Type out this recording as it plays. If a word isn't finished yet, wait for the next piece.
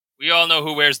We all know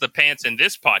who wears the pants in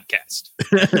this podcast.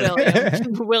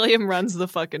 William runs the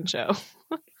fucking show.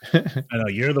 I know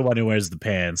you're the one who wears the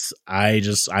pants. I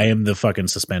am the fucking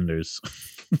suspenders.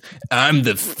 I'm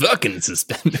the fucking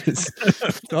suspenders.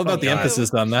 It's all about the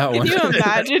emphasis on that one.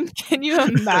 Can you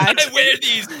imagine? I wear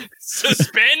these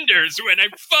suspenders when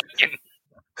I'm fucking.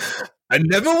 I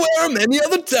never wear them any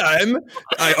other time.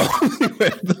 I only wear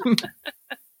them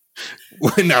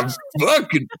when I'm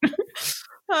fucking.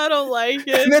 I don't like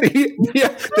it. And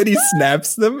then he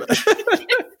snaps them.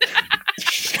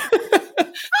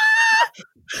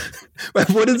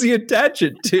 What does he attach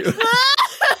it to?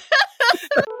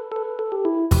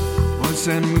 What's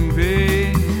that movie?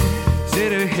 Is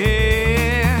it a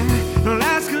hit? Don't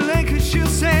ask Elaine, 'cause she'll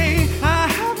say, I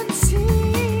haven't seen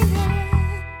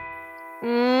it.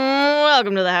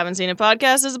 Welcome to the Haven't Seen It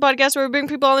podcast. This is a podcast where we bring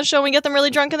people on the show and we get them really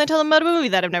drunk and then tell them about a movie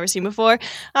that I've never seen before.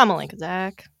 I'm Elaine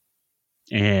Kazak.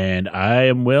 And I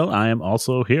am Will. I am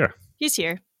also here. He's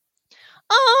here.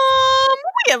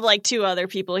 We have like two other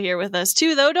people here with us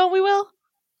too, though, don't we, Will?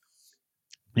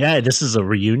 Yeah, this is a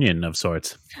reunion of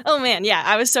sorts. Oh man, yeah,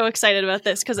 I was so excited about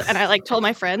this and I told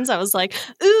my friends, I was like,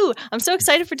 ooh, I'm so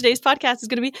excited for today's podcast. It's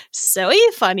going to be so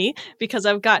funny because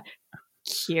I've got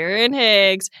Kieran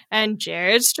Higgs and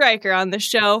Jared Stryker on the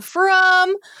show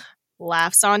from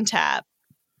Laughs on Tap.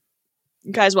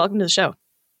 You guys, welcome to the show.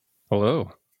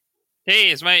 Hello.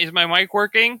 Hey, is my mic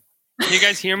working? Can you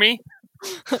guys hear me?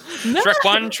 No. Shrek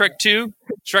 1, Shrek 2,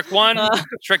 Shrek 1,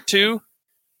 Shrek 2,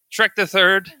 Shrek the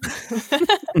Third. I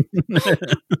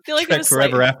feel like Check it was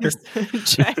forever after.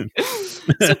 Check.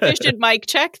 Sufficient mic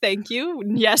check, thank you.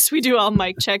 Yes, we do all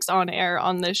mic checks on air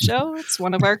on this show. It's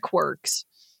one of our quirks.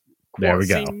 There we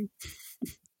go.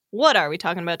 What are we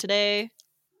talking about today?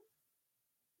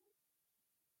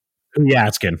 Who you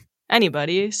asking?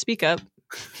 Anybody, speak up.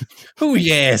 Who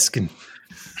you asking?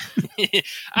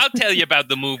 I'll tell you about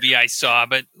the movie I saw,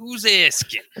 but who's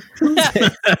asking?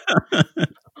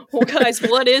 Well, guys,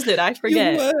 what is it? I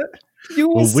forget. You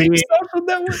will Well, see stuff on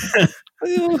that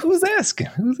one. Who's asking?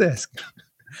 Who's asking?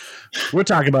 We're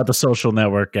talking about The Social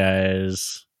Network,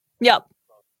 guys. Yep.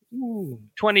 Ooh,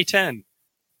 2010.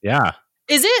 Yeah.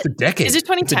 Is It's a it? decade. Is it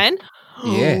 2010?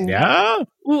 Yeah. Yeah?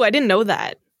 Ooh, I didn't know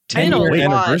that. I didn't know 10-year a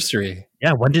lot. anniversary.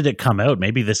 Yeah, when did it come out?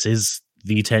 Maybe this is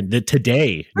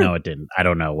today. No, it didn't. I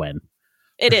don't know when.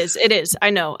 It is. It is. I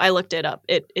know. I looked it up.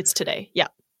 It's today. Yeah.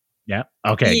 Yeah.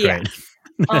 Okay, Yeah. great.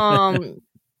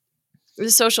 The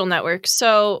Social Network.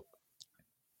 So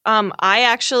I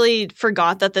actually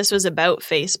forgot that this was about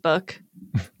Facebook.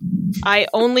 I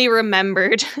only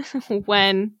remembered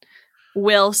when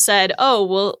Will said,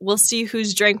 oh, we'll see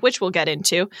whose drink, which we'll get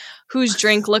into, whose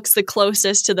drink looks the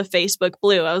closest to the Facebook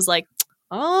blue. I was like,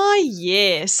 oh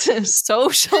yes,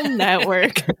 Social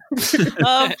Network.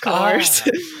 Of course.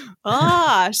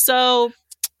 So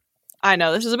I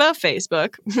know this is about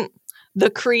Facebook. The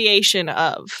creation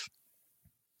of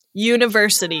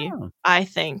university, I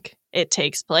think it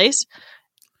takes place.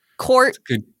 Court.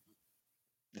 Good.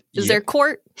 Is there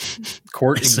court?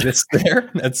 Court exists there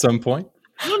at some point?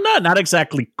 Well, not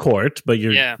exactly court, but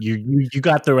you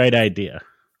got the right idea.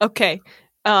 Okay.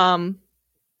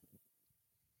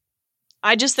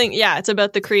 I just think, it's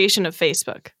about the creation of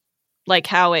Facebook, like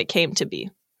how it came to be.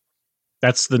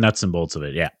 That's the nuts and bolts of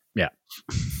it. Yeah. Yeah.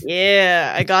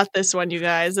 Yeah, I got this one, you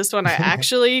guys. This one I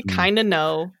actually kind of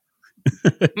know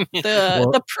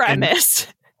the premise.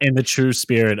 In the true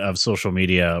spirit of social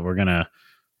media, we're gonna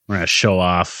show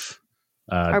off,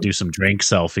 do some drink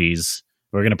selfies.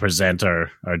 We're gonna present our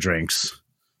drinks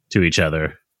to each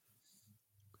other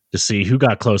to see who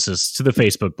got closest to the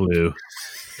Facebook blue.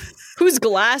 Whose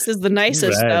glass is the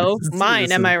nicest, though?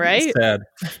 Mine, am I right? Sad.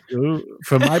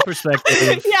 From my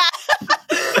perspective, Yeah.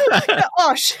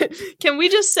 Oh shit! Can we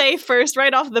just say first,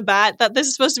 right off the bat, that this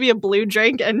is supposed to be a blue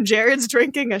drink and Jared's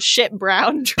drinking a shit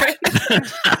brown drink?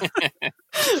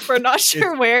 We're not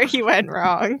sure where he went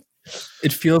wrong.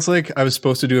 It feels like I was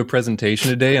supposed to do a presentation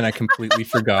today and I completely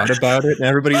forgot about it. And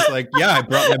everybody's like, yeah, I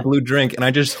brought my blue drink. And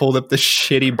I just hold up the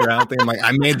shitty brown thing. I'm like,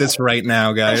 I made this right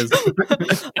now, guys.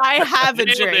 I have a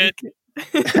drink.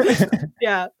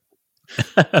 Yeah.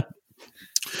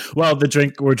 Well, the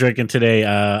drink we're drinking today,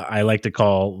 I like to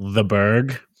call the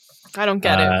Berg. I don't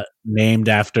get it. Named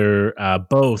after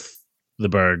both the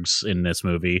Bergs in this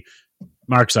movie,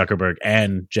 Mark Zuckerberg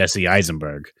and Jesse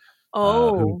Eisenberg.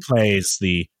 Who plays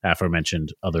the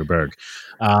aforementioned other Berg.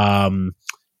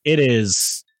 It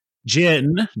is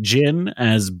gin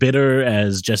as bitter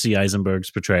as Jesse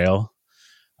Eisenberg's portrayal.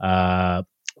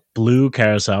 Blue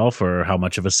carousel for how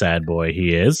much of a sad boy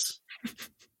he is.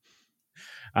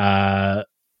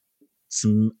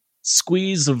 Some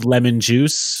squeeze of lemon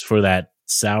juice for that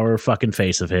sour fucking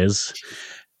face of his,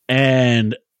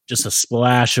 and just a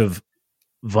splash of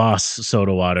Voss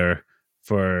soda water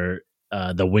for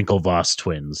the Winklevoss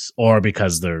twins, or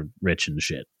because they're rich and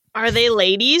shit. Are they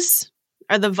ladies?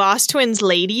 Are the Voss twins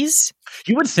ladies?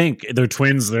 You would think they're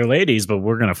twins, they're ladies, but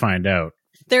we're gonna find out.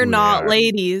 They're Who they not are.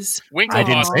 ladies. I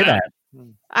didn't say that.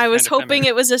 I was Kind of hoping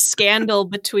it was a scandal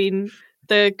between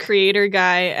the creator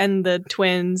guy and the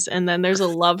twins, and then there's a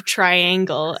love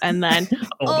triangle, and then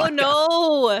oh my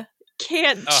no,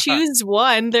 can't choose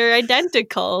one. They're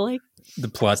identical. Like, The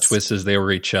plot twist is they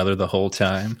were each other the whole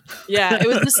time. yeah, it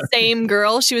was the same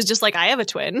girl. She was just like, I have a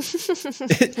twin.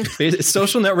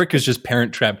 Social Network is just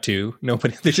Parent Trap 2.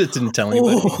 Nobody, they just didn't tell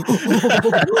anybody. With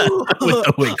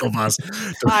the Winklevoss.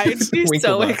 I'd be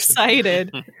so Winklevoss.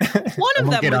 excited. One of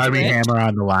We'll them get was Armie rich. Hammer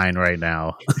on the line right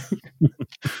now.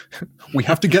 We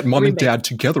have to get mom and Remake. dad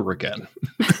together again.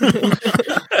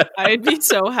 I'd be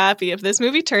so happy if this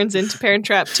movie turns into Parent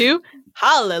Trap 2.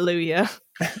 Hallelujah.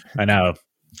 I know.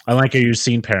 I like how you've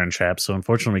seen Parent Trap, so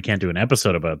unfortunately we can't do an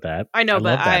episode about that. I know, but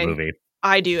love that movie.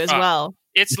 I do as well.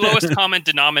 It's lowest common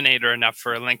denominator enough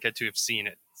for Alinka to have seen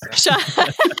it. So.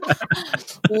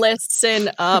 Listen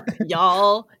up,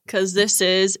 y'all, because this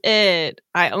is it.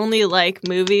 I only like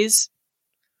movies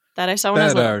that I saw when I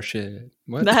was That little. are shit.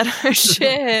 What? That are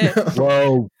shit.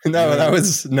 Whoa. No, that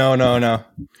was no.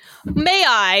 May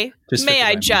I Just fit the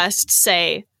rhyme. just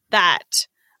say that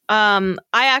I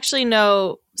actually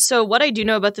know. So what I do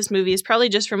know about this movie is probably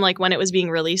just from like when it was being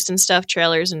released and stuff,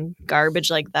 trailers and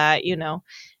garbage like that, you know.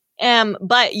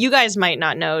 But you guys might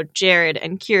not know. Jared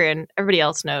and Kieran, everybody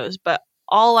else knows. But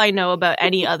all I know about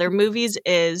any other movies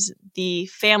is the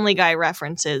Family Guy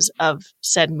references of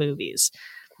said movies.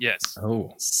 Yes.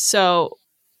 Oh, So,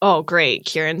 oh, great.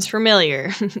 Kieran's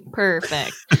familiar.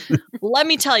 Perfect. Let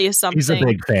me tell you something. He's a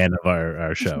big fan of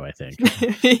our show, I think.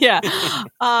 Yeah.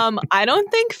 I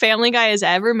don't think Family Guy has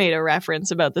ever made a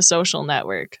reference about the Social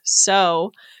Network.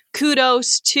 So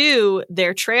kudos to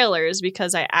their trailers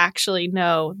because I actually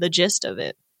know the gist of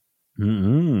it.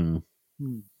 Mm-mm.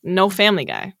 No Family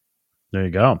Guy. There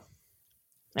you go.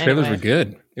 trailers Anyway. were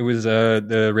good. It was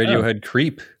the Radiohead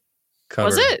Creep cover.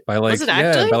 Was it? By like Was it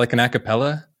actually? by like an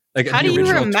acapella. Like How the do you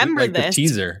original remember like the this?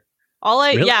 teaser.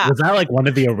 Really? Yeah. Was that like one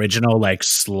of the original like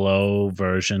slow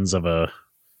versions of a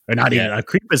or not even a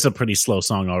Creep is a pretty slow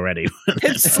song already.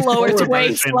 It's slower. It's way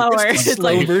version. slower. It's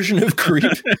Slow like, version of Creep.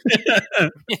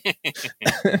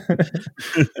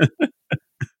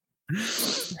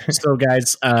 So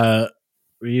guys,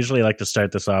 we usually like to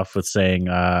start this off with saying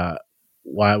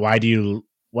why do you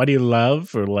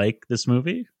love or like this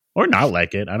movie? Or not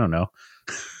like it? I don't know.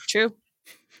 true.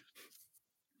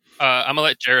 I'm gonna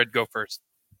let Jared go first.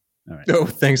 All right. Oh,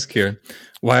 thanks, Kieran.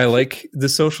 Why I like the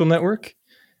Social Network?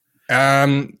 I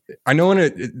know when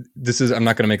I'm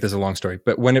not going to make this a long story,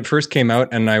 but when it first came out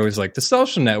and I was like, the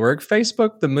Social Network,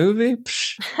 Facebook, the movie,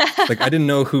 psh, like I didn't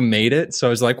know who made it. So I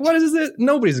was like, what is it?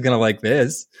 Nobody's going to like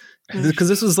this. Because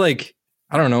this was like,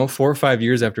 I don't know, 4 or 5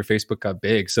 years after Facebook got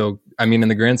big. So, I mean, in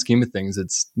the grand scheme of things,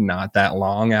 it's not that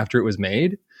long after it was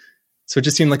made. So it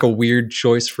just seemed like a weird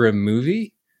choice for a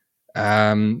movie.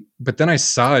 But then I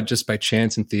saw it just by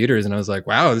chance in theaters and I was like,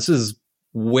 wow, this is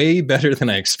way better than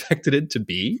I expected it to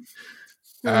be.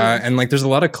 And like, there's a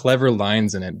lot of clever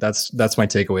lines in it. That's my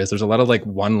takeaway. There's a lot of like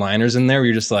one-liners in there where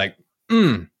you're just like,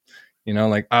 you know,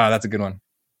 like, that's a good one.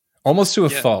 Almost to a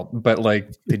fault, but like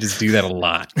they just do that a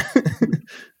lot.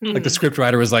 Like the script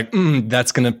writer was like,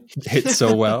 that's going to hit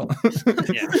so well.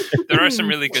 Yeah, there are some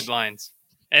really good lines.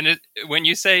 And when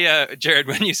you say, Jared,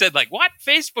 when you said like, what,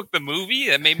 Facebook the movie?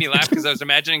 That made me laugh because I was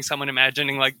imagining someone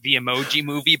imagining like the Emoji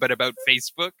Movie, but about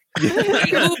Facebook. Like,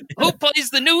 who plays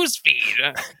the news feed?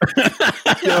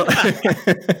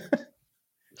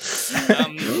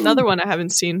 Another one I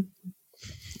haven't seen.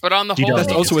 But on the whole,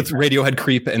 That's also with Radiohead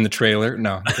Creep in the trailer.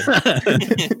 No.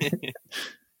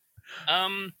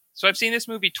 So I've seen this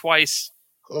movie twice,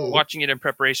 watching it in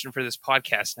preparation for this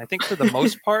podcast. And I think for the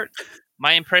most part,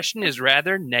 my impression is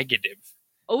rather negative.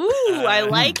 Ooh, I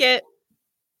like it.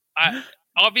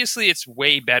 Obviously, it's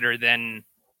way better than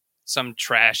some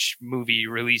trash movie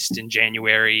released in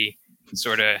January,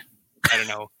 sort of, I don't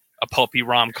know, a pulpy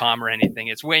rom-com or anything.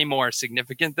 It's way more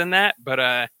significant than that. But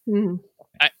I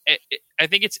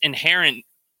think it's inherent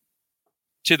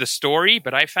to the story,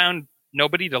 but I found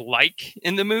nobody to like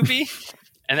in the movie.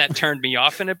 And that turned me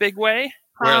off in a big way.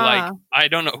 Where like, I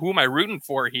don't know, who am I rooting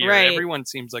for here? Right. Everyone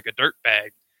seems like a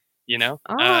dirtbag, you know?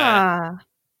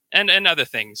 And other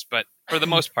things, but for the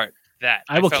most part, that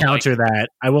I will felt counter that.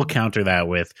 I will counter that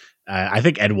with I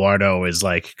think Eduardo is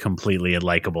like completely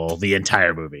unlikable the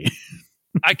entire movie.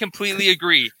 I completely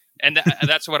agree. And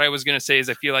that's what I was going to say. Is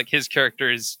I feel like his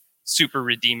character is super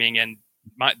redeeming and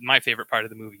my favorite part of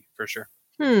the movie for sure.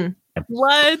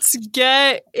 Let's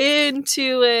get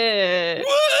into it.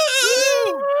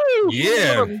 Woo!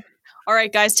 Yeah. All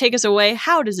right, guys, take us away.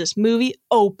 How does this movie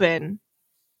open?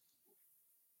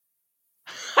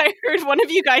 I heard one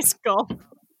of you guys go.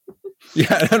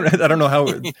 Yeah, I don't know how.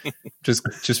 We'll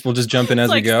just jump in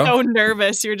as we go. So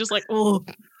nervous. You're just like, oh.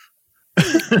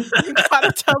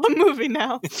 Gotta tell the movie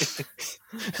now.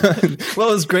 Well,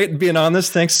 it was great being on this.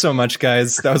 Thanks so much,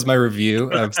 guys. That was my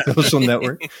review of Social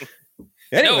Network.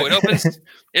 Anyway. No,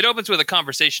 it opens with a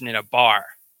conversation in a bar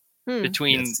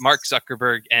between Mark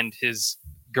Zuckerberg and his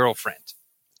girlfriend.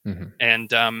 Mm-hmm.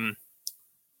 And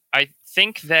I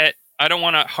think that I don't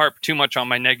want to harp too much on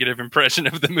my negative impression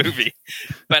of the movie,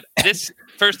 but this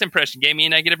first impression gave me a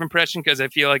negative impression because I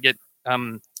feel like it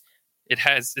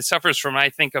suffers from what I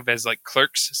think of as like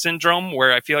Clerks syndrome,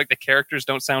 where I feel like the characters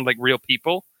don't sound like real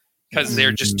people because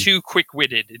they're just too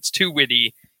quick-witted. It's too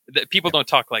witty. That people don't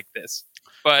talk like this.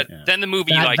 But then the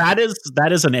movie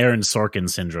that is an Aaron Sorkin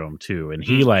syndrome too, and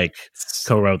he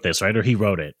co-wrote this, right? Or he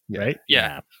wrote it, right?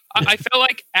 Yeah. I feel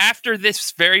like after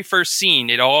this very first scene,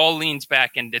 it all leans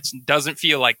back and it doesn't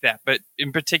feel like that. But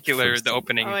in particular, the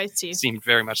opening seemed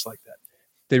very much like that.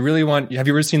 They really want. Have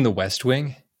you ever seen The West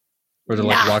Wing? Where they're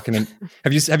like walking in.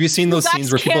 Have you seen those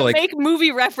scenes where people like make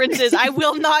movie references? I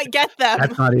will not get them.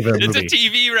 That's not even a movie. It's a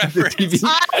TV reference.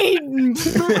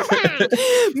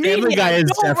 Family Guy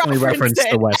has definitely referenced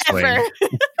The West Wing.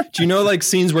 Do you know like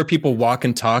scenes where people walk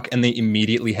and talk and they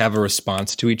immediately have a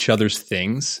response to each other's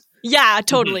things? Yeah,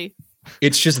 totally.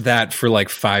 It's just that for like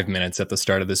 5 minutes at the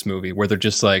start of this movie where they're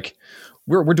just like,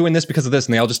 we're doing this because of this,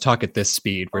 and they all just talk at this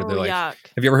speed where they're like, yuck.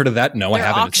 Have you ever heard of that? No, I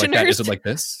haven't. It's like that. Is it like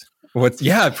this?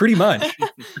 Yeah, pretty much.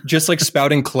 Just like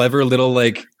spouting clever little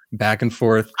like back and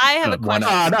forth. I have a question.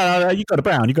 No, you go to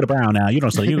Brown. You go to Brown now. You don't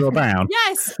say you go to Brown.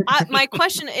 Yes. My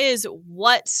question is,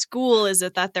 what school is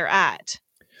it that they're at?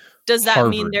 Does that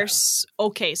Harvard. mean they're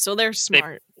okay? So they're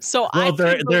smart.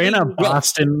 They're in a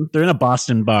Boston. They're in a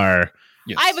Boston bar.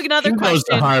 Yes. I have another question. Goes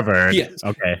to Harvard. Yes.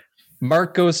 Okay.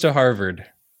 Mark goes to Harvard,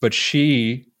 but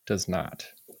she does not.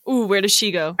 Ooh, where does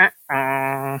she go?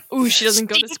 Ooh, she doesn't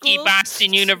go to school.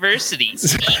 Boston University.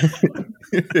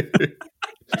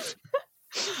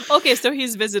 Okay, so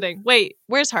he's visiting. Wait,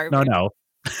 where's Harvard? No.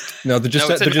 No, they're just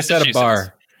at a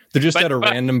bar. They're just at a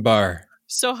random bar.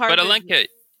 So Harvard. But Alenka,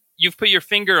 you've put your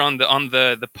finger on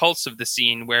the pulse of the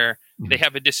scene where they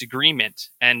have a disagreement,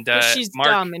 and she's Mark,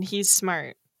 dumb and he's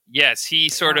smart. Yes, he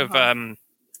sort of.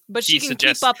 But she can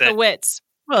keep up the wits.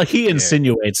 Well, he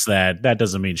insinuates that. That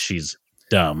doesn't mean she's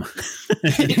dumb.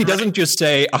 He doesn't just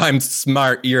say, "I'm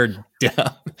smart, you're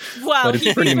dumb." Well,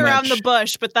 he beat around the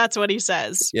bush, but that's what he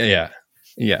says. Yeah.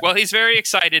 Well, he's very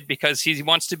excited because he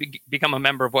wants to become a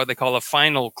member of what they call a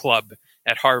final club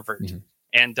at Harvard. Mm-hmm.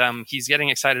 And he's getting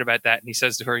excited about that. And he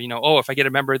says to her, if I get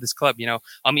a member of this club,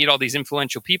 I'll meet all these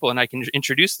influential people and I can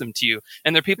introduce them to you.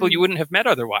 And they're people you wouldn't have met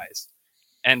otherwise.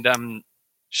 And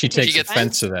she takes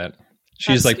offense to that.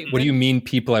 She's like, stupid. What do you mean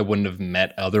people I wouldn't have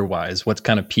met otherwise? What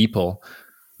kind of people?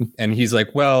 And he's like,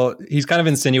 well, he's kind of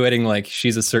insinuating like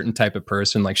she's a certain type of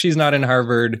person. Like she's not in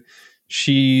Harvard.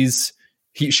 She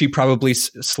probably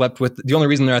slept with, the only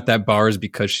reason they're at that bar is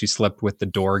because she slept with the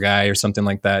door guy or something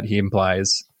like that, he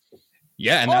implies.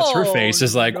 Yeah, and that's her face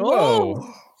is like,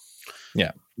 whoa.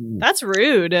 Yeah. That's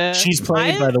rude. She's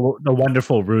played by the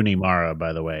wonderful Rooney Mara,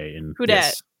 by the way. Who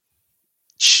dat?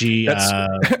 That's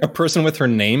a person with her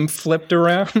name flipped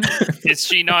around. Is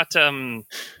she not the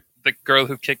girl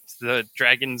who kicked the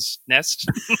dragon's nest?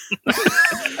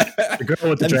 The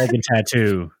girl with the dragon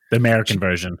tattoo, the American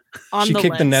version. She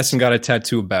kicked the nest and got a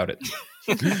tattoo about it.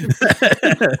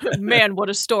 Man, what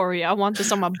a story. I want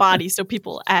this on my body so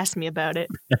people ask me about it.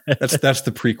 That's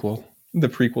the prequel. The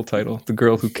prequel title. The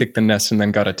girl who kicked the nest and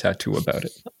then got a tattoo about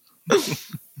it.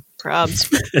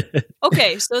 Probs.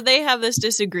 Okay, so they have this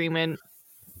disagreement.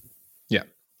 Yeah.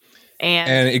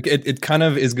 And it kind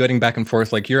of is going back and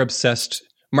forth. Like you're obsessed,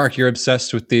 Mark, you're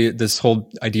obsessed with this whole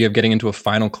idea of getting into a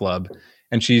final club.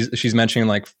 And she's mentioning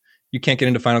like, you can't get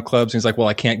into final clubs. And he's like, well,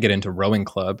 I can't get into rowing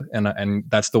club. And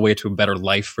that's the way to a better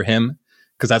life for him.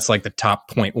 Because that's like the top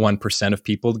 0.1% of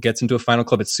people that gets into a final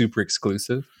club. It's super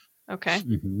exclusive. Okay.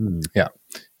 Mm-hmm. Yeah.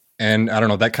 And I don't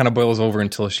know, that kind of boils over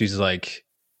until she's like,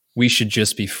 we should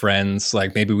just be friends.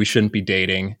 Like maybe we shouldn't be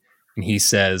dating. And he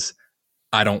says,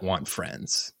 I don't want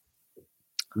friends.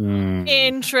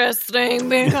 Interesting,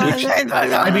 because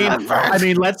I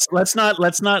mean,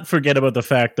 let's not forget about the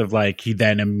fact of like he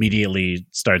then immediately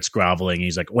starts groveling.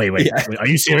 He's like, wait, are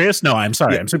you serious? No, I'm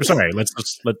sorry. I'm super sorry.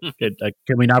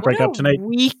 Can we not break up tonight?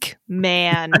 Weak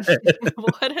man.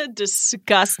 What a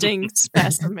disgusting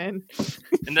specimen.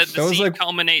 And then the scene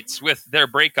culminates with their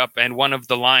breakup, and one of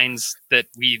the lines that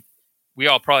we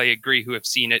all probably agree who have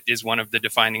seen it is one of the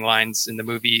defining lines in the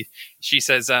movie. She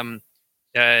says, in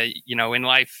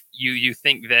life, you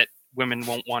think that women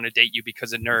won't want to date you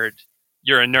because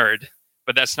you're a nerd,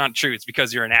 but that's not true. It's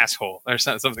because you're an asshole or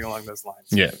something along those lines.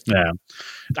 Yeah.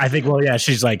 I think,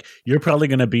 she's like, you're probably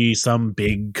going to be some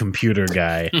big computer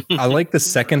guy. I like the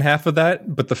second half of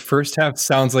that, but the first half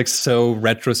sounds like so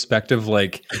retrospective.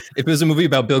 Like if it was a movie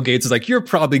about Bill Gates, it's like, you're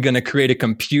probably going to create a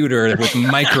computer with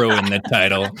micro in the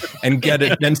title and get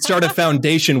it and start a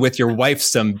foundation with your wife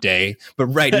someday. But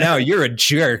right now you're a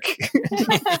jerk.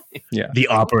 Yeah. The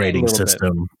operating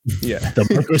system. Yeah. The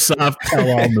Microsoft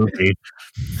tell-all movie.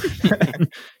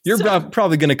 You're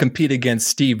probably going to compete against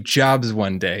Steve Jobs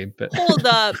one day. But hold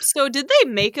up. So did they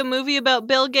make a movie about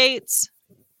Bill Gates?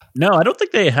 No, I don't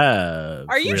think they have.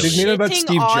 Are you really. shitting about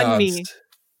Steve on Jobs? Me?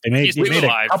 They made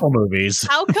a couple movies.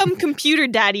 How come Computer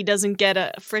Daddy doesn't get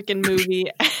a freaking movie?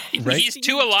 Right? He's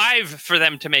too alive for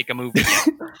them to make a movie.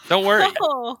 Don't worry.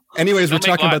 Oh. Anyways, we're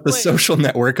talking about The Social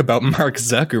Network about Mark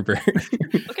Zuckerberg.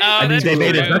 Okay. They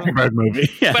made a Zuckerberg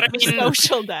movie. Yeah. But I mean,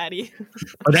 Social Daddy.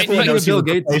 But everyone knows Bill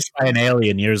Gates replaced by an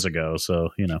alien years ago, so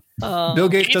you know. Bill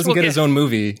Gates doesn't get his own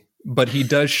movie, but he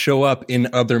does show up in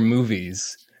other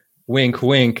movies. Wink,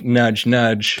 wink, nudge,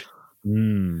 nudge.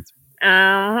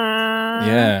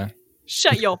 Yeah.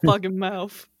 Shut your fucking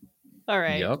mouth. All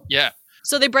right. Yep. Yeah.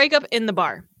 So they break up in the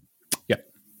bar. Yep.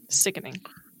 Sickening.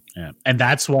 Yeah. And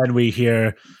that's when we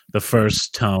hear the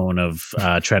first tone of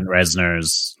Trent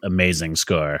Reznor's amazing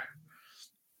score.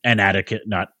 And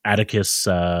Atticus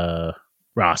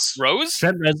Ross. Rose?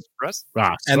 Trent Ross?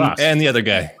 Ross. And the other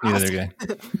guy. The other guy.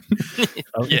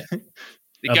 Yeah.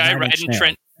 The guy riding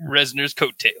Trent Reznor's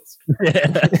coattails.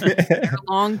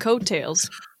 Long coattails.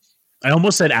 I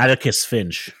almost said Atticus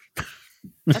Finch.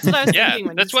 That's what I was thinking.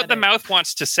 When that's what the mouth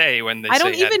wants to say when they say I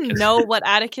don't even Atticus know what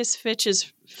Atticus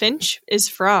Finch is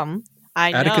from.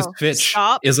 I know. Atticus Fitch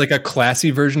is like a classy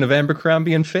version of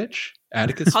Abercrombie and Fitch.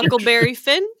 Atticus Huckleberry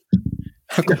Finn?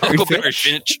 Huckleberry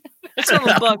Finch. It's from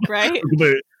a book, right?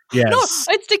 Yes. No,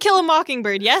 it's To Kill a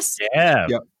Mockingbird. Yes. Yeah.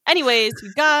 Yep. Anyways,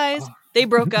 guys, they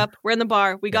broke up. We're in the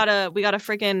bar. We got a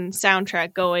freaking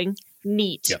soundtrack going.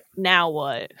 Neat. Yep. Now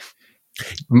what?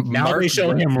 Now they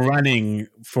show him running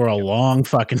for a long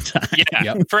fucking time.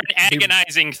 Yeah, for an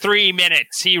agonizing 3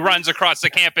 minutes, he runs across the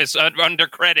campus under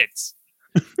credits.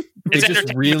 They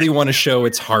just really want to show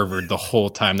it's Harvard the whole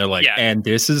time. They're like, and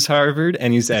this is Harvard,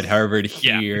 and he's at Harvard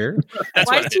here. That's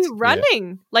why is he running?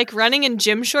 Yeah. Like running in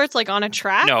gym shorts, like on a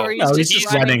track? No, or he's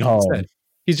just running home.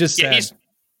 He's just sad.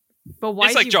 But why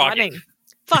is he running?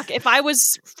 Fuck, if I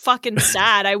was fucking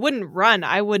sad, I wouldn't run.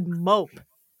 I would mope.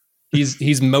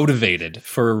 He's motivated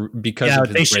because of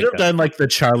his they should have done like the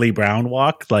Charlie Brown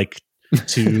walk, like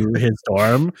to his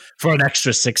dorm for an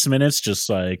extra 6 minutes, just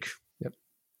like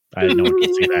I don't know what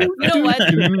to see that. You know what?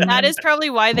 That is probably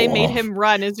why they made him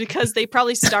run, is because they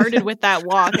probably started with that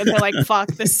walk and they're like, fuck,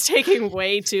 this is taking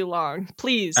way too long.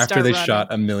 Please start After they running. shot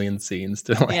a million scenes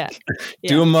to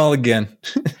do them all again.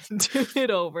 Do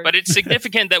it over. But it's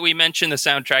significant that we mention the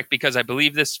soundtrack because I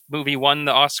believe this movie won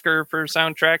the Oscar for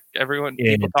soundtrack.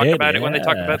 People talk about it when they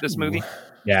talk about this movie.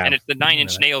 Yeah. And it's the 9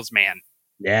 Inch Nails man.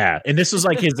 Yeah. And this was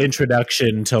like his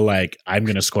introduction to like, I'm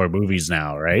going to score movies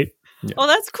now, right? Yeah. Oh,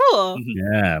 that's cool.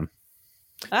 Yeah.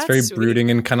 That's it's very sweet. brooding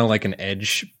and kind of like an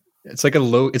edge. It's like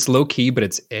it's low key, but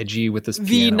it's edgy with this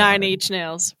The 9 Inch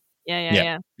Nails.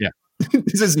 Yeah.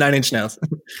 This is 9 Inch Nails.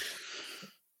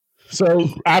 So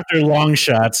after long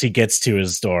shots, he gets to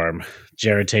his dorm.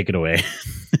 Jared, take it away.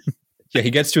 Yeah,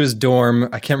 he gets to his dorm.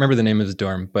 I can't remember the name of his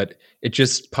dorm, but it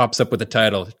just pops up with the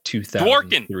title 2003.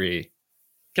 Dworkin.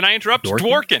 Can I interrupt?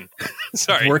 Dworkin.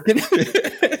 Sorry.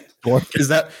 Dworkin?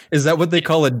 Is that what they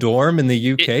call a dorm in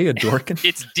the UK? A Dworkin?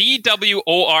 It's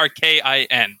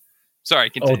DWORKIN. Sorry,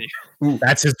 continue. Oh,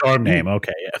 that's his dorm name.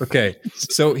 Okay. Yeah. Okay.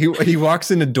 So he walks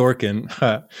into Dworkin,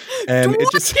 and Dworkin! it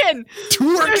just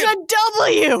Dworkin! There's a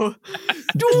W.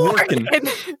 Dworkin.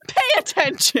 Pay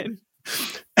attention.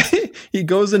 He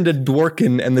goes into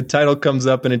Dworkin, and the title comes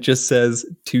up, and it just says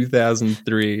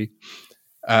 2003.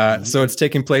 So it's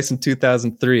taking place in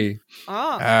 2003.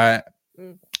 Oh.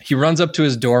 He runs up to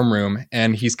his dorm room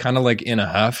and he's kind of like in a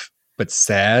huff, but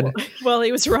sad. Well,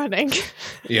 he was running.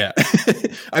 Yeah.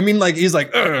 I mean, like, he's like,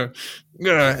 and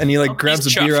he like grabs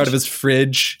a beer out of his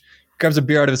fridge, grabs a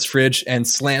beer out of his fridge and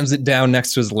slams it down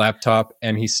next to his laptop,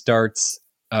 and he starts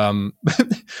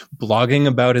blogging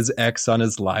about his ex on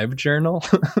his live journal.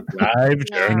 Live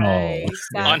journal. Nice.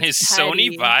 On his That's Sony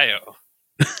petty. bio.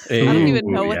 I don't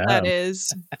even know Ooh, what yeah. that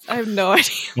is. I have no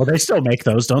idea. Well, they still make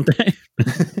those, don't they?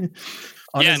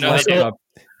 On Yeah, his no, they do. laptop.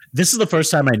 This is the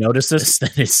first time I noticed this.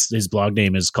 That his blog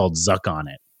name is called Zuck on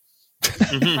it.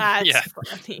 Mhm. That's Yeah.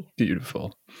 funny.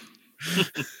 Beautiful.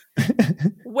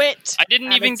 Wit. I didn't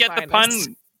at even its get the finest.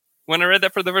 pun when I read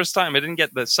that for the first time. I didn't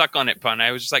get the suck on it pun.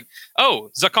 I was just like, oh,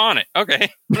 Zuck on it.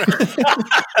 Okay.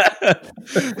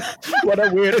 What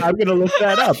a weird. I'm going to look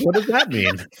that up. What does that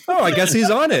mean? Oh, I guess he's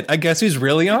on it. I guess he's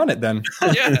really on it then.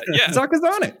 Yeah. Zuck is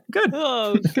on it. Good.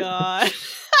 Oh God.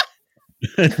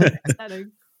 Pathetic.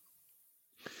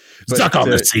 But, Zuck on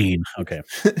uh, the scene. Okay.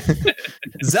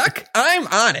 Zuck, I'm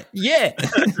on it. Yeah.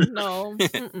 No.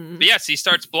 Mm-mm. But yes, he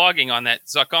starts blogging on that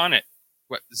Zuck on it.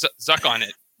 Zuck on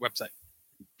it website.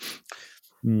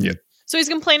 Yeah. So he's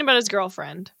complaining about his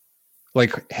girlfriend.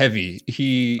 Like heavy.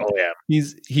 Oh yeah.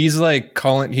 He's like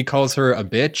he calls her a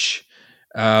bitch.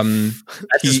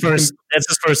 That's his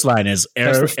first line is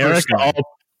That's the first Erica line.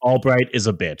 Albright is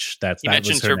a bitch. He that was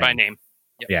mentions her by name.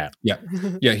 Yeah. Yeah,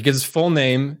 he gives his full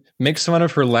name, makes fun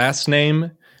of her last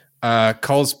name,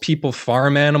 calls people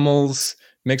farm animals,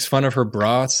 makes fun of her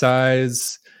bra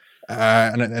size,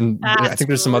 and I think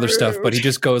there's some other stuff, but he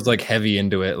just goes like heavy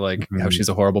into it, like how she's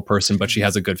a horrible person, but she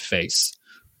has a good face,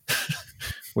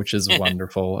 which is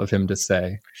wonderful of him to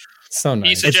say. So He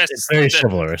nice. suggests It's very that-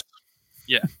 chivalrous.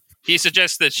 He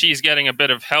suggests that she's getting a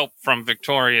bit of help from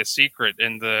Victoria's Secret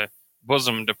in the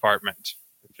bosom department,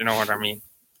 if you know what I mean.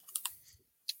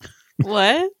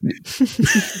 What?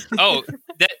 Oh,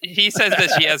 he says that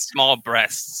she has small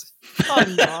breasts. Oh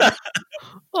no.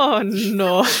 Oh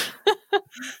no.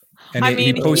 And I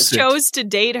mean, he posts it. chose to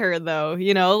date her though,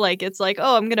 you know, like it's like,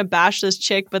 oh, I'm gonna bash this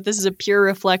chick, but this is a pure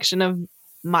reflection of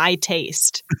my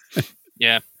taste.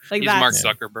 Yeah, Like he's that. Mark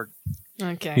Zuckerberg.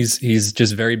 Okay. He's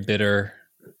just very bitter.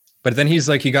 But then he's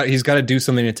like he's got to do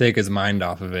something to take his mind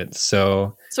off of it.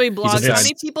 So So he blogs. How obsessed.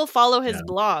 many people follow his Yeah.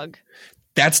 blog?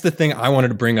 that's the thing I wanted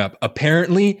to bring up.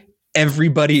 Apparently,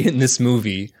 everybody in this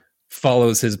movie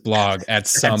follows his blog at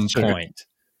some true. point.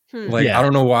 Hmm. I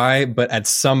don't know why, but at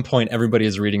some point, everybody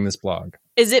is reading this blog.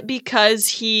 Is it because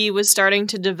he was starting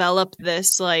to develop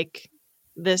this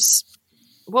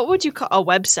what would you call a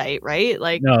website, right?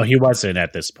 Like, No, he wasn't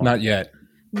at this point. Not yet.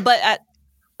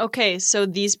 okay, so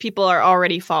these people are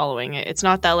already following it. It's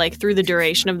not that like through the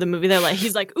duration of the movie, they're like,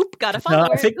 he's like, oop, gotta follow No,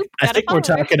 her. I think we're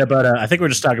talking about I think we're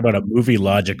just talking about a movie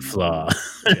logic flaw.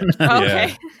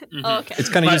 Okay. Mhm. Oh, okay. It's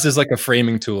kind of used as like a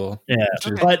framing tool. Yeah,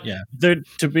 Okay. but Yeah.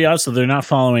 to be honest, they're not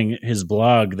following his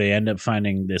blog. They end up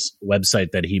finding this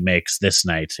website that he makes this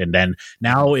night, and then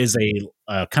now is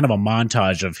a kind of a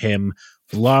montage of him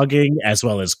vlogging as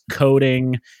well as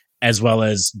coding, as well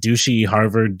as douchey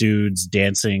Harvard dudes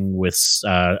dancing with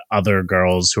other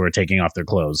girls who are taking off their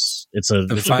clothes. It's a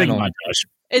big final- montage.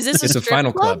 Is this It's a strip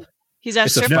final club. He's at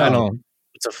It's a strip club. final.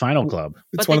 It's a final club.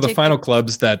 It's But one of they the take final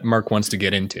clubs that Mark wants to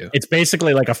get into. It's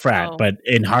basically like a frat, Oh. but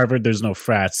in Harvard there's no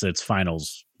frats. It's final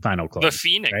club. The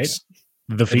Phoenix.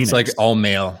 right? The Phoenix. It's like all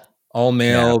male,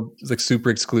 like super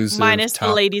exclusive. Minus the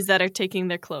top. ladies that are taking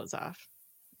their clothes off.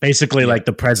 basically Yeah. like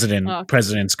the president. Oh, okay.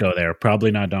 Presidents go there.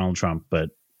 Probably not Donald Trump, but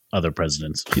other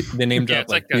presidents. They named Yeah, up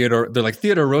it's like like a- Theodore. They're like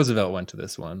Theodore Roosevelt went to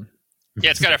this one.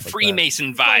 Yeah, it's got a Stuff like that.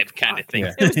 Freemason vibe kind of thing.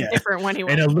 Yeah. It was Yeah. different when he An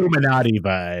went. Illuminati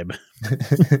vibe.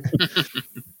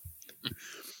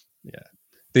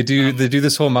 They do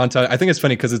this whole montage. I think it's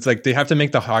funny because it's like they have to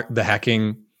make the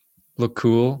hacking look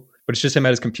cool, but it's just him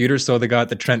at his computer. So they got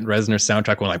the Trent Reznor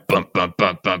soundtrack going like bump bump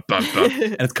bump bump bump bump,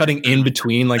 and it's cutting in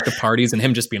between like the parties and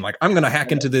him just being like, "I'm gonna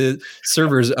hack into the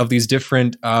servers of these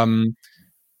different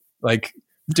like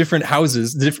different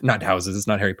houses, not houses. It's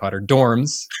not Harry Potter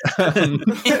dorms."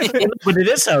 But it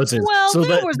is houses. Well, there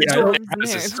that- was yeah, dorms in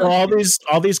Harry so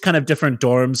all these kind of different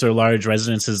dorms or large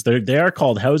residences, they are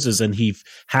called houses, and he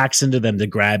hacks into them to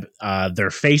grab their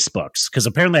Facebooks, because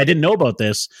apparently I didn't know about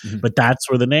this, Mhm. but that's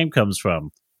where the name comes from.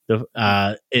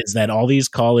 Is that all these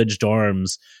college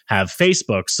dorms have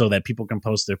Facebooks so that people can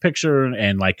post their picture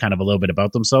and like kind of a little bit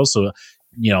about themselves. So,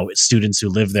 students who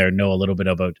live there know a little bit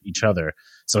about each other.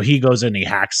 So he goes in, he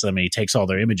hacks them, and he takes all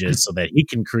their images so that he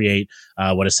can create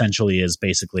what essentially is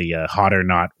basically a hot or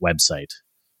not website.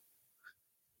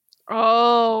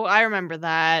 Oh, I remember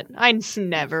that. I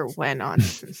never went on.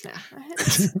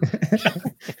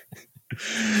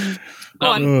 Go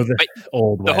on. Oh, the but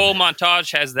old the web. whole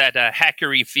montage has that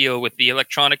hackery feel with the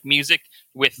electronic music,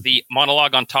 with the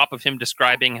monologue on top of him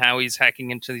describing how he's hacking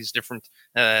into these different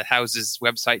houses'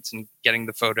 websites and getting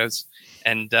the photos.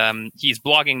 And he's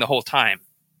blogging the whole time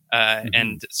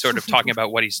and sort of talking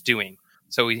about what he's doing.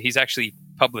 So he's actually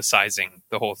publicizing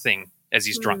the whole thing as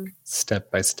he's drunk.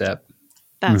 Step by step.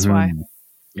 That's why.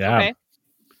 Yeah. Okay.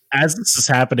 As this is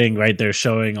happening, right, they're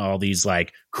showing all these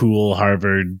like cool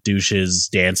Harvard douches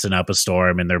dancing up a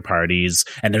storm in their parties,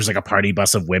 and there's like a party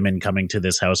bus of women coming to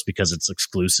this house because it's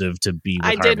exclusive to be with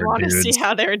I Harvard did want to dudes. see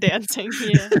how they were dancing.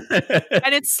 Yeah.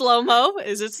 And it's slow-mo.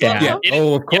 Is it slow-mo? Yeah. It is-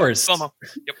 Oh, of course. slow-mo.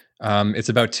 Yep. It's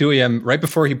about 2 a.m. Right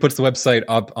before he puts the website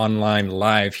up online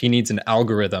live, he needs an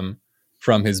algorithm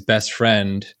from his best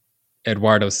friend,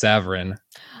 Eduardo Saverin,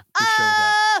 who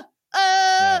shows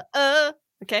up.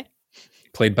 Okay.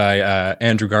 Played by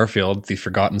Andrew Garfield, the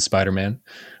forgotten Spider-Man.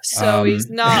 So he's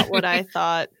not what I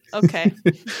thought. Okay.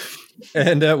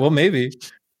 And well, maybe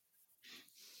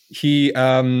he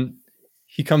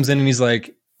comes in and he's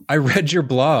like, "I read your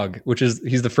blog," which is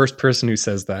he's the first person who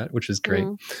says that, which is great.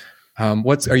 Are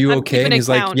you I'm okay? keeping And a he's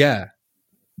like, count. "Yeah,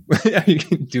 yeah, you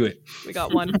can do it." We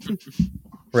got one.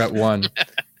 We're at 1.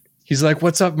 He's like,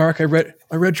 "What's up, Mark? I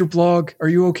read your blog. Are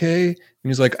you okay?" And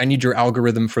he's like, "I need your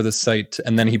algorithm for the site."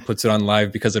 And then he puts it on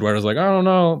live because Eduardo's like, "I don't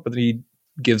know," but then he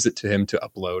gives it to him to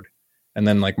upload. And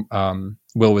then, like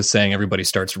Will was saying, everybody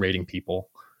starts rating people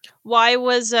Why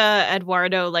was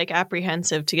Eduardo like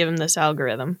apprehensive to give him this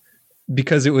algorithm?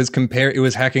 because it was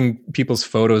hacking people's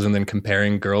photos and then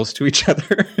comparing girls to each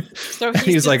other. So And he's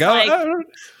he's just like, like, "Oh,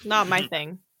 not my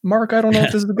thing. Mark, I don't know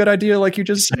if this is a good idea. Like you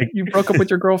broke up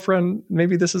with your girlfriend.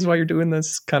 Maybe this is why you're doing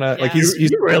this." Kind of like Yeah. He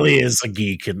really is a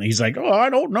geek, and he's like, "Oh, I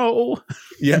don't know."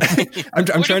 yeah. I'm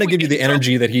What trying to if we give you the get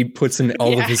energy that he puts in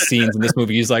all of his scenes in this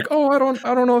movie. He's like, "Oh, I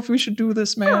don't know if we should do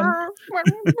this, man.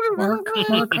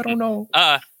 Mark, I don't know."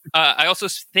 I also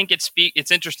think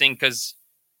it's interesting because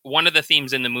one of the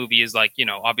themes in the movie is like,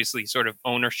 obviously sort of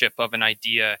ownership of an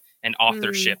idea and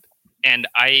authorship. And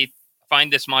I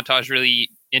find this montage really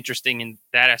interesting in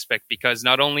that aspect because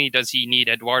not only does he need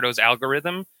Eduardo's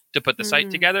algorithm to put the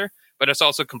site together, but it's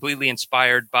also completely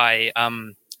inspired by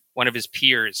one of his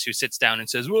peers who sits down and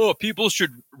says, "Well, people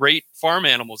should rate farm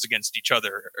animals against each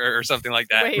other," or something like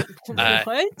that. Wait, Uh,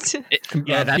 what?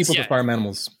 Yeah, that's- people yeah. to farm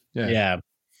animals. Yeah. Yeah,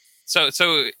 So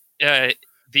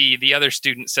the other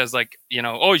student says like,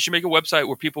 "Oh, you should make a website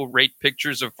where people rate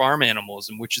pictures of farm animals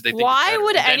and which they think." Why is better."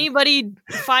 would And then- anybody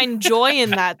find joy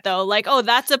in that though? Like, oh,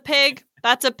 that's a pig.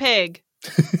 That's a pig.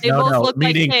 They both look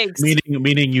meaning, like pigs.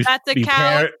 Meaning you That's a you cow.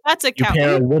 pair- That's a you cow.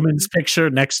 pair a woman's picture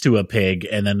next to a pig,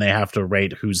 and then they have to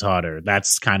rate who's hotter.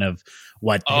 That's kind of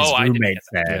what his Oh, I didn't roommate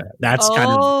get said. Yeah. That's kind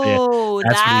of Oh,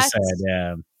 that's what he that's said.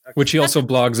 Yeah, Which he also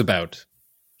blogs about.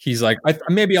 He's like,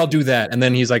 maybe I'll do that. And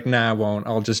then he's like, "Nah, I won't.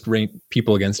 I'll just rate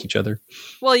people against each other."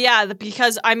 well, yeah.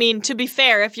 Because I mean, to be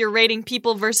fair, if you're rating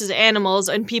people versus animals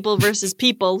and people versus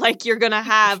people, like you're gonna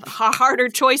have a harder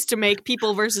choice to make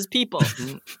people versus people.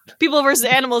 People versus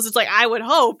animals, it's like I would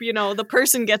hope the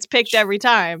person gets picked every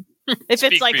time. If it's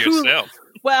Speak like for yourself.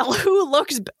 who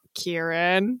looks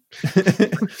Kieran.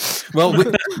 Well,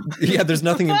 there's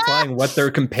nothing implying what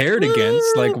they're compared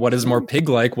against. Like, what is more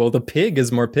pig-like? Well, the pig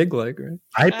is more pig-like, right?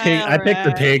 I picked the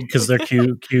Alright. pig because they're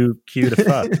cute as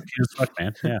fuck. Cute as fuck,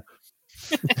 man. Yeah.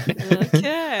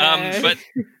 Okay.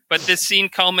 But this scene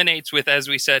culminates with, as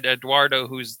we said, Eduardo,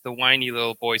 who's the whiny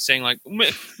little boy, saying like,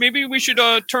 "Maybe we should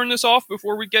turn this off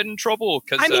before we get in trouble."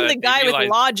 Because I mean, the guy with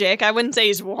logic. I wouldn't say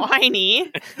he's whiny.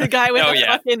 The guy with Oh,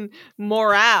 yeah. fucking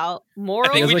moral. I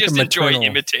think He has we like a just enjoy maternal-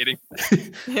 imitating.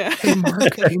 Yeah.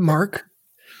 Hey, Mark.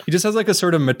 He just has like a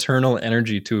sort of maternal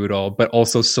energy to it all, but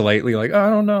also slightly like, "I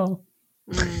don't know."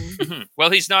 Well,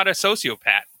 he's not a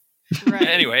sociopath. Right.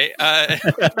 Anyway,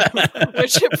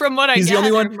 Which, from what I He's the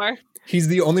only gathered, one- Mark. He's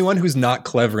the only one who's not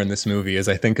clever in this movie,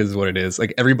 I think is what it is.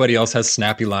 Like everybody else has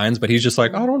snappy lines, but he's just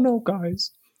like, "I don't know,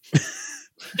 guys."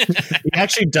 He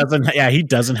actually doesn't. Yeah, he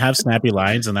doesn't have snappy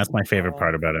lines, and that's my favorite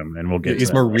part about him. And we'll get. He's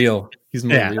to more that. real. He's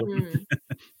more Yeah. real.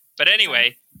 but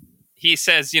anyway, he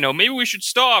says, maybe we should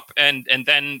stop, and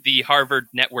then the Harvard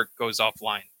network goes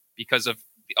offline because of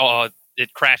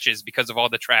it crashes because of all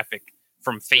the traffic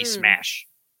from Face Smash.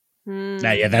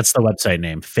 Yeah, that's the website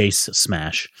name. Face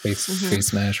Smash. Face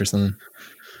smash or something.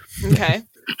 Okay.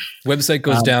 Website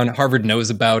goes down. Harvard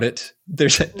knows about it.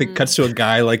 It cuts to a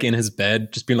guy like in his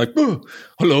bed, just being like, "Oh,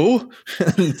 hello."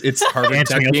 And it's Harvard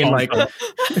Tech Answering a being phone like, call.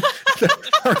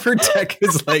 Harvard Tech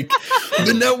is like,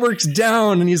 "The network's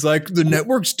down," and he's like, "The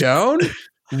network's down."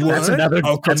 What? That's another.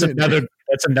 I'll come in.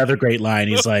 That's another great line.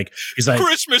 He's like,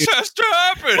 Christmas has to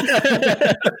happen.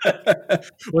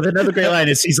 well, another great line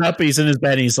is he's up, he's in his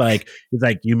bed, and he's like,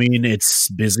 you mean it's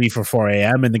busy for 4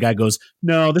 a.m.? And the guy goes,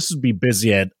 no, this would be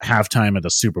busy at halftime of the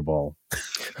Super Bowl.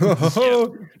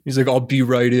 He's like, I'll be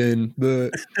right in.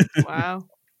 But Wow.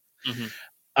 Mhm.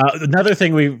 Another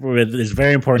thing is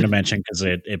very important to mention because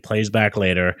it plays back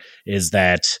later is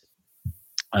that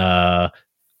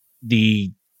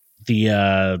the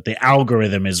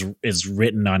algorithm is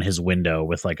written on his window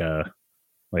with like a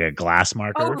glass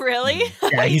marker. Oh, really?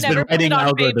 Yeah, he's been Never put writing it on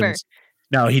algorithms. paper.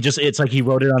 No, it's like he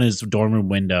wrote it on his dorm room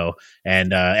window,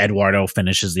 and Eduardo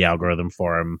finishes the algorithm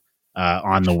for him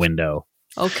on the window.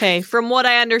 Okay, from what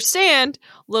I understand,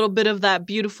 a little bit of that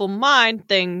Beautiful Mind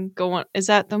thing going. Is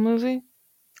that the movie?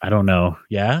 I don't know.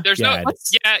 Yeah, There's yeah, no,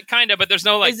 yeah, kind of, but there's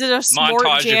no like Is it a smart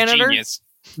montage janitor? of genius.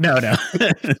 no.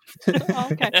 Oh,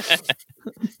 okay.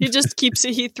 He just keeps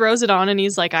it. He throws it on, and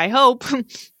he's like, "I hope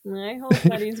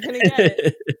that he's gonna get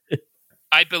it."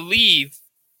 I believe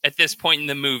at this point in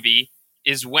the movie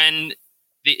is when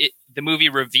the movie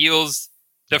reveals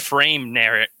the framing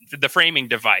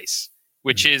device,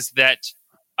 which is that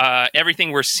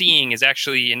everything we're seeing is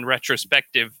actually in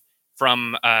retrospective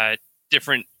from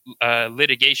different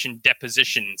litigation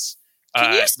depositions.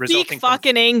 Can you speak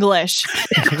fucking English?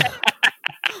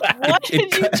 What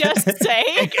did you just say?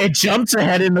 It jumps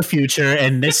ahead in the future,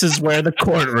 and this is where the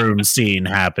courtroom scene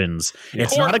happens.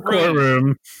 It's not a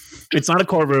courtroom. It's not a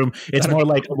courtroom. It's more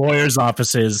like lawyers'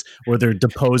 offices where they're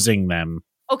deposing them.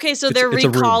 Okay, so they're it's a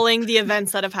room. recalling the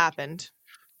events that have happened.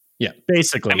 Yeah,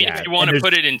 basically. I mean, yeah. if you want to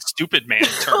put it in stupid man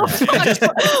terms.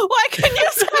 Why couldn't you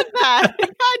say that?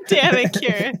 God damn it,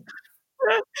 Kieran.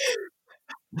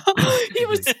 He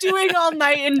was stewing all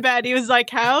night in bed. He was like,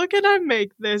 how can I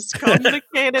make this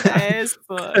complicated ass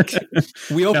book?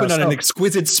 we opened on an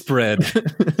exquisite spread.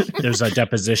 There's a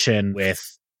deposition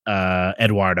with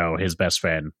Eduardo, his best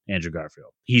friend, Andrew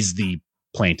Garfield. He's the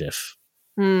plaintiff.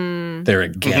 They're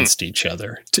against each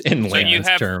other in layman's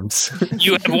terms.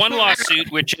 You have one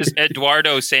lawsuit, which is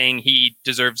Eduardo saying he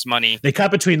deserves money. They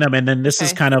cut between them, and then this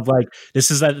is kind of like,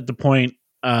 this is at the point,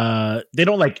 they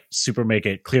don't like super make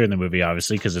it clear in the movie,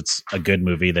 obviously, because it's a good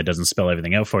movie that doesn't spell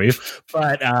everything out for you.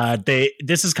 But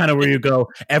this is kind of where you go,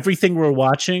 everything we're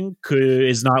watching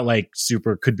could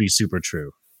be super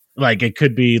true. Like it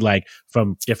could be like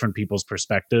from different people's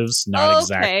perspectives, not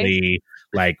exactly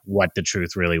like what the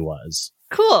truth really was.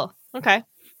 Cool. Okay.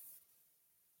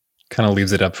 Kind of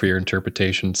leaves it up for your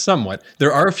interpretation somewhat.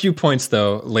 There are a few points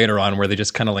though later on where they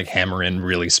just kind of like hammer in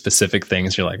really specific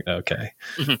things. You're like, okay.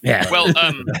 Yeah. Well,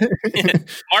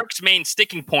 Mark's main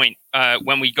sticking point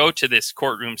when we go to this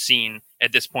courtroom scene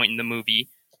at this point in the movie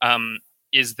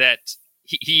is that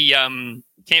he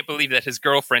can't believe that his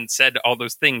girlfriend said all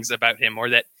those things about him, or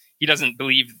that he doesn't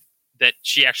believe that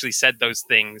she actually said those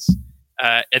things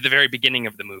at the very beginning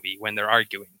of the movie when they're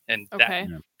arguing, and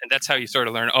that's how you sort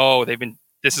of learn. Oh,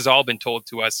 this has all been told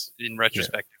to us in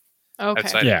retrospective. Yeah.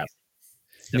 Okay. Yeah.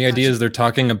 And the idea is they're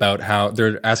talking about how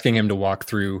they're asking him to walk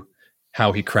through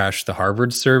how he crashed the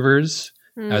Harvard servers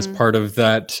as part of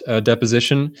that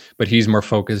deposition, but he's more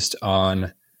focused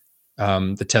on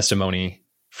the testimony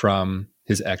from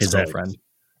his ex-girlfriend.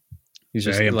 He's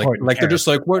just like they're just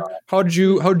like, what? How did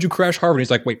you crash Harvard? And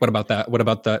he's like, wait, what about that? What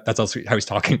about that? That's also how he's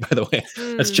talking, by the way.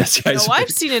 That's Jesse Eisenberg. No, I've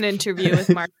seen an interview with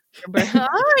Mark Zuckerberg.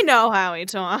 I know how he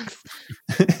talks.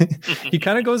 He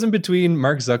kind of goes in between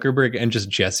Mark Zuckerberg and just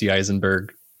Jesse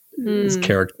Eisenberg. His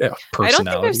character, personality.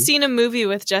 I don't think I've seen a movie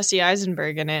with Jesse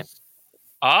Eisenberg in it.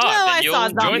 I saw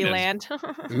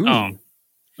Zombieland.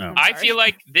 I feel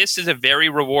like this is a very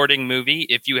rewarding movie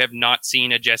if you have not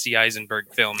seen a Jesse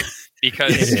Eisenberg film,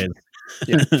 because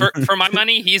for my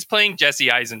money, he's playing Jesse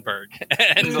Eisenberg,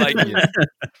 and like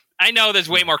I know there's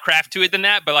way more craft to it than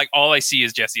that, but like all I see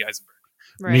is Jesse Eisenberg.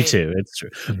 Right. Me too. It's true.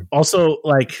 Also,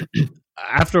 like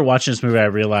after watching this movie, I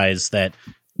realized that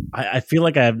I feel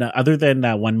like I have not, other than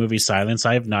that one movie, Silence,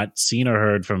 I have not seen or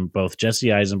heard from both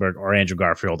Jesse Eisenberg or Andrew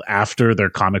Garfield after their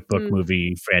comic book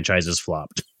movie franchises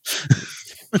flopped.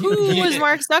 Who was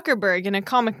Mark Zuckerberg in a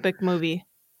comic book movie?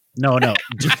 No.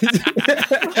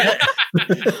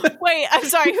 Wait, I'm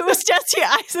sorry. Who was Jesse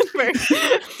Eisenberg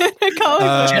in a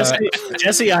comic book?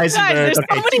 Jesse Eisenberg. Guys, there's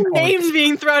so many names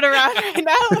being thrown around right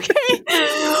now. Okay,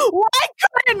 why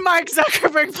couldn't Mark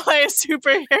Zuckerberg play a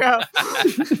superhero?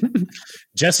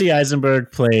 Jesse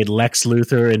Eisenberg played Lex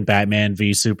Luthor in Batman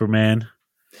v Superman.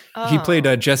 He played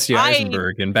Jesse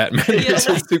Eisenberg in Batman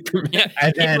vs. Superman. Yeah,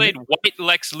 he played White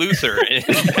Lex Luthor in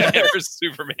Batman vs.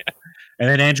 Superman. And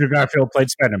then Andrew Garfield played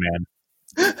Spider-Man.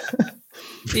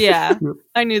 Yeah,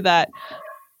 I knew that.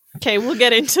 Okay, we'll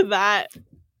get into that.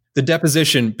 the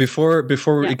deposition before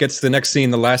it gets to the next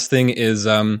scene. The last thing is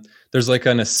there's like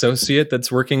an associate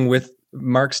that's working with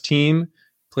Mark's team,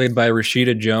 played by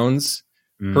Rashida Jones.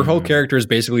 Her whole character is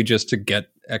basically just to get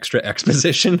extra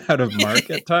exposition out of Mark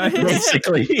at times.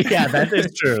 Basically, yeah, that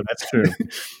is true. That's true.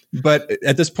 But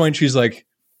at this point, she's like,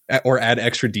 or add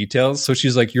extra details. So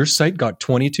she's like, your site got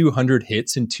 2,200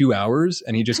 hits in 2 hours,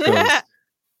 and he just goes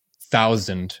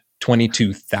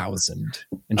 22,000,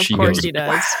 and Of she course goes, he does.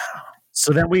 wow.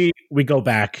 So then we go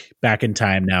back in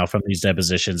time now from these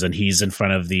depositions, and he's in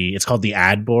front of it's called the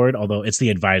ad board, although it's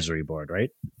the advisory board, right?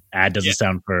 Ad doesn't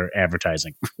sound for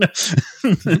advertising.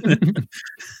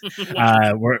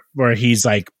 Where he's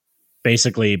like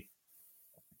basically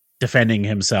defending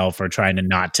himself or trying to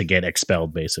not to get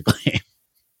expelled, basically.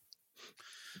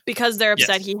 Because they're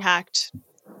upset he hacked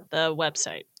the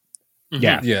website.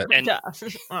 Yeah. Yeah. And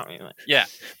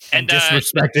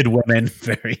Disrespected women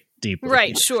very deeply.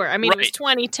 Right, sure. I mean, it was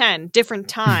 2010, different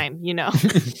time, you know.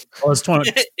 Well, it's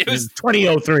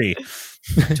 2003.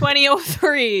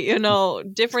 2003, you know,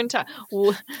 different time.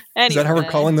 Anyway, Is that how we're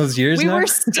calling those years we now? were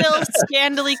still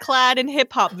scandally clad in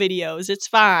hip hop videos. It's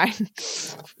fine.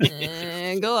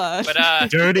 Go on.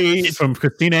 But Dirty from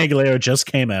Christina Aguilera just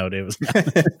came out. It was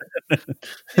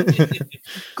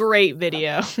Great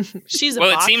video. She's a well,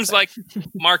 it boxer. seems like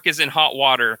Mark is in hot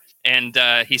water, and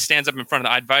he stands up in front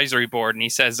of the advisory board, and he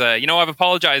says, I've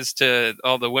apologized to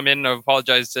all the women. I've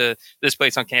apologized to this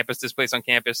place on campus,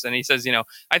 and he says,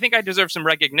 I think I deserve some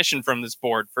recognition from this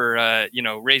board for,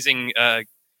 raising,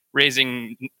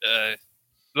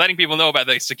 letting people know about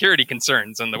the security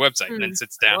concerns on the website, and then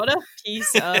sits down. What a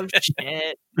piece of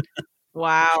shit.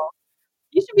 Wow.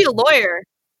 He should be a lawyer.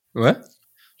 What?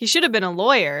 He should have been a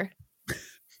lawyer.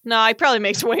 No, he probably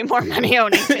makes way more money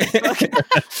owning Facebook.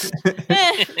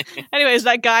 Anyways,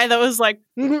 that guy that was like,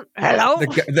 hello?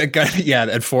 That guy, yeah,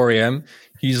 at 4 a.m.,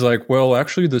 he's like, well,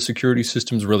 actually, the security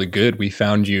system's really good. We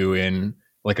found you in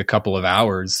like a couple of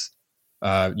hours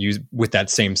with that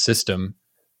same system.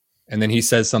 And then he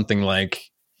says something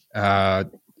like,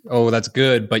 oh, that's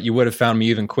good, but you would have found me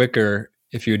even quicker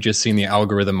if you had just seen the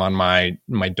algorithm on my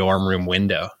dorm room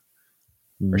window.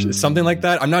 Or something like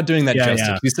that. I'm not doing that justice.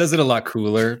 Yeah. He says it a lot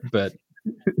cooler, but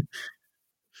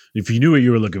if you knew what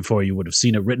you were looking for, you would have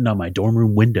seen it written on my dorm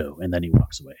room window. And then he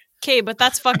walks away. Okay, but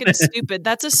that's fucking stupid.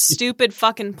 That's a stupid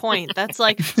fucking point. That's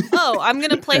like, oh, I'm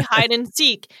going to play hide and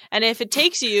seek. And if it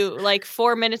takes you like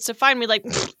 4 minutes to find me, like,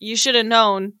 you should have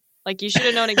known. Like, you should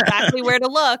have known exactly where to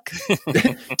look.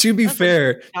 To be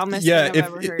fair, yeah,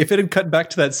 if it had cut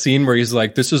back to that scene where he's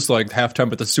like, this is like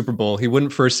halftime at the Super Bowl, he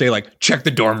wouldn't first say, like, check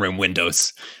the dorm room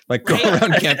windows. Like, go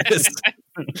around campus.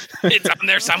 It's on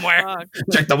there somewhere.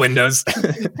 Check the windows.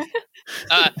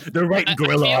 They're writing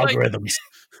guerrilla algorithms.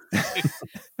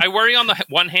 I worry on the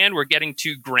one hand, we're getting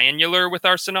too granular with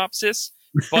our synopsis,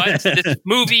 but this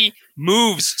movie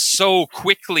moves so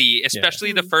quickly,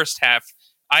 especially the first half.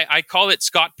 I call it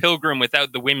Scott Pilgrim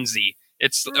without the whimsy.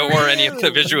 It's or any of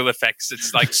the visual effects.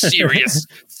 It's like serious,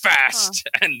 fast,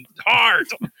 and hard.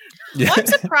 Yeah. Well, I'm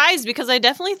surprised because I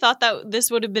definitely thought that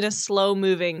this would have been a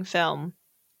slow-moving film.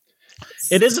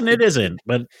 It isn't.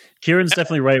 But Kieran's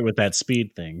definitely right with that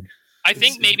speed thing. I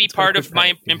think maybe part of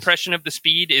my impression of the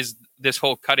speed is this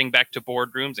whole cutting back to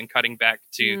boardrooms and cutting back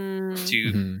to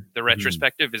the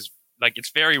retrospective is like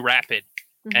it's very rapid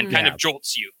and kind of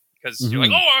jolts you because you're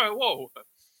like, oh, whoa.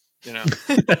 You know,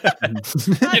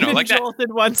 like jolted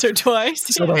that once or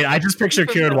twice. So wait, I just picture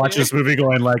Kieran watching this movie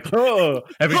going like, oh,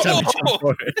 every time he jumps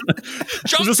forward.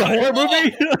 Is this a horror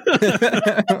movie?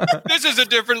 This is a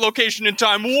different location in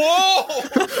time. Whoa!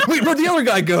 Wait, where'd the other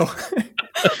guy go?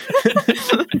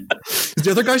 Is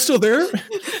the other guy still there?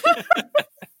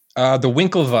 The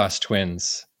Winklevoss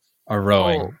twins are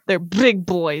rowing. Oh, they're big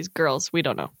boys, girls. We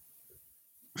don't know.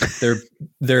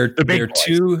 They're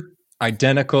two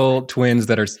identical twins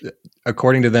that are,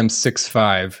 according to them,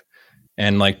 6'5"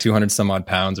 and like 200 some odd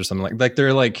pounds or something like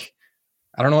they're like,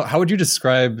 I don't know. How would you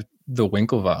describe the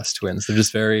Winklevoss twins? They're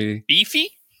just very beefy.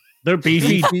 They're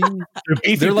beefy. They're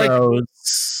beefy. They're like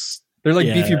bros. They're like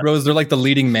beefy bros. They're like the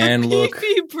leading man look.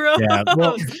 Beefy bros. Yeah.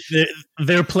 Well,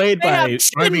 they're played by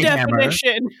Armie Hammer.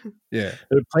 Yeah.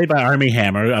 They're played by Armie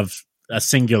Hammer. Of a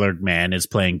singular man is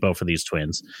playing both of these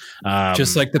twins.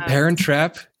 Just like the Parent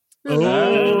Trap.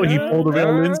 Oh, he pulled a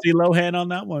real Lindsay Lohan on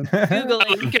that one.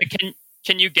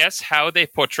 Can you guess how they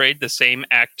portrayed the same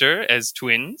actor as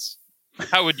twins?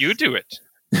 How would you do it?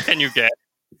 Can you guess?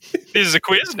 This is a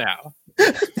quiz now.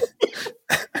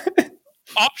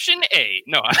 Option A.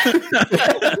 No.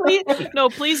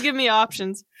 Please give me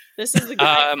options. This is the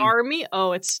guy Army.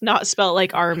 Oh, it's not spelled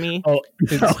like Army. Oh,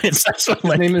 no, it's not spelled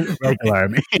like regular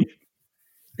Army.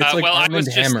 It's like well, I Armand was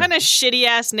just Hammer. What kind of shitty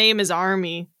ass name is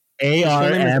Army?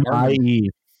 ARMIE.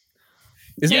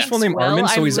 Isn't his full name Well, Armin?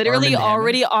 So I'm he's literally Armand Hammer?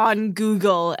 already on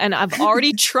Google, and I've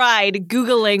already tried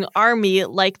Googling Army,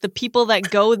 like the people that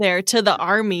go there to the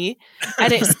army,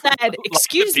 and it said,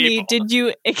 "Excuse me,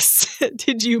 people.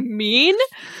 did you mean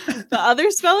the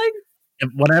other spelling?"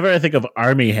 Whenever I think of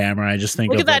Army Hammer, I just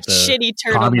think Look of at that like, the shitty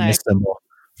turtleneck. communist symbol.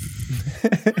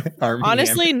 Armand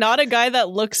Honestly, Hammer. not a guy that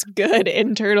looks good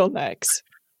in turtlenecks.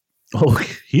 Oh,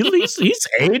 he's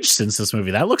aged since this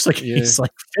movie. That looks like he's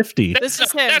like 50. This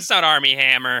is him. That's not Army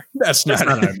Hammer. That's That's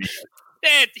not not Army.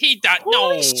 He died.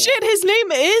 Holy No. shit, his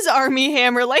name is Army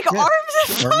Hammer. Like Yeah.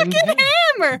 Arm's a Armand fucking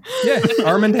hammer. Yeah,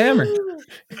 Armand Hammer.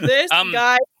 This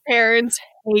guy's parents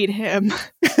hate him.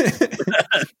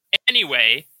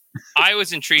 Anyway, I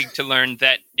was intrigued to learn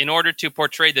that in order to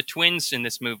portray the twins in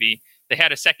this movie, they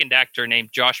had a second actor named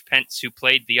Josh Pence who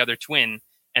played the other twin,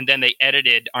 and then they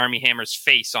edited Army Hammer's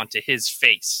face onto his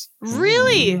face.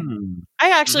 Really? Mm.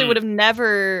 I actually Mhm. would have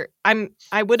never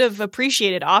I would have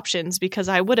appreciated options because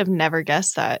I would have never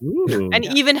guessed that. Ooh. And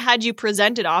even had you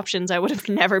presented options, I would have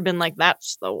never been like,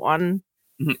 that's the one.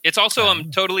 It's also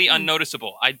totally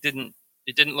unnoticeable. It didn't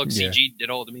look Yeah. CG at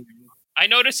all to me. I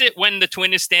notice it when the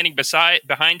twin is standing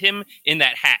behind him in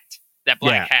that hat, that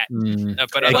black hat. But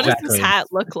What otherwise- does his hat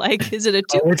look like? Is it a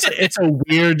Oh, tube?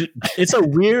 it's a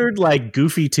weird like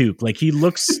goofy toque. Like he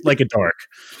looks like a dork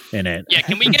in it. yeah,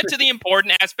 can we get to the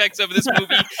important aspects of this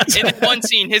movie? In that one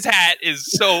scene, his hat is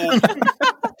so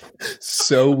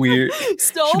So weird.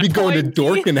 So Should be going to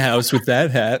pointy. Dorkin House with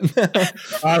that hat.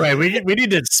 All right, we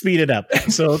need to speed it up.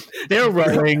 So they're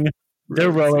rowing.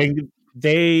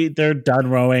 They're done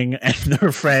rowing, and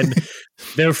their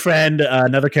friend,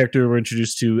 another character we're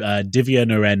introduced to, Divya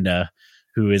Narendra,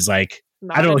 who is like,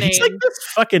 Not I don't a know, he's name. like this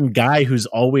fucking guy who's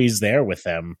always there with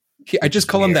them. I just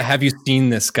call him the "Have you seen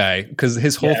this guy?" because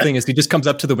his whole thing is he just comes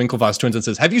up to the Winklevoss twins and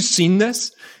says, "Have you seen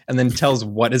this?" and then tells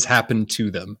what has happened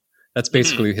to them. That's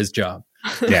basically his job.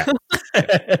 Yeah.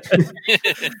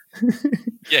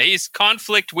 yeah. He's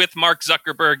conflict with Mark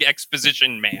Zuckerberg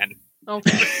exposition man.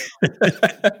 Okay.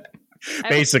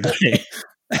 Basically.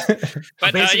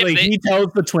 But Basically, yeah, he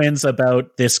tells the twins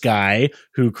about this guy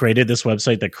who created this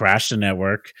website that crashed the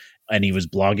network, and he was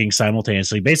blogging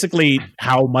simultaneously. Basically,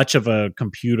 how much of a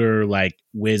computer like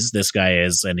whiz this guy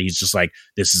is, and he's just like,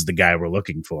 "This is the guy we're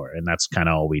looking for," and that's kind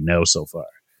of all we know so far.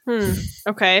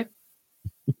 Okay.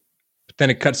 But then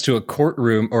it cuts to a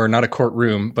courtroom, or not a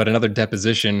courtroom, but another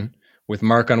deposition with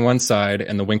Mark on one side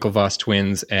and the Winklevoss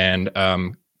twins and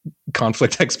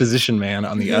conflict exposition man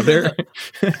on the other.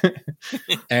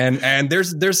 and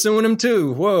they're suing him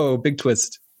too. Whoa, big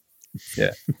twist.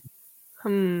 Yeah.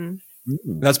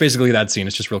 That's basically that scene.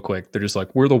 It's just real quick. They're just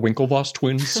like, we're the Winklevoss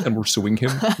twins and we're suing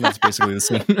him. And that's basically the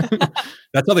scene.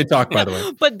 That's how they talk, by the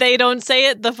way. But they don't say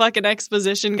it. The fucking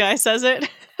exposition guy says it.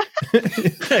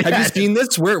 Have you seen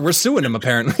this? We're suing him,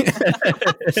 apparently.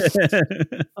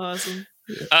 Awesome.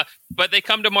 But they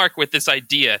come to Mark with this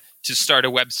idea to start a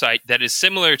website that is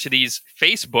similar to these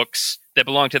Facebooks that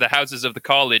belong to the houses of the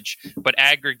college, but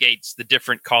aggregates the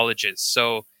different colleges.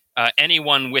 So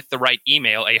anyone with the right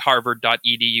email, a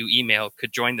harvard.edu email,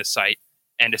 could join the site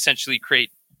and essentially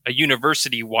create a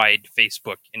university-wide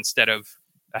Facebook instead of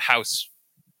a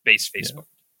house-based Facebook.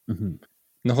 Yeah. Mm-hmm.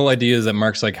 And the whole idea is that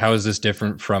Mark's like, how is this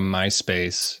different from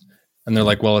MySpace? And they're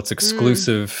like, well, it's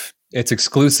exclusive. It's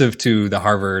exclusive to the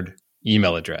Harvard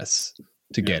email address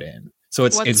to get in. So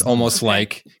it's almost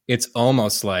like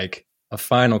a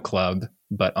Final Club,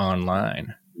 but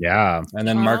online. Yeah. And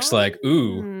then Mark's like,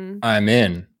 ooh, I'm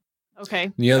in.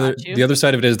 Okay. The other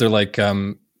side of it is they're like,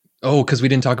 because we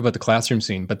didn't talk about the classroom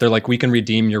scene, but they're like, we can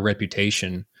redeem your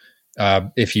reputation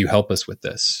if you help us with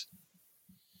this.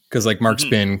 Because like Mark's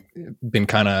been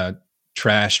kind of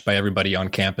trashed by everybody on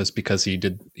campus because he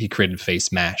created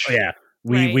Face Mash. Oh, yeah.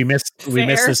 We missed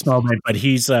this moment, but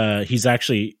he's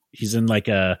in like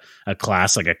a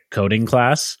class, like a coding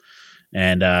class,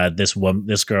 and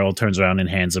this girl turns around and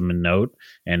hands him a note,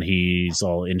 and he's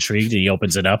all intrigued. He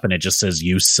opens it up, and it just says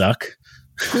 "You suck."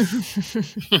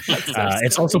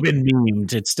 It's also been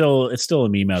memed. It's still a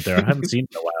meme out there. I haven't seen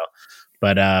it in a while,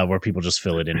 but where people just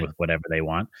fill it in with whatever they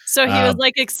want. So he was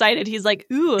like excited. He's like,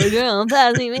 "Ooh, a girl, and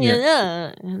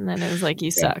then it was like,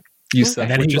 "You suck." You suck.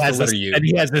 And then he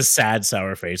he has this sad,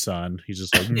 sour face on. He's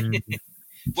just like,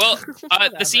 Well,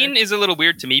 the scene is a little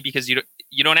weird to me because you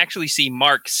don't actually see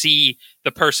Mark see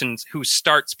the person who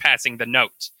starts passing the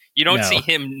note. You don't see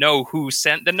him know who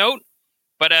sent the note.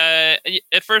 But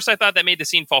at first I thought that made the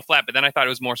scene fall flat, but then I thought it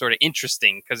was more sort of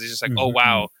interesting because it's just like, oh,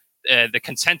 wow, the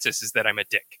consensus is that I'm a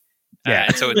dick.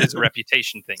 And so it is a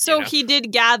reputation thing. So he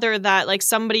did gather that like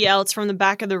somebody else from the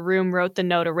back of the room wrote the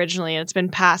note originally, and it's been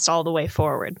passed all the way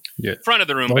forward. Front of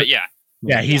the room, but yeah.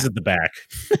 Yeah, he's at the back.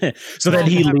 So then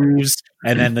he leaves,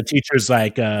 and then the teacher's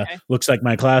like, looks like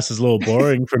my class is a little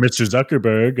boring for Mr.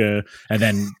 Zuckerberg.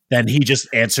 And then he just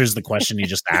answers the question he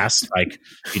just asked. Like,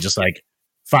 he just like,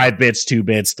 5 bits, 2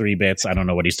 bits, 3 bits. I don't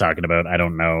know what he's talking about. I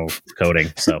don't know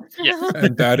coding. So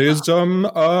And that is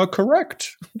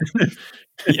correct.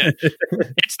 Yeah.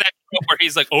 It's that where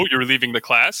he's like, "Oh, you're leaving the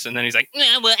class," and then he's like,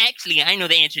 "No, well, actually, I know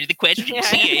the answer to the question. Yeah.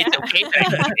 See, it's okay."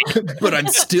 But I'm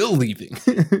still leaving.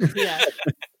 Yeah,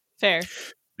 fair.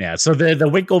 yeah, so the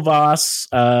Winklevoss,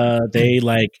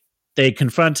 they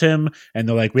confront him, and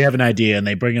they're like, "We have an idea," and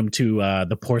they bring him to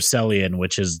the Porcellian,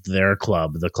 which is their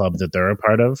club, the club that they're a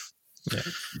part of. Yeah.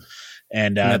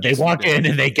 And they walk in,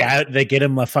 and they get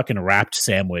him a fucking wrapped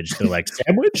sandwich. They're like,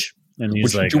 "Sandwich?" And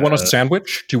he's like, "Do you want a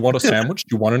sandwich? Do you want a sandwich?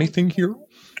 Do you want anything here?"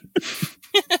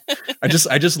 I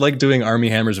just like doing Army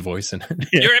Hammer's voice in it.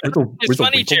 It's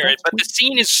funny, Jared, but the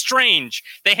scene is strange.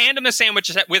 They hand him a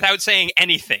sandwich without saying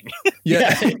anything.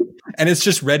 Yeah, and it's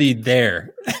just ready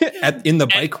there in the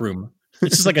bike room.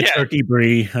 It's just like a turkey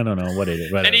brie. I don't know what it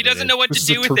is. And he doesn't know what to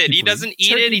do with it. He doesn't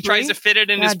eat it. He tries to fit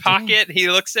it in his pocket. He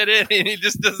looks at it, and he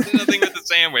just does nothing with the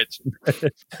sandwich.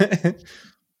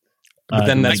 But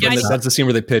then that's the scene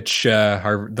where they pitch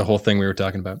the whole thing we were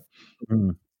talking about.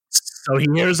 Mm. So he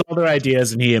hears all their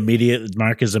ideas, and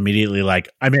Mark is immediately like,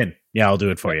 "I'm in. Yeah, I'll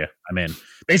do it for you. I'm in."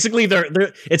 Basically, they're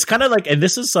it's kind of like, and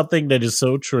this is something that is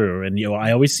so true. And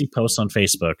I always see posts on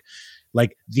Facebook,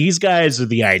 like these guys are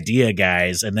the idea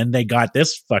guys, and then they got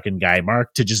this fucking guy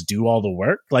Mark to just do all the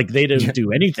work. Like they didn't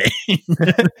do anything.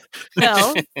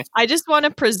 No, I just want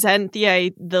to present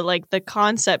the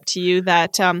concept to you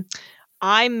that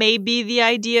I may be the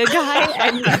idea guy,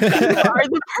 and you are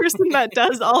the person that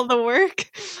does all the work.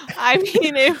 I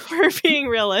mean, if we're being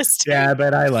realistic. Yeah,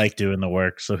 but I like doing the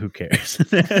work, so who cares?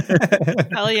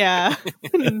 Hell yeah.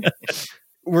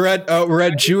 We're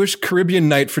at Jewish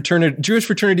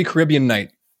Fraternity Caribbean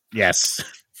Night. Yes.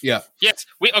 Yeah. Yes.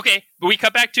 We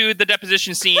cut back to the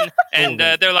deposition scene, and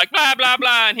they're like, blah, blah,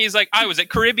 blah. And he's like, "I was at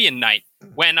Caribbean Night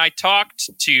when I talked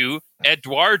to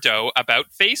Eduardo about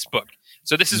Facebook."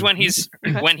 So this is when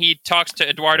he talks to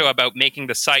Eduardo about making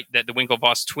the site that the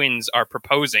Winklevoss twins are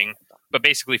proposing, but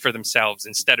basically for themselves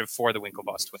instead of for the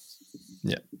Winklevoss twins.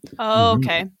 Yeah. Oh,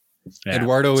 okay. Yeah.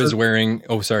 Eduardo is wearing...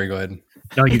 Oh, sorry. Go ahead.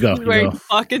 No, you go. He's wearing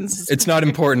fucking... It's not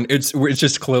important. It's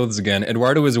just clothes again.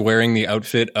 Eduardo is wearing the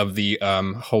outfit of the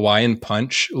Hawaiian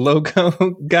Punch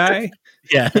logo guy.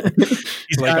 Yeah.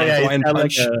 He's like Hawaiian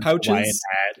Punch pouches. Hawaiian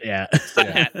hat. Yeah.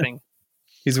 The hat thing.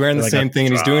 He's wearing the same thing,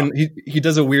 and he's doing. He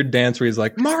does a weird dance where he's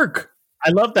like, "Mark."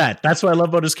 I love that. That's what I love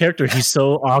about his character. He's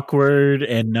so awkward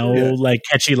and like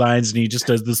catchy lines, and he just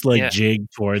does this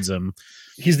jig towards him.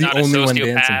 He's the only one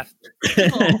dancing.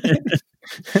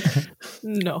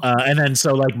 No. And then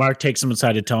so Mark takes him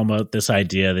inside to tell him about this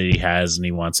idea that he has, and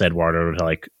he wants Eduardo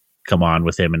to come on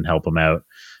with him and help him out.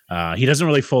 He doesn't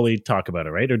really fully talk about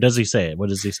it, right? Or does he say it? What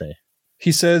does he say?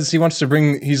 He says he wants to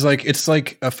bring. He's like, it's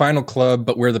like a final club,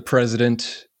 but we're the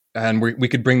president, and we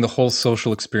could bring the whole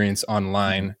social experience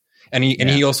online. And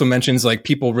he also mentions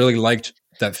people really liked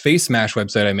that Face Mash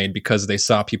website I made because they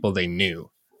saw people they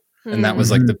knew, and that was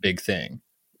the big thing.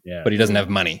 Yeah, but he doesn't have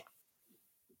money.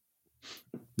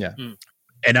 Yeah,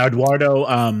 and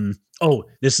Eduardo.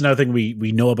 This is another thing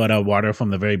we know about Eduardo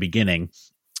from the very beginning.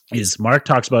 Is Mark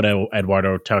talks about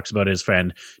Eduardo talks about his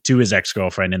friend to his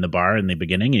ex-girlfriend in the bar in the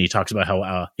beginning, and he talks about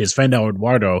how his friend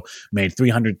Eduardo made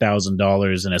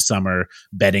 $300,000 in a summer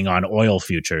betting on oil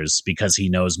futures because he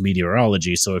knows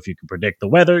meteorology. So if you can predict the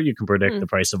weather, you can predict the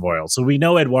price of oil. So we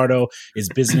know Eduardo is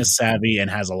business savvy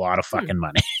and has a lot of fucking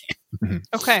money.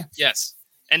 Okay. Yes.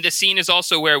 And the scene is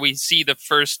also where we see the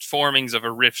first formings of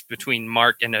a rift between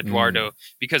Mark and Eduardo,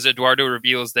 because Eduardo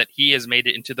reveals that he has made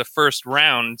it into the first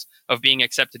round of being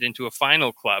accepted into a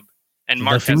final club, and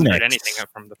Mark hasn't heard anything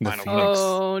from the final club.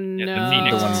 Oh, no. The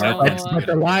Phoenix. But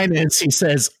the line is, he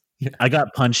says, "I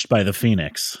got punched by the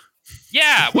Phoenix."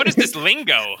 Yeah, what is this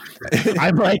lingo?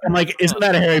 I'm like, isn't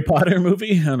that a Harry Potter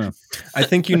movie? I don't know. I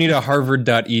think you need a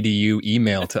Harvard.edu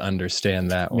email to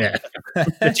understand that one.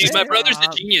 Yeah. Geez, my brother's a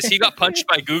genius. He got punched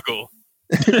by Google.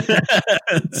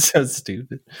 So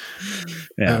stupid.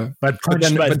 Yeah. But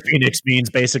punched by the Phoenix means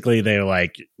basically they're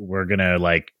like, we're going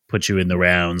to put you in the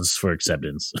rounds for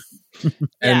acceptance.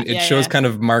 And it shows kind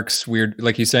of Mark's weird,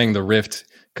 like he's saying the rift.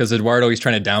 Because Eduardo, he's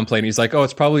trying to downplay it. And he's like, "Oh,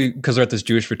 it's probably because they're at this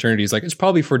Jewish fraternity." He's like, "It's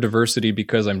probably for diversity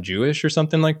because I'm Jewish or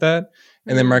something like that."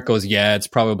 And then Mark goes, "Yeah, it's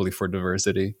probably for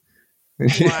diversity."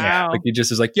 Wow. He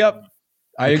just is like, "Yep,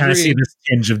 I kind of see agree. this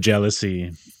tinge of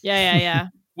jealousy. Yeah.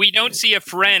 We don't see a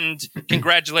friend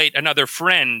congratulate another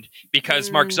friend because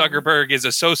Mark Zuckerberg is a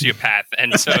sociopath,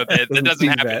 and so that doesn't see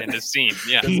happen that. in this scene.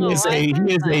 Yeah, He is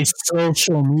a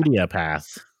social media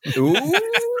path. Ooh,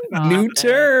 new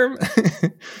term.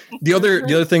 The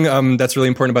other thing that's really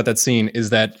important about that scene is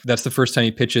that's the first time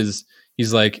he pitches.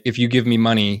 He's like, if you give me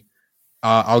money,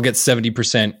 I'll get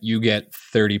 70%. You get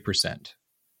 30%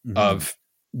 of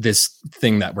this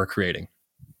thing that we're creating.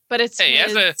 But it's Hey,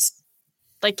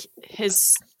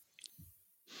 his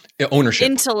Ownership.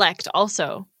 intellect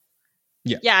also.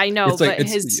 Yeah. Yeah, I know, It's like- but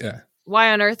it's- yeah.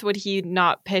 why on earth would he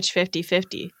not pitch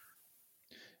 50-50?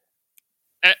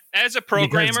 as a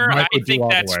programmer, Mark I would do think all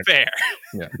the that's work. fair.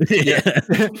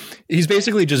 Yeah. He's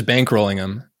basically just bankrolling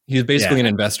him. He's basically Yeah. an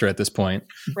investor at this point.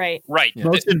 Right. Right.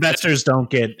 Most investors don't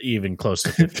get even close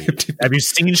to 50. Have you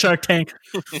seen Shark Tank?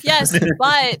 Yes,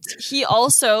 but he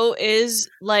also is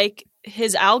like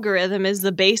his algorithm is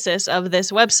the basis of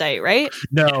this website, right?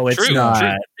 No, it's True, not.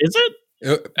 true. Is it?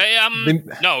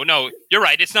 No, you're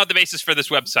right. It's not the basis for this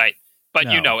website, but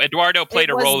No. Eduardo played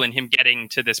It a was- role in him getting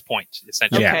to this point.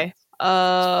 Essentially, Yeah. Okay.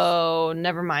 Oh,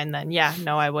 never mind then. Yeah,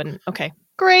 no, I wouldn't. Okay.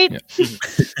 Great. Yeah.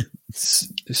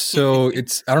 So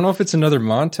it's, I don't know if it's another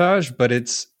montage, but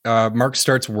it's Mark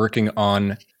starts working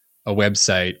on a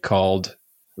website called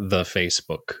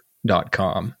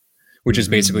thefacebook.com, which is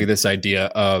basically this idea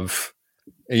of,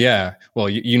 well,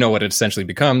 you know what it essentially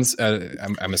becomes,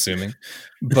 I'm assuming,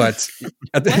 but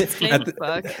What's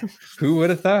Facebook? who would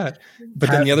have thought? But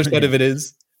then the other side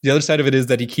of it is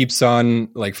that he keeps on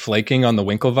like flaking on the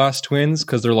Winklevoss twins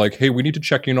because they're like, hey, we need to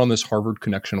check in on this Harvard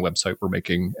Connection website we're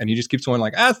making, and he just keeps going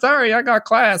like, sorry, I got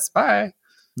class, bye.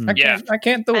 I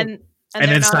can't do it. And they're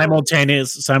then not-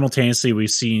 simultaneously, we've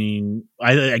seen.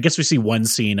 I guess we see one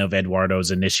scene of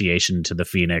Eduardo's initiation to the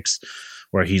Phoenix,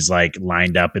 where he's like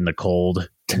lined up in the cold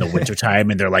in the wintertime,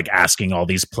 and they're like asking all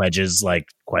these pledges, like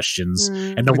questions.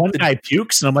 And the one guy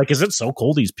pukes, and I'm like, is it so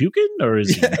cold he's puking, or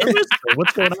is he nervous? Or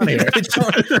what's going on here?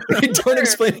 They don't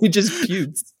explain. He just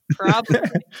pukes. Probably.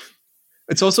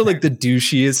 It's also like the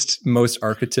douchiest, most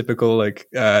archetypical like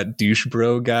douche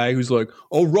bro guy who's like,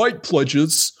 all right,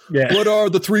 pledges. Yeah. What are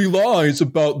the 3 lies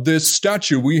about this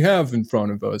statue we have in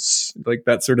front of us? Like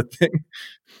that sort of thing.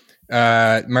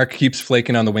 Mark keeps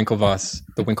flaking on the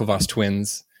Winklevoss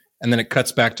twins. And then it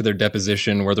cuts back to their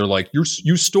deposition where they're like, you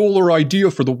stole our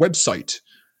idea for the website.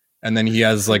 And then he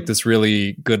has like this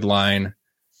really good line,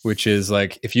 which is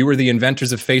like, if you were the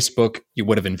inventors of Facebook, you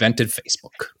would have invented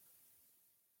Facebook.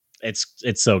 It's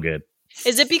so good.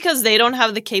 Is it because they don't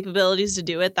have the capabilities to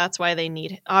do it? That's why they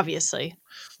need it. Obviously.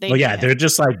 Well, yeah, they're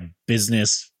just like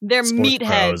business. They're sports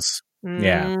meatheads. pros.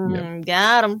 Yeah.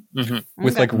 Got them.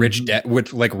 With like rich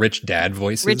dad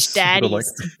voices. Rich They're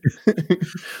daddies.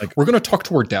 Like, we're going to talk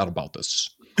to our dad about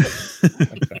this.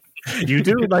 You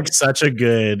do like such a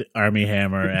good Army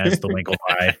Hammer as the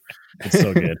Winklevi. It's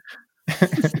so good.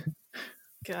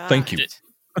 God. Thank you.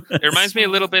 It reminds me a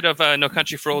little bit of No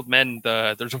Country for Old Men.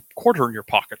 There's a quarter in your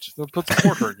pocket. They'll put the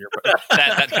quarter in your pocket.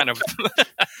 That kind of.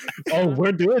 Oh,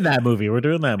 we're doing that movie.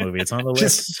 It's on the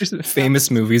list. Just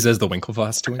famous movies as the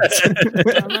Winklevoss twins.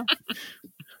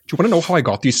 Do you want to know how I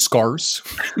got these scars?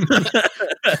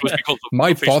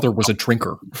 My father was a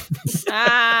drinker.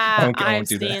 I've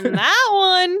do that. seen that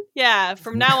one. Yeah,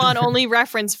 from now on, only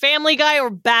reference Family Guy or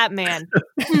Batman.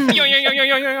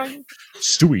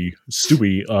 Stewie,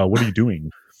 what are you doing?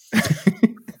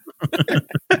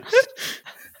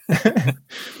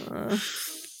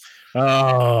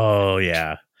 Oh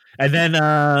yeah, and then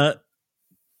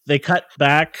they cut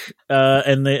back,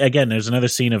 and there's another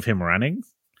scene of him running.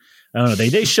 I don't know.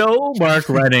 They show Mark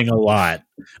running a lot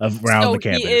around the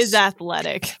campus. He is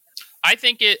athletic. I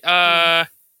think it. I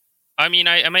mean,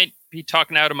 I might be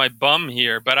talking out of my bum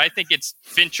here, but I think it's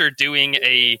Fincher doing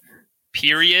a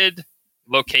period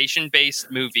location-based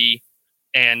movie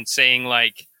and saying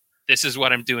like, "This is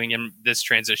what I'm doing in this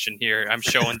transition here. I'm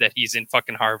showing that he's in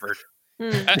fucking Harvard."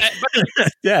 But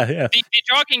yeah. The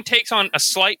jogging takes on a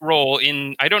slight role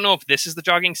in. I don't know if this is the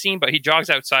jogging scene, but he jogs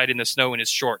outside in the snow in his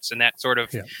shorts, and that sort of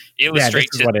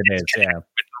illustrates this is what it is. with the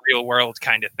real world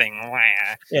kind of thing.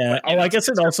 Yeah. But, I guess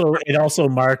it also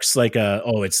marks like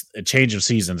it's a change of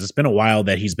seasons. It's been a while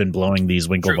that he's been blowing these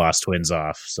Winklevoss twins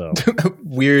off. So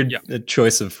Weird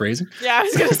choice of phrasing. Yeah, I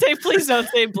was going to say, please don't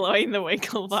say blowing the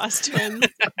Winklevoss twins.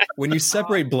 When you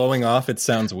separate blowing off, it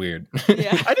sounds weird.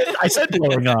 Yeah. I said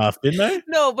blowing off, didn't I?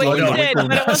 No, but Blowing you the did. But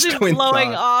it Winklevoss wasn't twins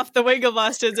blowing off the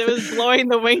Winklevoss twins. It was blowing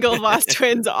the Winklevoss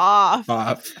twins off.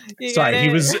 You Sorry, get he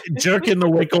it? was jerking the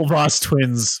Winklevoss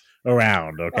twins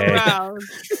around. Okay. Around.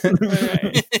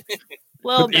 Right.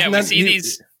 Well, Yeah, we that- see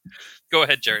these. Go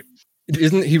ahead, Jared.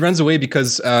 Isn't he runs away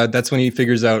because that's when he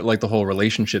figures out like the whole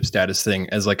relationship status thing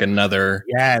as like another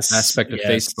aspect of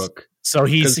Facebook. So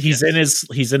he's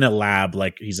in a lab,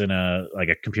 like he's in a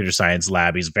computer science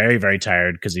lab. He's very, very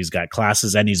tired because he's got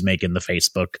classes and he's making the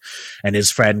Facebook. And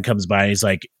his friend comes by and he's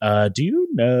like, do you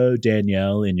know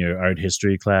Danielle in your art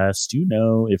history class? Do you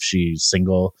know if she's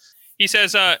single? He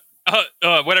says,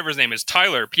 whatever his name is,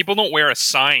 Tyler, people don't wear a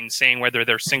sign saying whether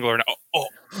they're single or not.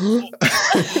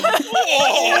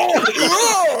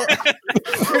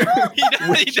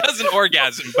 He doesn't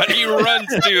orgasm, but he runs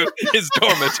to his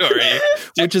dormitory.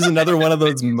 Which is another one of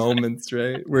those moments,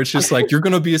 right? Where it's just like, you're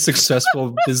going to be a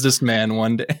successful businessman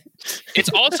one day. It's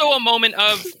also a moment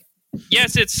of,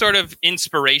 yes, it's sort of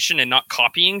inspiration and not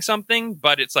copying something,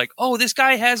 but it's like, oh, this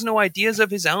guy has no ideas of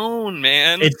his own,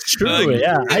 man. It's true,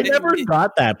 yeah. I never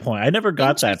got that point. I never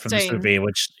got that from this movie,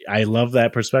 which I love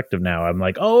that perspective now. I'm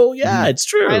like, oh, yeah, it's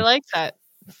true. I like that.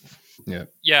 Yeah.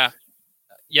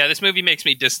 Yeah, this movie makes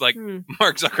me dislike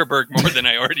Mark Zuckerberg more than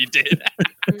I already did.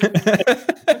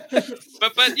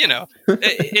 but you know,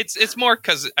 it's more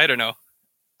because, I don't know.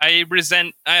 I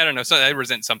resent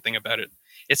something about it.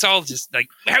 It's all just like,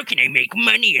 how can I make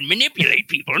money and manipulate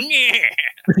people? Yeah.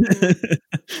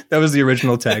 That was the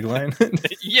original tagline.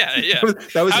 Yeah.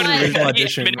 That was the original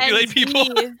audition. Manipulate people.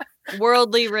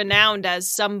 Worldly renowned as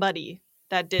somebody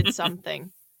that did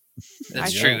something.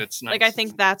 That's true. That's nice. Like, I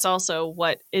think that's also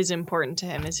what is important to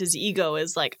him. Is his ego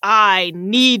is like, I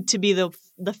need to be the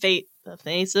face of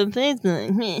Facebook.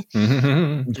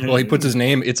 Well, he puts his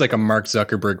name. It's like a Mark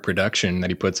Zuckerberg production that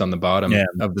he puts on the bottom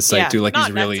of the site too. Like he's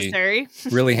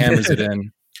really hammers it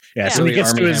in. Yeah, so he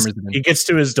gets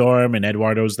to his dorm and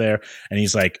Eduardo's there and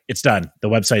he's like, it's done. The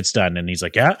website's done. And he's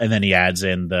like, yeah. And then he adds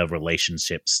in the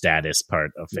relationship status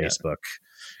part of Facebook.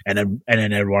 And then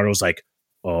Eduardo's like,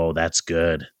 oh, that's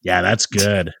good. Yeah, that's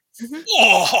good.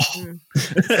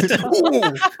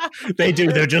 They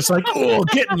do. They're just like, oh,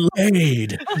 getting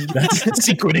laid. That's the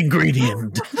secret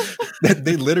ingredient.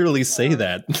 They literally say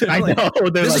that. I know.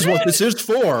 This is what this is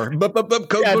for.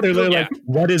 They're like,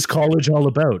 what is college all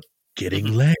about?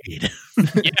 Getting laid.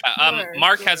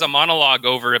 Mark has a monologue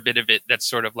over a bit of it that's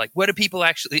sort of like, what do people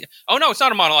actually... Oh, no, it's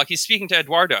not a monologue. He's speaking to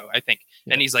Eduardo, I think.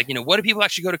 Yeah. And he's like, what do people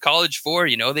actually go to college for?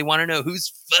 They want to know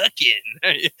who's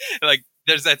fucking. Like,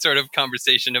 there's that sort of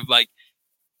conversation of like,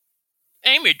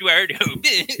 I'm Eduardo.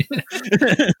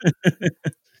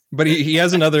 But he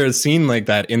has another scene like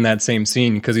that in that same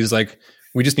scene because he's like,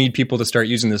 we just need people to start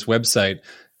using this website.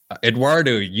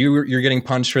 Eduardo, you're getting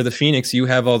punched for the Phoenix. You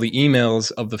have all the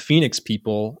emails of the Phoenix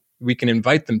people. We can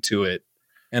invite them to it.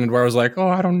 And Eduardo's like, oh,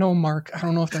 I don't know, Mark. I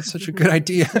don't know if that's such a good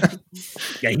idea.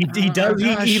 Yeah, he does.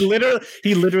 He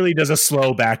literally does a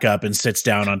slow back up and sits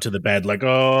down onto the bed like,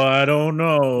 oh, I don't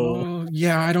know. Oh,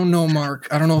 yeah, I don't know, Mark.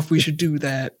 I don't know if we should do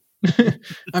that.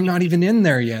 I'm not even in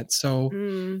there yet. So,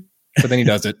 But then he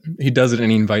does it. He does it and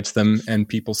he invites them and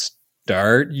people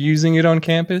start using it on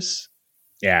campus.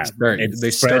 Yeah, they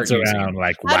start around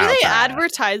like. How do they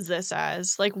advertise this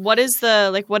as? Like, what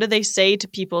do they say to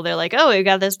people? They're like, "Oh, we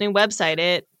got this new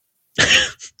website."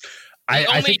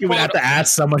 I think you would have to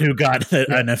ask someone who got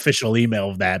an official email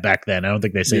of that back then. I don't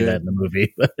think they say that in the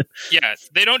movie. Yeah,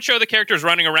 they don't show the characters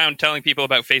running around telling people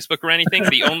about Facebook or anything.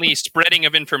 The only spreading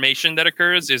of information that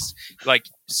occurs is like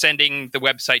sending the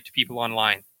website to people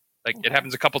online. Like it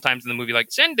happens a couple times in the movie.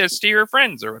 Like send this to your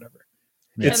friends or whatever.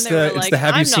 It's the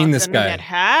have you seen this guy? Get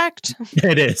hacked.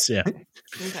 It is, yeah. Okay.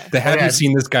 The have you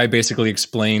seen this guy basically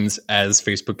explains as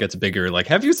Facebook gets bigger, like,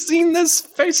 have you seen this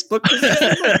Facebook?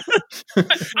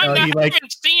 I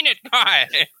haven't seen it, guy.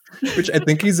 Which I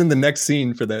think he's in the next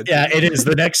scene for that. Yeah, it is.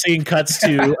 The next scene cuts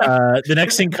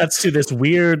to this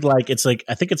weird, like it's like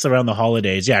I think it's around the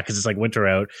holidays. Yeah, because it's like winter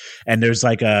out, and there's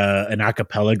like an a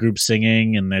cappella group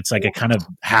singing, and it's like a kind of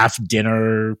half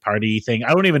dinner party thing.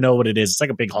 I don't even know what it is. It's like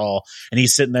a big hall, and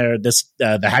he's sitting there.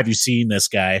 The have you seen this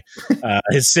guy?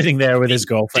 Is sitting there with his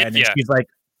girlfriend, and she's like,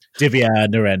 Divya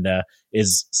Narendra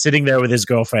is sitting there with his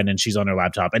girlfriend, and she's on her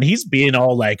laptop, and he's being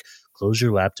all like, "Close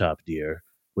your laptop, dear,"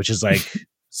 which is like.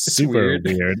 Super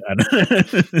weird.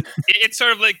 It's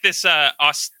sort of like this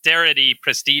austerity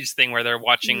prestige thing where they're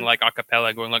watching like a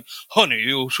cappella going like, honey,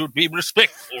 you should be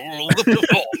respectful of the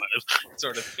performers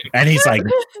sort of thing. And he's like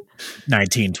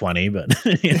 19, 20, but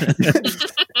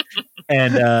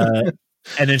and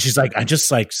then she's like, I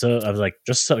was like,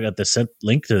 just got this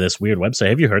link to this weird website.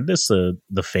 Have you heard this? The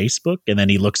Facebook? And then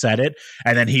he looks at it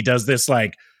and then he does this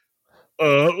like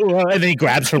and then he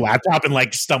grabs her laptop and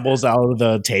like stumbles out of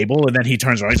the table, and then he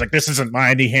turns around. He's like, "This isn't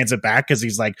mine." He hands it back because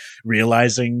he's like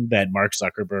realizing that Mark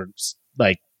Zuckerberg's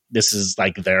like this is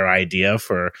like their idea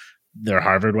for their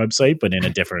Harvard website, but in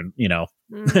a different,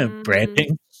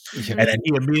 branding. Yeah. And then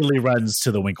he immediately runs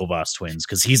to the Winklevoss twins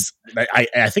because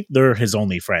I think they're his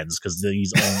only friends because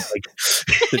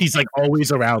he's like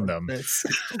always around them.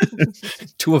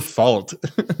 To a fault.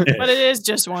 But it is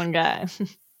just one guy.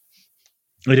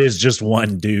 It is just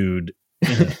one dude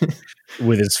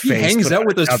with his He face. hangs put out on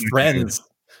with his another friends.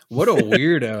 What a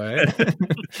weirdo,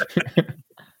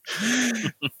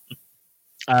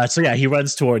 eh? So yeah, he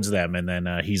runs towards them, and then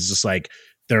he's just like,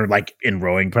 they're like in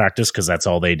rowing practice because that's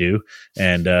all they do,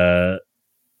 and they're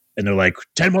like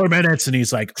 10 more minutes, and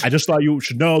he's like, I just thought you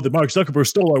should know that Mark Zuckerberg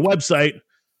stole our website.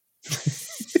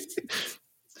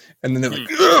 And then they're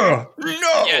like, ugh,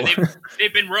 no. Yeah,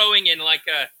 they've been rowing in like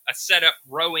a set up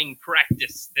rowing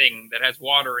practice thing that has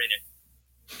water in it.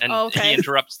 And he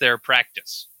interrupts their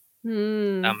practice.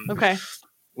 Okay.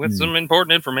 With some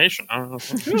important information. I don't know.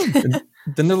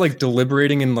 Then they're like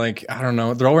deliberating in like, I don't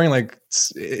know. They're all wearing like,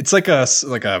 it's like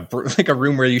a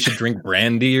room where you should drink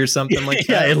brandy or something like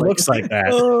that. Yeah, it looks like that.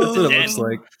 That's what it looks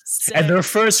like. And their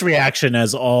first reaction,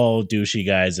 as all douchey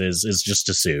guys, is just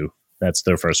to sue. That's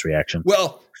their first reaction.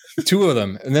 Well, two of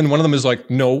them. And then one of them is like,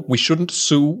 no, we shouldn't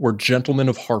sue. We're gentlemen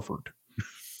of Harvard.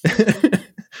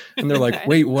 And they're like,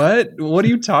 wait, what? What are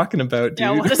you talking about, dude?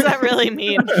 Yeah, what does that really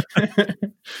mean?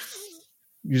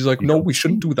 He's like, no, we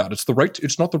shouldn't do that.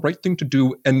 It's not the right thing to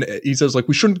do. And he says, like,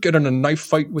 we shouldn't get in a knife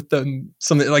fight with them.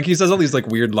 Something like he says all these like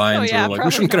weird lines. Where like,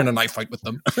 we shouldn't get in a knife fight with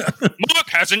them. Mark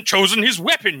hasn't chosen his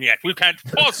weapon yet. We can't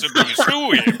possibly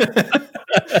sue him.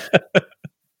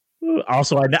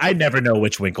 Also, I never know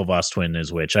which Winklevoss twin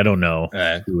is which. I don't know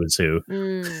who is who.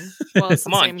 Well,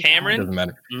 come on, Cameron. Doesn't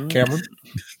matter. Cameron.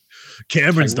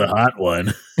 Cameron's the hot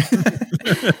one.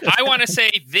 I want to say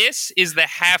this is the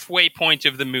halfway point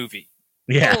of the movie.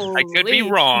 Yeah, I could be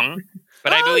wrong,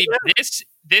 but I believe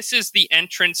this is the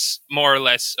entrance, more or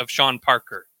less, of Sean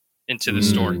Parker into the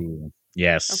story.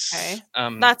 Yes. Okay.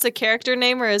 That's a character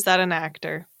name, or is that an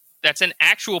actor? That's an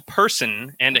actual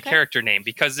person and a character name,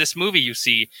 because this movie, you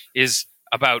see, is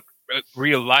about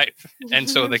real life, and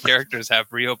so the characters have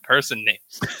real person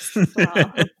names.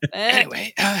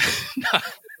 Anyway,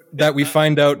 that we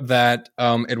find out that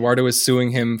Eduardo is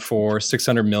suing him for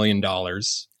 $600 million.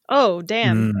 Oh,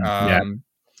 damn. Yeah.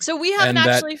 So we haven't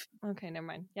actually... Okay, never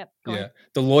mind. Yep. Yeah.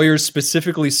 The lawyers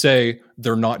specifically say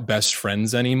they're not best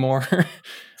friends anymore.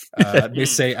 They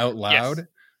say out loud.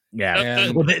 Yes.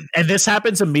 Yeah. And this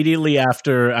happens immediately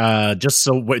after, just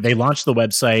so they launch the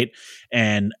website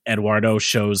and Eduardo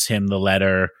shows him the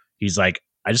letter. He's like,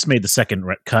 I just made the second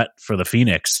cut for the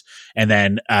Phoenix. And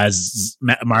then as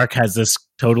Mark has this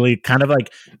totally kind of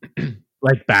like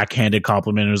backhanded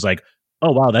compliment, it was like,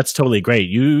 oh, wow, that's totally great.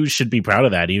 You should be proud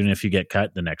of that, even if you get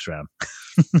cut the next round.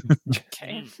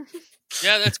 Okay.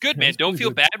 Yeah, that's good, man. Don't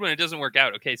feel bad when it doesn't work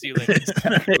out. Okay, see you later.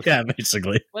 Yeah,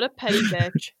 basically. What a petty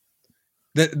bitch.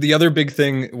 The other big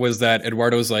thing was that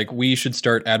Eduardo's like, we should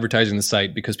start advertising the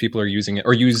site because people are using it,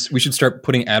 we should start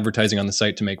putting advertising on the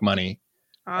site to make money.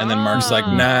 And then Mark's like,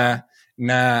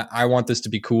 nah, I want this to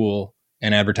be cool,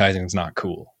 and advertising is not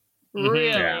cool. Really?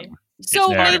 Yeah.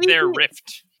 So part of their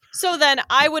rift. So then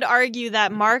I would argue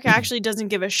that Mark actually doesn't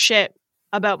give a shit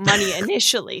about money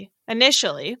initially. In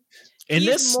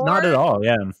this, not at all,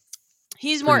 yeah.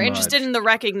 He's more interested in the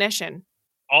recognition.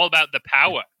 All about the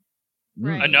power.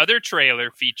 Right. Another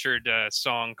trailer featured a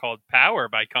song called Power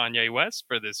by Kanye West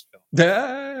for this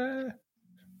film.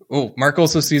 Oh, Mark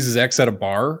also sees his ex at a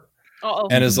bar.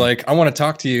 And is like, I want to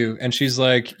talk to you. And she's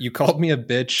like, you called me a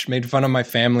bitch, made fun of my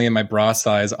family and my bra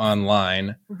size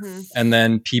online. And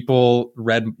then people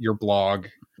read your blog.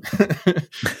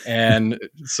 And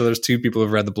so there's two people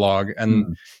who've read the blog.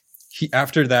 And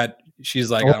after that, she's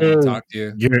like, I want to talk to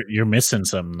you. You're missing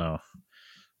something, though.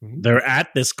 They're at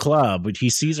this club.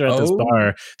 He sees her at this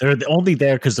bar. They're only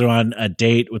there because they're on a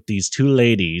date with these two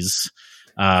ladies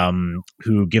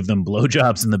who give them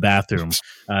blowjobs in the bathroom.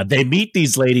 They meet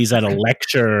these ladies at a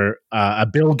lecture, a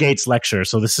Bill Gates lecture.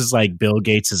 So this is like Bill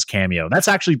Gates's cameo. That's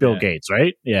actually Bill Gates,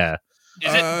 right? Yeah.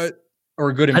 Or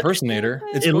a good impersonator.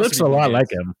 It looks a lot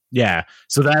like him. Yeah.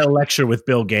 So that lecture with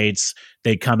Bill Gates,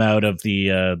 they come out of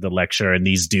the lecture, and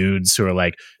these dudes who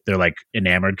are they're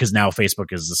enamored because now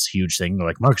Facebook is this huge thing. They're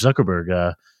like, Mark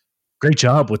Zuckerberg, great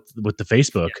job with the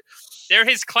Facebook. Yeah. They're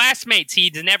his classmates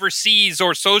he never sees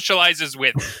or socializes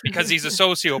with because he's a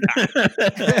sociopath.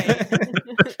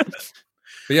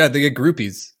 But yeah, they get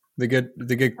groupies. They get.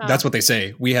 That's what they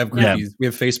say. We have groupies. Yeah. We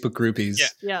have Facebook groupies.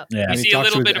 Yeah. We see a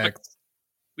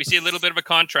little bit of a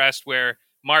contrast where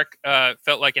Mark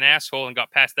felt like an asshole and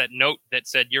got past that note that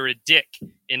said "you're a dick"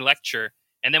 in lecture,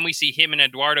 and then we see him and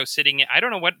Eduardo sitting. I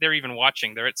don't know what they're even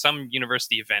watching. They're at some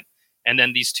university event, And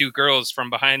then these two girls from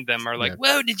behind them are like,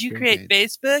 Yeah. "Whoa, did you Great. create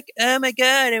Facebook? Oh my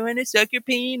god, I want to suck your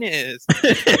penis." So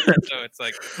it's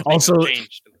like things Also,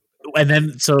 changed. and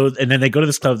then they go to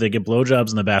this club, they get blowjobs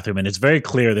in the bathroom, and it's very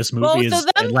clear this movie Both is of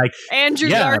them? and, like Andrew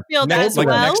Yeah, Garfield no, as like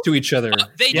well. next to each other.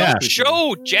 They Yeah. don't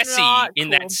show Jesse Not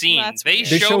in cool. that scene. That's They weird.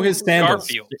 They show his sandals.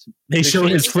 Garfield. they show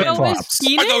his Show flip his flops.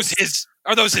 penis?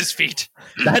 Are those his feet?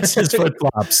 That's his flip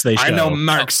flops. They show. I know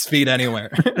Mark's feet anywhere.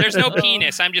 There's no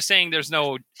penis. I'm just saying there's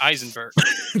no Eisenberg.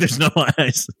 There's no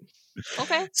eyes.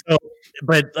 Okay. So,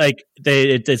 but like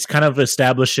it's kind of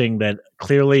establishing that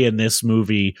clearly in this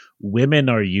movie, women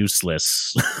are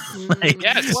useless. Like,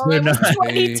 Yes. Well, they're it was not.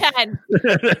 2010.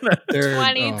 They're-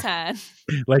 2010.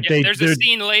 Like Yeah, there's a they're-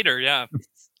 scene later. Yeah.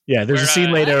 yeah. There's a where,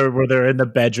 scene later where they're in the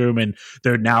bedroom and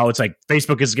they're now. It's like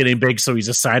Facebook is getting big, so he's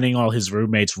assigning all his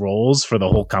roommates roles for the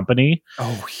whole company.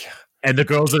 Oh yeah, And the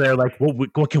girls are there like,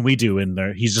 what can we do? And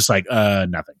he's just like,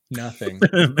 nothing. nothing.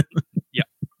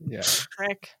 Yeah.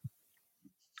 Frick.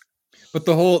 But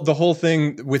the whole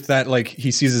thing with that, like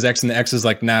he sees his ex and the ex is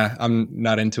like, nah, I'm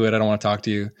not into it. I don't want to talk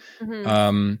to you.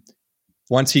 Mhm.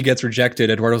 Once he gets rejected,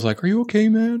 Eduardo's like, are you okay,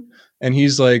 man? And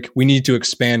he's like, we need to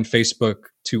expand Facebook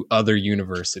to other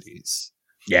universities.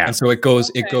 Yeah, And so it goes,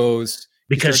 Okay.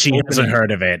 because she starts hasn't opening-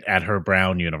 heard of it at her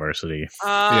Brown University.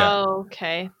 Oh,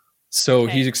 okay. So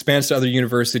Okay. he expands to other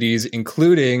universities,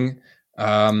 including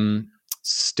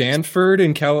Stanford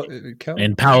and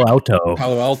In Palo Alto.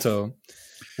 Palo Alto,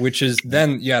 which is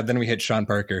then we hit Sean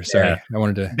Parker. Sorry, Yeah. I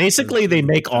wanted to. Basically, they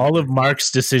make all of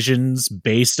Mark's decisions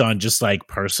based on just like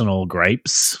personal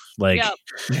gripes. Like, Yep.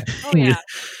 Oh, yeah.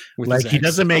 with like his he ex.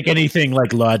 doesn't make anything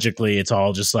like logically. It's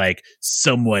all just like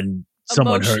someone hurt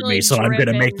me, Emotionally so I'm going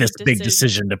to make driven this big decision.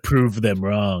 decision to prove them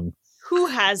wrong. Who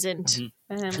hasn't?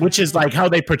 Mm-hmm. Which is like how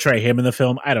they portray him in the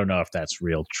film. I don't know if that's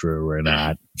real true or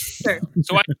not. Sure.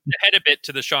 So I head a bit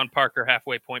to the Sean Parker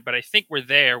halfway point, but I think we're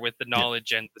there with the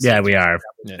knowledge and the Yeah, scenes we are.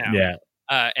 now.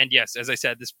 Yeah. And yes, as I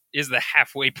said, this is the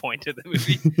halfway point of the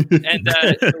movie. And so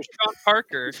Sean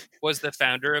Parker was the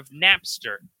founder of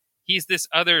Napster. He's this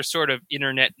other sort of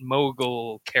internet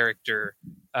mogul character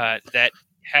that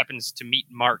happens to meet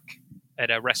Mark at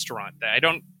a restaurant.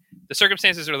 The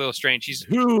circumstances are a little strange.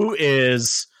 Who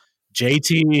is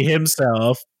JT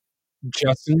himself?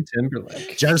 Justin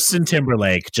Timberlake. Justin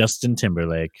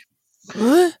Timberlake.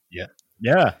 What?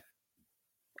 Yeah.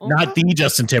 Not the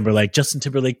Justin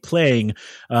Timberlake playing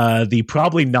the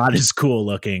probably not as cool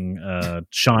looking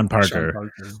Sean Parker.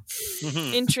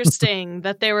 Mhm. Interesting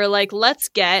that they were like, let's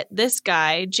get this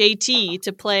guy, JT,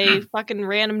 to play fucking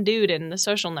random dude in The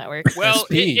Social Network. Well,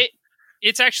 SP.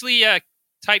 it's actually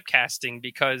typecasting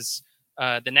because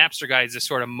the Napster guy is this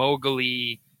sort of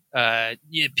mogul-y,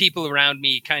 people around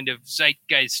me kind of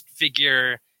zeitgeist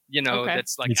figure, Okay.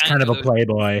 that's like... He's kind of a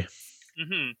playboy.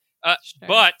 Mm-hmm. Sure.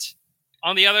 But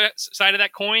on the other side of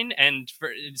that coin, and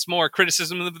it's more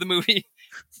criticism of the movie,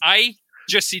 I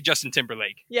just see Justin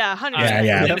Timberlake. Yeah, 100%.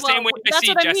 Yeah. In the same way I that's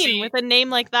see what I Jesse. mean with a name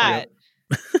like that.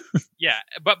 Yeah,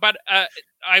 but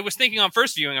I was thinking on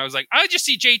first viewing, I was like, I just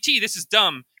see JT. This is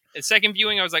dumb. At second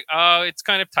viewing, I was like, oh, it's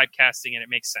kind of typecasting, and it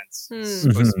makes sense. It's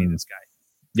supposed to be this guy.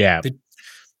 Yeah.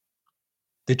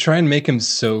 They try and make him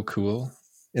so cool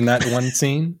in that one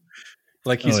scene.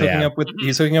 Like he's Oh, hooking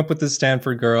yeah. up with this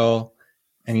Stanford girl,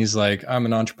 and he's like, "I'm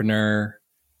an entrepreneur."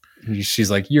 And she's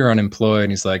like, "You're unemployed,"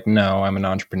 and he's like, "No, I'm an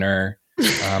entrepreneur.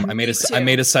 I made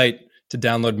a site to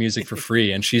download music for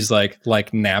free." And she's like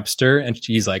Napster, and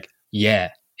he's like, "Yeah,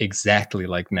 exactly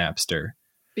like Napster."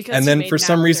 Because And he then made for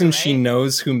some Napster, reason right? she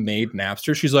knows who made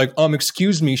Napster. She's like,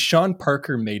 excuse me, Sean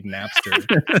Parker made Napster.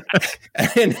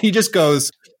 And he just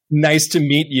goes, "Nice to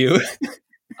meet you."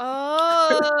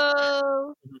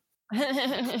 Oh.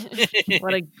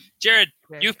 What a Jared,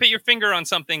 you've put your finger on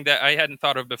something that I hadn't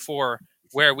thought of before,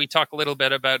 where we talk a little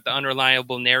bit about the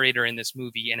unreliable narrator in this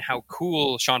movie and how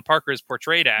cool Sean Parker is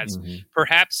portrayed as.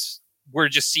 Perhaps we're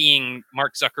just seeing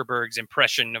Mark Zuckerberg's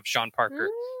impression of Sean Parker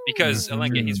because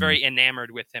like he's very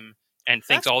enamored with him and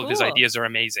thinks That's all of his cool. ideas are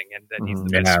amazing and that he's the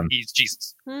Yeah. best. He's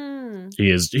Jesus. He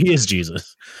is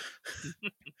Jesus.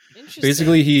 Interesting.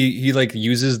 Basically, he like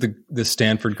uses the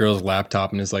Stanford girl's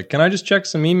laptop and is like, "Can I just check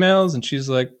some emails?" And she's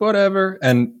like, "Whatever."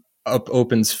 And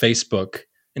opens Facebook,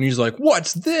 and he's like,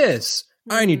 "What's this?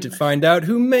 I need to find out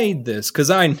who made this because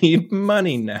I need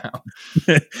money now."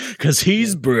 Because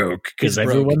he's broke. Because He's broke.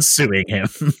 everyone's suing him.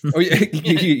 Oh yeah,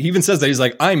 he even says that he's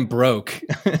like, "I'm broke,"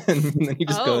 and then he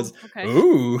just goes, okay.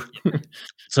 "Ooh."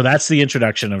 So that's the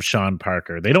introduction of Sean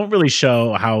Parker. They don't really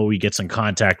show how he gets in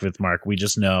contact with Mark. We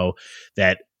just know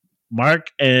that Mark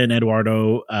and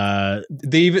Eduardo,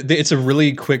 it's a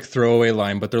really quick throwaway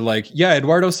line, but they're like, yeah,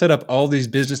 Eduardo set up all these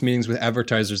business meetings with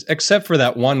advertisers, except for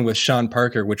that one with Sean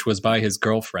Parker, which was by his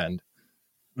girlfriend.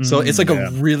 So it's like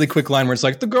a really quick line where it's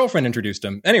like the girlfriend introduced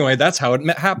him. Anyway, that's how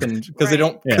it happened because they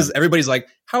don't, because everybody's like,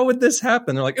 how would this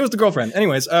happen? They're like, it was the girlfriend.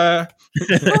 Anyways, women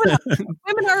are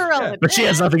irrelevant, but she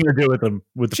has nothing to do with them.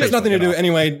 She has nothing to do.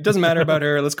 Anyway, doesn't matter about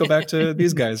her. Let's go back to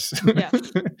these guys.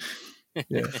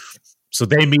 Yeah. So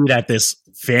they meet at this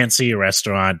fancy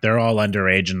restaurant. They're all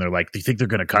underage, and they're like, "Do you think they're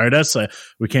going to card us?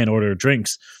 We can't order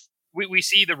drinks." We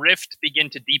see the rift begin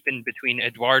to deepen between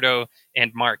Eduardo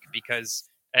and Mark because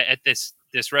at this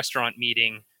restaurant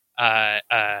meeting, sorry,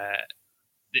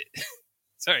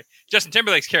 Justin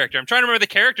Timberlake's character. I'm trying to remember the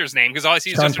character's name because all I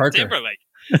see is Sean Justin Parker. Timberlake.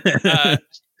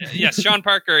 Yes, Sean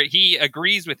Parker. He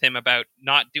agrees with him about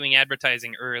not doing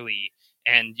advertising early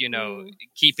and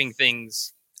keeping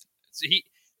things. So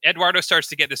Eduardo starts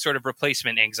to get this sort of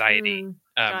replacement anxiety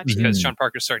because Sean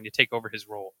Parker's starting to take over his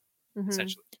role,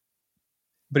 essentially.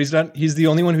 But he's the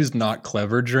only one who's not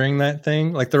clever during that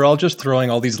thing. Like they're all just throwing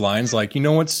all these lines like, you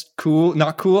know what's cool?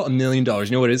 Not cool? $1 million.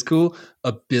 You know what is cool?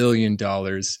 $1 billion.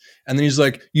 And then he's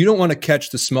like, you don't want to catch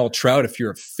the small trout if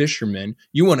you're a fisherman.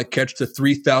 You want to catch the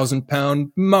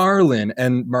 3,000-pound marlin.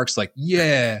 And Mark's like,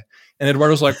 yeah. And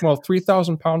Eduardo's like, well,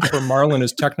 3,000 pounds for a marlin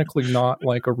is technically not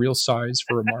like a real size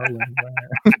for a marlin.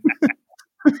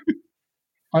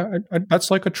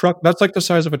 That's like a truck. That's like the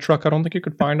size of a truck. I don't think you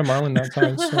could find a marlin that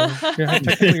size. So, yeah,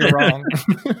 technically you're wrong.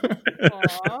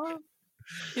 Aww.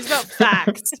 He's about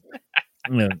facts.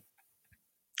 Yeah.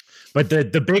 But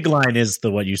the big line is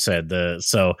what you said.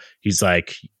 So he's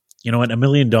like, you know what? $1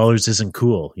 million isn't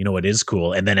cool. You know what is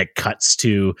cool? And then it cuts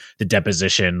to the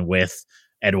deposition with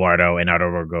Eduardo, and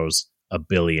Eduardo goes, $1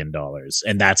 billion.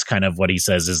 And that's kind of what he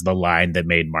says is the line that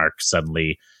made Mark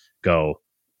suddenly go,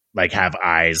 like, have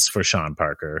eyes for Sean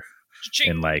Parker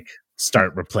and like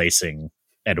start replacing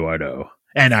Eduardo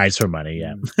and eyes for money.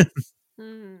 Yeah.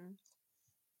 And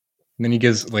then he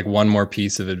gives like one more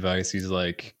piece of advice. He's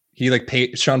like,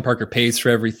 Sean Parker pays for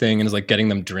everything and is like getting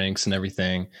them drinks and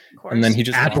everything. And then he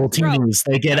just Appletinis.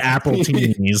 They get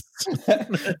Appletinis.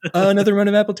 Another run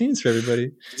of Appletinis for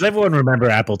everybody. Does everyone remember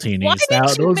Appletinis? Why did you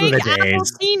Those make were the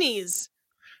days. Appletinis?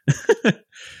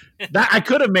 That I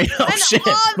could have made shit.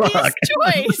 Obvious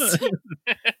choice.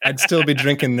 I'd still be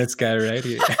drinking this guy right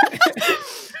here.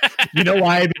 You know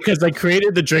why? Because I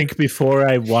created the drink before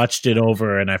I watched it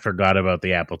over, and I forgot about the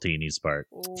Appletinis part.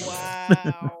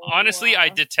 Wow. Honestly, I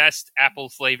detest apple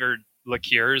flavored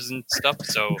liqueurs and stuff.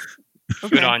 So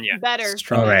good on you. Better.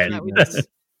 All right.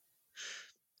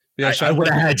 Yeah, I would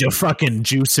have had your fucking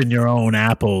juicing your own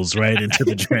apples right into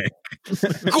the drink.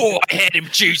 Go ahead and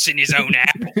juicing his own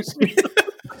apples.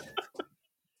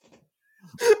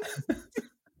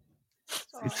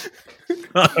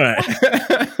 All right.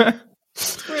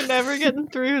 We're never getting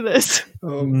through this.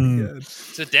 Oh my God.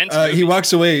 It's a dense movie. He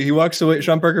walks away.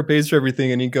 Sean Parker pays for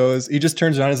everything, and he just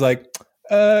turns around and is like,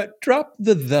 drop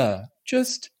the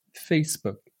just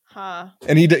Facebook. Huh.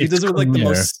 And he does it with like the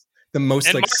most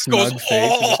and like Mark snug goes, face.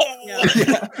 oh!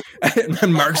 Yeah. And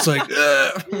then Mark's like,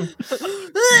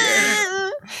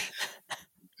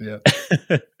 yeah.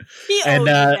 He And,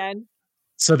 again.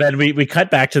 So then we cut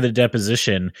back to the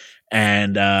deposition,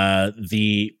 and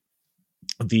the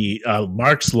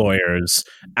Mark's lawyers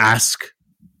ask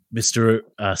Mr.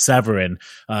 Severin,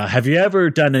 have you ever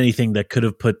done anything that could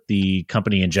have put the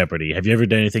company in jeopardy? Have you ever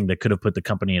done anything that could have put the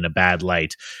company in a bad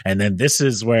light? And then this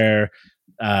is where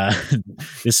the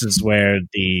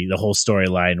whole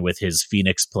storyline with his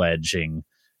Phoenix pledging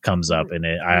comes up, and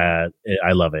I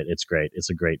love it. It's great.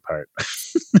 It's a great part.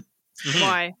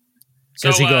 Why?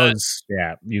 Because he goes,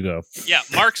 yeah, you go. Yeah,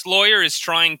 Mark's lawyer is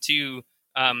trying to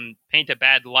paint a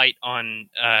bad light on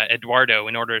Eduardo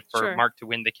in order for Mark to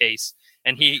win the case.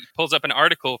 And he pulls up an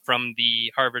article from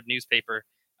the Harvard newspaper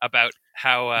about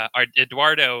how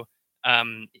Eduardo,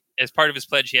 as part of his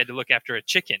pledge, he had to look after a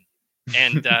chicken.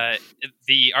 And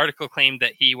the article claimed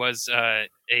that he was an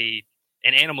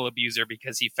animal abuser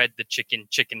because he fed the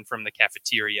chicken from the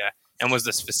cafeteria and was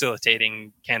thus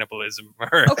facilitating cannibalism.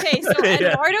 Okay, so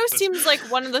Eduardo seems like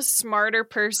one of the smarter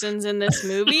persons in this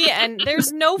movie, and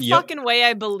there's no fucking way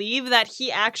I believe that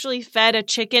he actually fed a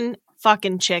chicken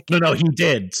fucking chicken. No, he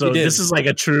did. So this is like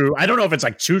a true, I don't know if it's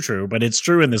like true, but it's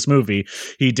true in this movie.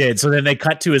 He did. So then they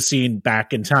cut to a scene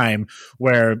back in time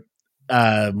where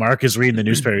Mark is reading the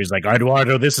newspaper. He's like,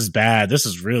 Eduardo, this is bad. This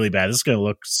is really bad. This is going to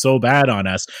look so bad on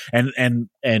us. And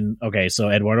okay, so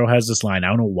Eduardo has this line. I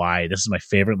don't know why. This is my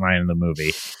favorite line in the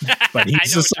movie. But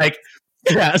he's just like,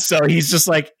 Yeah, so he's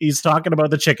talking about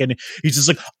the chicken. He's just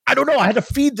like, I don't know. I had to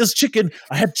feed this chicken.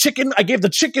 I had chicken. I gave the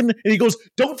chicken, and he goes,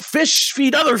 "Don't fish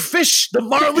feed other fish, the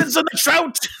marlins and the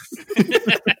trout."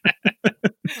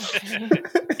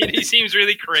 He seems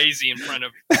really crazy in front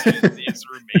of his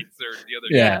roommates or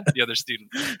the other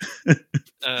students.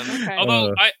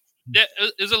 Although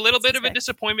it was a little bit of a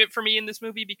disappointment for me in this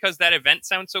movie because that event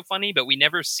sounds so funny, but we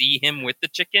never see him with the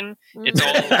chicken. It's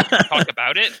all talk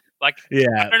about it. Like,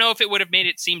 I don't know if it would have made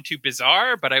it seem too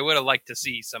bizarre, but I would have liked to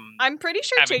see some. I'm pretty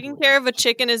sure taking care of a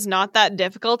chicken is not that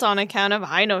difficult on account of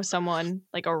I know someone,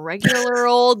 like a regular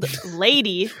old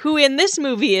lady who in this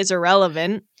movie is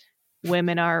irrelevant.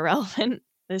 Women are irrelevant.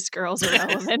 This girl's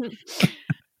irrelevant.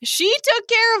 She took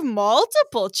care of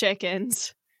multiple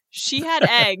chickens. She had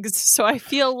eggs, so I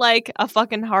feel like a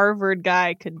fucking Harvard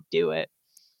guy could do it.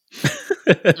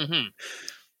 Mm-hmm.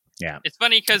 Yeah. It's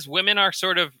funny because women are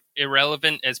sort of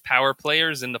irrelevant as power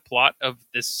players in the plot of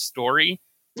this story,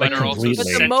 but are also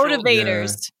the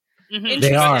motivators. Yeah. Mm-hmm.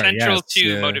 They are central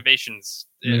to motivations,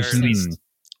 or at least,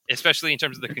 especially in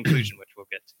terms of the conclusion, which we'll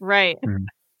get to. Right.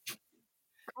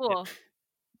 Cool.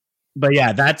 But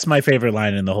yeah, that's my favorite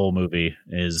line in the whole movie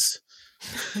is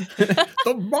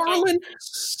the marlin.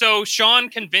 So Sean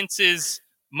convinces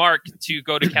Mark to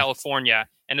go to California,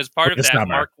 and as part of that, summer.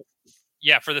 Mark,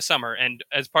 for the summer, and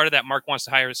as part of that, Mark wants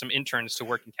to hire some interns to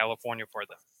work in California for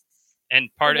them. And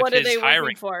part of his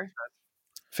hiring for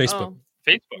Facebook,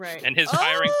 right. And his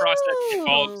hiring process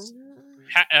involves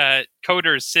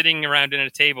coders sitting around in a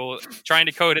table trying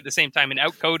to code at the same time and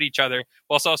outcode each other,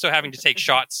 whilst also having to take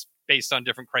shots based on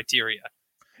different criteria.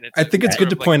 I think it's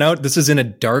good to point out this is in a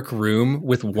dark room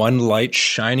with one light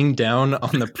shining down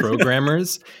on the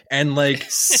programmers and like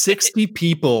 60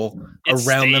 people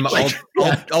around them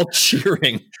all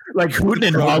cheering. Like hooting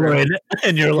and hollering,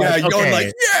 and you're like, going like,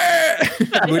 yeah!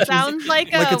 It sounds like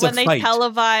when they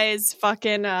televise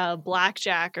fucking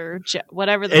blackjack or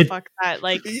whatever the fuck that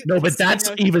like. No, but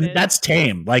that's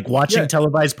tame. Like watching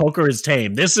televised poker is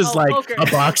tame. This is like poker. A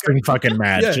boxing fucking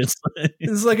match. Yeah. This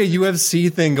is like a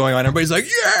UFC thing going on. Everybody's like,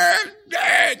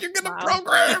 yeah, you're gonna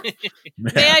program.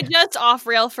 May I just off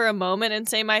rail for a moment and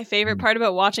say my favorite part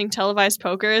about watching televised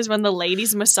poker is when the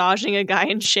lady's massaging a guy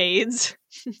in shades.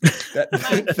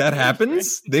 That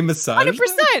happens? They massage 100%.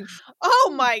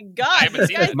 Oh my god! I haven't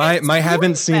seen it. My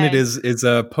haven't seen it is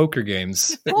poker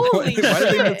games. Holy shit! Why do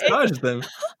they massage them?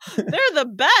 They're the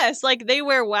best. Like they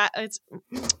wear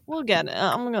we'll get it.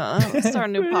 I'm gonna start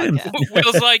a new podcast.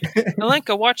 Will's like,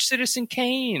 Alenka, watch Citizen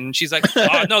Kane. And she's like,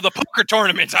 oh no, the poker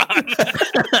tournament's on.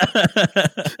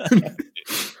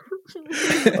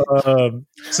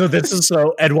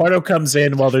 So Eduardo comes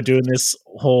in while they're doing this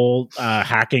whole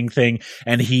hacking thing,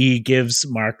 and he gives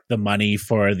Mark the money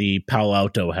for the Palo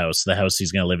Alto house, the house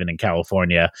he's going to live in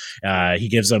California. He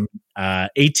gives him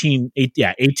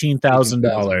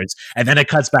 $18,000, and then it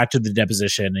cuts back to the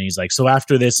deposition, and he's like, so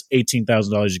after this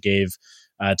 $18,000 you gave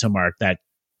to Mark, that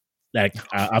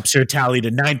ups your tally to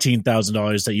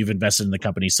 $19,000 that you've invested in the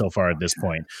company so far at this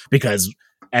point, because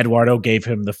Eduardo gave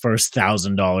him the first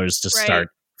 $1,000 to start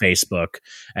Facebook,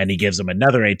 and he gives him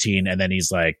another 18, and then he's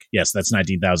like, yes, that's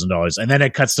 $19,000. And then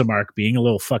it cuts to Mark being a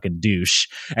little fucking douche,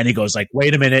 and he goes like,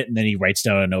 wait a minute, and then he writes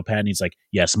down a notepad, and he's like,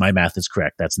 yes, my math is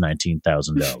correct, that's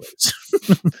 $19,000.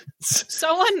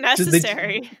 So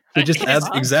unnecessary. They just add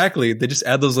they just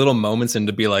add those little moments in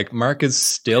to be like, Mark is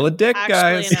still a dick,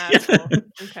 guys. An asshole.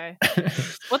 Okay.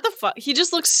 What the fuck? He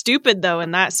just looks stupid though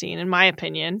in that scene, in my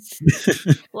opinion.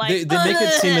 Like they make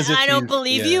it seem as if I don't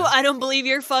believe you. I don't believe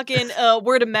your fucking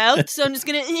word of mouth. So I'm just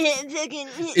gonna.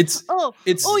 It's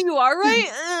you are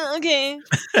right. Okay.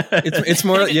 It's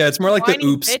more like the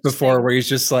oops before thing. Where he's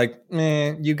just like,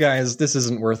 you guys, this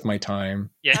isn't worth my time.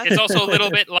 Yeah, it's also a little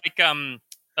bit like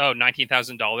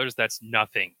 $19,000. That's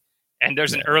nothing. And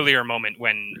there's an earlier moment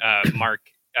when Mark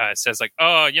says like,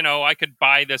 oh, I could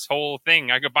buy this whole thing.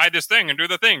 I could buy this thing and do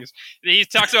the things. He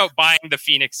talks about buying the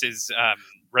Phoenix's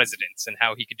residence and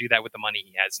how he could do that with the money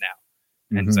he has now.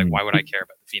 And it's like, why would I care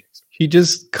about the Phoenix? He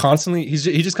just constantly,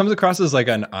 he just comes across as like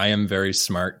an I am very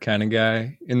smart kind of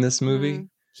guy in this movie.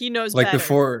 He knows like better.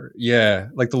 Before. Yeah.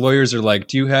 Like the lawyers are like,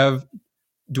 do I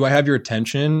have your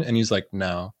attention? And he's like,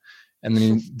 no. And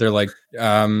then they're like,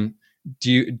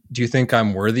 do you think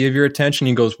I'm worthy of your attention?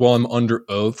 He goes, well, I'm under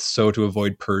oath, so to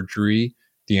avoid perjury,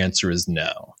 the answer is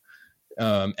no.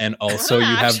 And also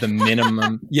you have the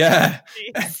minimum. Yeah.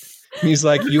 He's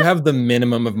like, you have the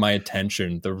minimum of my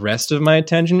attention. The rest of my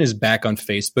attention is back on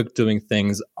Facebook doing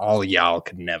things all y'all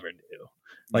could never do.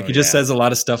 Like he just says a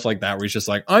lot of stuff like that where he's just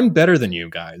like, I'm better than you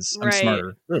guys. I'm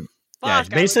smarter. Fuck,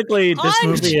 basically, this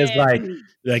movie is him.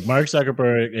 like Mark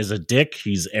Zuckerberg is a dick.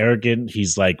 He's arrogant.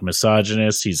 He's like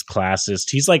misogynist. He's classist.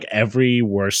 He's like every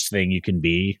worst thing you can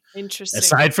be. Interesting.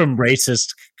 Aside from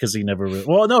racist, because he never.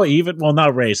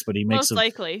 Not race, but he makes Most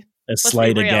likely. a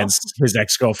slight against his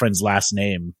ex-girlfriend's last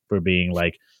name for being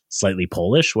like slightly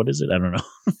Polish. What is it? I don't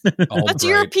know. That's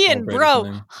European, bro.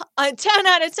 10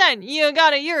 out of 10. You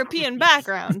got a European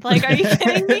background. Like, are you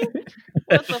kidding me?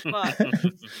 What the fuck?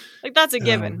 Like, that's a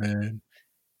given. Oh, man.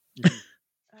 Okay.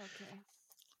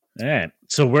 All right.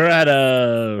 So we're at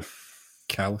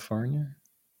California.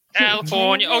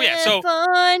 Oh yeah.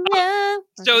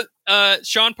 So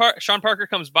Sean Parker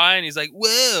comes by and he's like,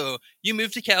 "Whoa, you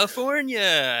moved to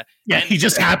California?" Yeah, and he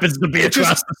just happens to be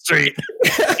across the street.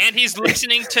 And he's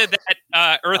listening to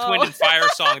that Earth, Wind, and Fire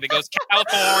song that goes,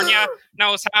 "California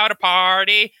knows how to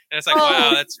party." And it's like,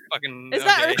 wow, that's fucking. Is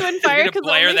that Earth, Wind, and Fire? Because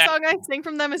the only that song I sing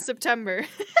from them is September.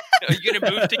 Are you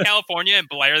gonna move to California and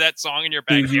blare that song in your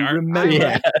backyard?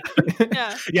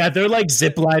 Yeah, they're like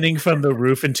ziplining from the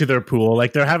roof into their pool.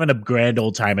 Like they're having a grand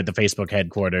old time at the Facebook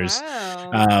headquarters.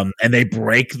 Wow. And they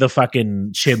break the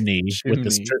fucking chimney. with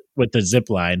the zip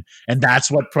line, and that's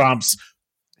what prompts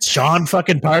Sean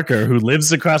fucking Parker, who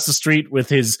lives across the street with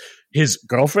his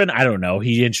girlfriend. I don't know.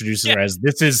 He introduces her as,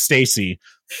 "This is Stacy."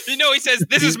 You know, he says,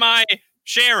 "This is my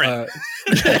Sharon."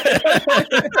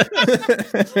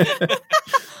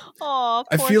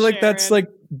 I feel like that's like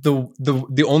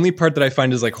the only part that I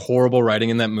find is like horrible writing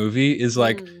in that movie is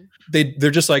like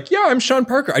they're just like, "Yeah, I'm Sean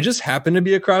Parker. I just happen to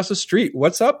be across the street.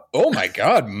 What's up? Oh my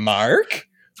God, Mark."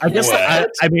 I guess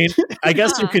I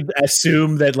guess you could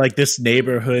assume that like this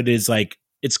neighborhood is like,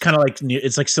 it's kind of like,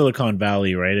 it's like Silicon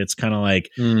Valley, right? It's kind of like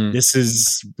this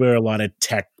is where a lot of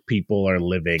tech people are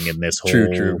living in this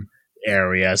whole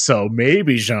area. So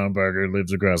maybe Sean Parker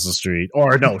lives across the street,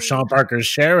 or no, Sean Parker's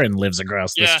Sharon lives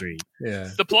across the street.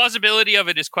 Yeah, the plausibility of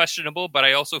it is questionable, but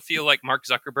I also feel like Mark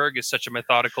Zuckerberg is such a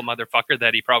methodical motherfucker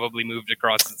that he probably moved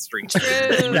across the street.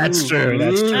 That's true.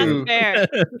 That's true. Fair.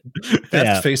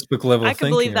 That's Facebook level. I can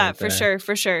believe that for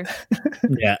sure.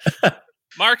 Yeah.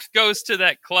 Mark goes to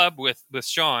that club with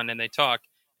Sean and they talk,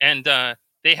 and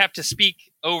they have to speak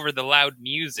over the loud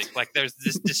music. Like there's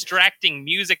this distracting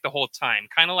music the whole time,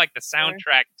 kind of like the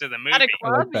soundtrack to the movie. At a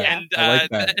club, And I like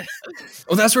that.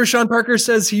 Oh, that's where Sean Parker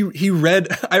says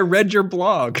I read your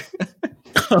blog.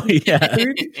 Oh yeah.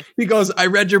 He goes, "I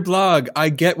read your blog. I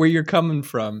get where you're coming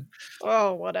from."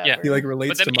 Oh, whatever. Yeah. He like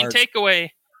relates but the to main Mark. takeaway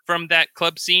from that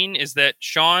club scene is that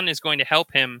Sean is going to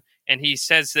help him, and he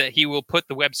says that he will put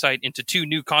the website into 2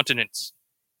 new continents.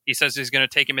 He says he's going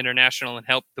to take him international and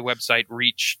help the website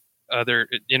reach other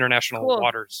international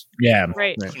waters. Yeah.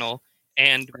 Right.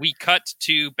 And we cut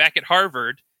to back at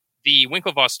Harvard. The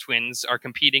Winklevoss twins are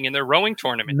competing in their rowing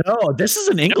tournament. No, this is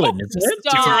in England, isn't it?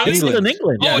 Stop. This is in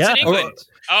England. Oh, it's in England.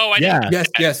 I didn't.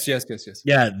 Yes.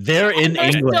 Yeah, they're in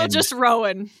England. Still just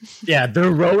rowing. Yeah,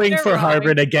 they're rowing for rowing.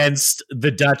 Harvard against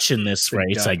the Dutch in this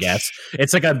race, I guess.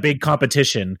 It's like a big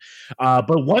competition.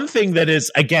 But one thing that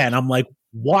is, again, I'm like,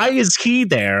 why is he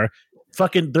there?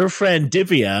 Fucking their friend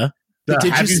Divya.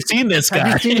 Have you seen this guy?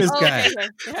 Have you seen this guy? Okay.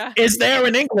 Yeah. Is there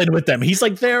in England with them? He's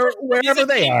like there wherever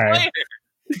they are.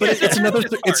 But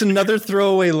it's another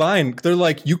throwaway line. They're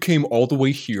like, "You came all the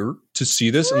way here to see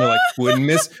this," and they're like,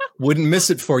 "Wouldn't miss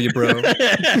it for you, bro."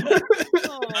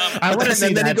 I want to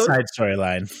see that side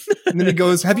storyline. And then he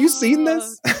goes, "Have you seen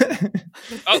this?"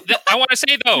 I want to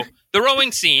say though, the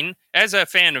rowing scene, as a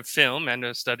fan of film and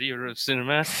a study of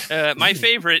cinema, my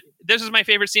favorite. This is my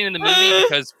favorite scene in the movie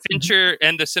because Fincher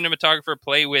and the cinematographer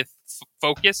play with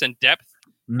focus and depth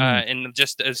in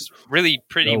just a really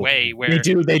pretty way. Where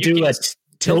they do a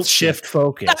tilt shift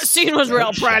focus. That scene was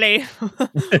real pretty.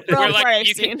 Real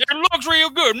pretty scene. It looks real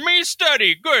good. Me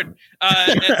study good.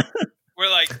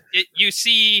 We're like you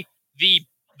see the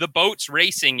boats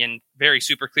racing in very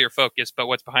super clear focus, but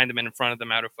what's behind them and in front of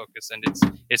them out of focus, and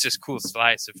it's this cool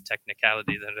slice of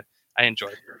technicality that I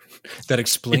enjoy. That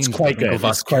explains it's quite good.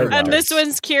 It's quite and this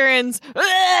one's Kieran's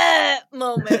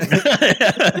moment.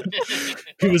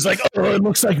 He was like, "Oh, it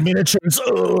looks like miniatures."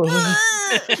 Oh.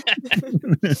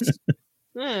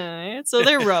 Alright, so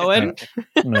they're rowing.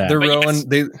 They're rowing.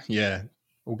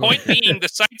 Point being, the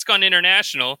site's gone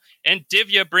international, and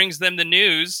Divya brings them the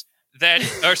news that,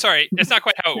 or sorry, that's not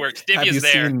quite how it works. Divya's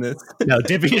there. No,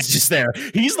 Divya's just there.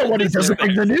 He's the one who doesn't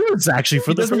bring the news, actually,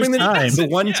 for the first time.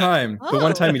 The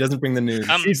one time he doesn't bring the news.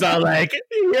 He's all like,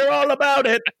 "You're all about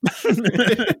it."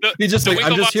 He's just like,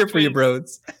 "I'm just here for you,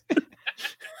 bros."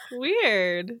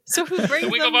 Weird. So who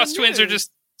brings the Winklevoss twins are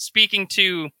just speaking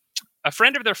to a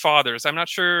friend of their father's. I'm not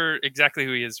sure exactly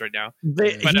who he is right now.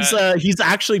 He's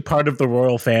actually part of the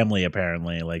royal family,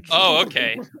 apparently. Like, oh,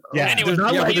 okay. Yeah, Anyway,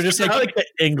 they're just like the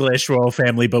English royal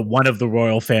family, but one of the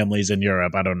royal families in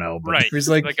Europe. I don't know. But Right. He's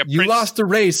like, Like a you prince- lost the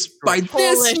race by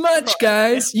Polish this much,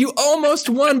 guys. You almost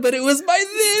won, but it was by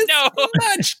this No.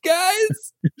 much,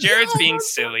 guys. Jared's being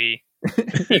silly.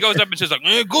 He goes up and says like,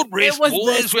 good race, It was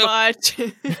boys. this Well, much.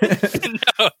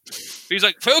 no. He's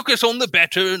like, focus on the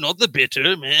better, not the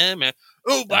bitter. Man.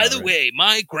 Oh, by the way,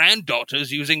 my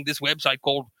granddaughter's using this website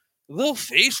called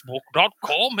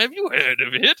thefacebook.com. Have you heard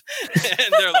of it?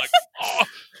 And they're like, oh.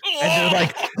 and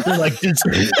they're like,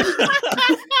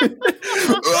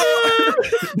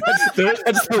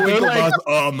 That's the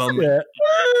Winklevoss moment. Yeah.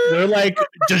 They're like,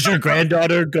 does your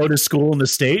granddaughter go to school in the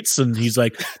States? And he's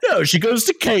like, no, she goes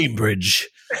to Cambridge.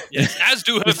 Yes, as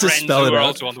do her Just to friends spell who it are out.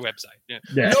 also on the website. Yeah.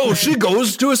 Yeah. No, she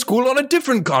goes to a school on a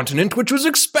different continent, which was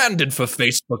expanded for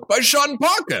Facebook by Sean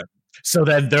Parker. So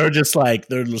then they're just like,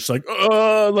 they go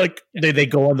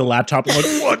on the laptop and like,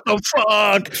 what the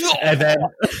fuck?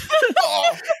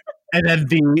 And then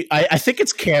I think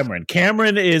it's Cameron.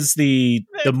 Cameron is the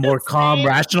more calm,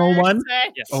 rational one.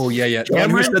 Yes. Oh, yeah. The one who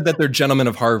Cameron? said that they're gentlemen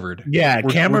of Harvard. Yeah, We're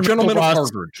Cameron gentlemen of Winklevoss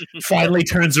Harvard. finally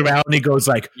turns around and he goes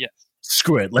like, Yes.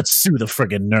 screw it, let's sue the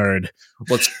friggin' nerd.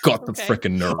 Let's gut the Okay.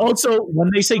 frickin' nerd. Also, when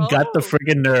they say gut the Oh.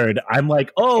 friggin' nerd, I'm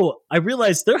like, oh, I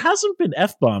realized there hasn't been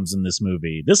F-bombs in this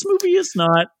movie. This movie is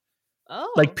not Oh.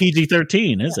 like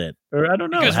PG-13, is it? Or I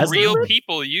don't know. Because Has real there been?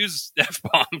 people use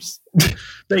F-bombs.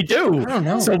 They do. I don't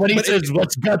know. So when he But says,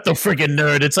 let's gut the friggin'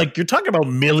 nerd, it's like you're talking about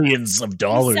millions of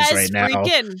dollars He says right now.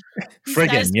 Friggin'. He Friggin',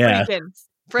 says yeah. Friggin'.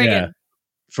 Yeah.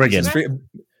 Friggin'. It's very-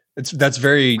 that's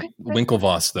very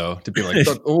Winklevoss, though, to be like,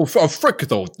 oh, frick,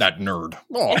 though, that nerd.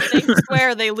 Oh. If they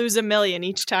swear, they lose $1 million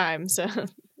each time. So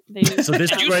they So this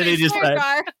is where they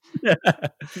decide. This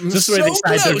is where they So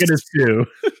decide they're close. going to sue.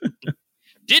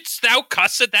 Didst thou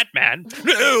cuss at that man?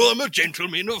 No, I'm a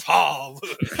gentleman of Harvard.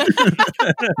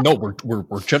 No,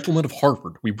 we're gentlemen of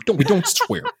Harvard. We don't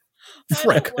swear. I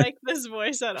Frick. don't like this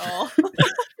voice at all.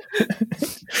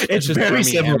 It's just very Remy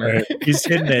similar. Hammer. He's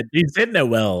hitting it. He's hitting it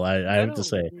well. I have to don't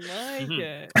say. like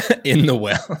Mhm. it. In the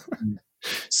well.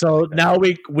 So now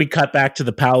we cut back to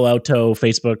the Palo Alto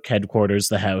Facebook headquarters,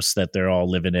 the house that they're all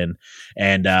living in,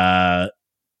 and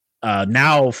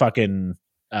now fucking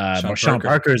Sean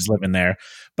Parker's living there,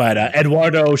 but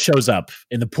Eduardo shows up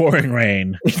in the pouring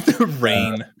rain The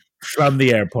rain. from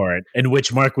the airport, in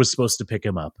which Mark was supposed to pick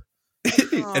him up.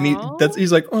 And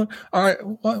he's like,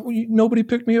 nobody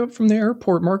picked me up from the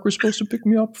airport. Mark was supposed to pick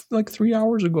me up like 3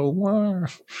 hours ago.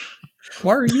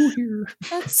 Why are you here?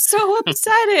 That's so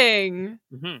upsetting.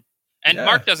 hmm And Yeah.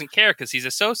 Mark doesn't care because he's a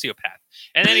sociopath.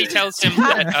 And then he tells him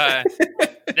that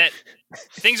that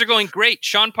things are going great.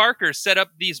 Sean Parker set up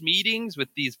these meetings with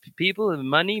these people and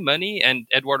money. And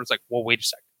Edward was like, well, wait a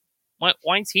second.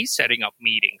 Why is he setting up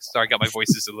meetings? Sorry, I got my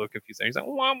voices a little confused. He's like,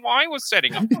 why was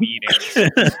setting up meetings?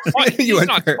 Why, You he's went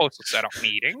not there. supposed to set up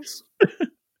meetings.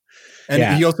 And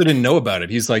Yeah. he also didn't know about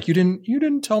it. He's like, you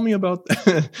didn't tell me about.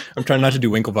 I'm trying not to do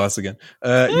Winklevoss again.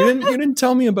 You didn't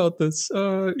tell me about this.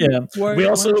 Yeah. Why, We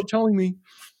also- why aren't you telling me?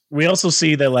 We also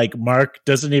see that like Mark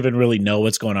doesn't even really know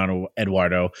what's going on with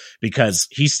Eduardo, because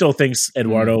he still thinks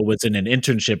Eduardo was in an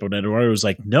internship, but Eduardo was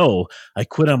like, no, I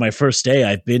quit on my first day.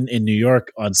 I've been in New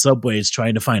York on subways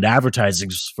trying to find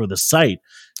advertising for the site.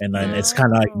 And then it's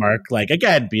kind of like Mark, like,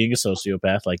 again, being a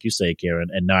sociopath, like you say, Karen,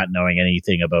 and not knowing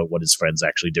anything about what his friend's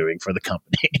actually doing for the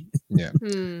company. Yeah.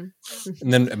 Hmm.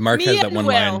 And then Mark Me has that and one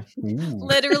Will. line. Ooh.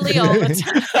 Literally all the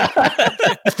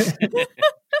time.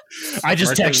 I just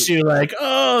Mark text is- you like,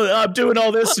 oh, I'm doing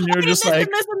all this. And you're Okay, just this like,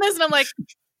 and this and this, and I'm like,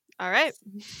 all right.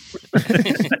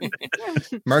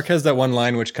 Mark has that one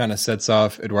line which kind of sets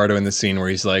off Eduardo in the scene where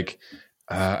he's like,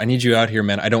 I need you out here,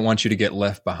 man. I don't want you to get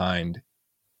left behind.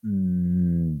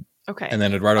 Okay. And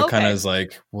then Eduardo kind of Okay. is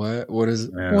like, what does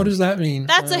that mean?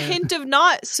 That's a hint of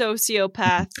not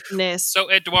sociopathness. So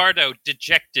Eduardo,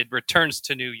 dejected, returns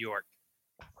to New York.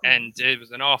 And it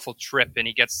was an awful trip. And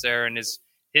he gets there, and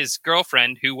his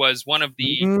girlfriend, who was one of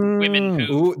the women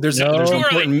who... Ooh, there's No. an Surely.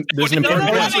 important, there's an No, no,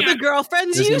 important no, point. no, the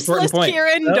girlfriend's There's an important useless, point.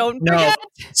 Kieran. No, Don't no. forget.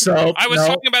 so I was no.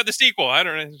 talking about the sequel. I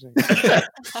don't know.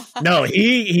 No,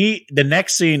 he the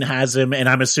next scene has him, and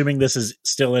I'm assuming this is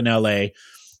still in LA,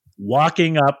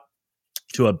 walking up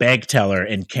to a bank teller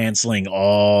and canceling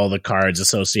all the cards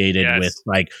associated Yes. with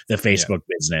like the Facebook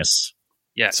business.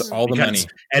 Yes. So all the Because money.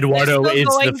 Eduardo They're is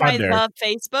still the going by funder.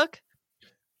 Facebook.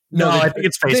 No, I think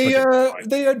it's Facebook.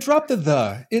 They dropped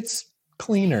the. It's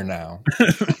cleaner now.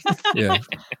 Yeah.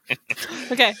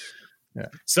 Okay.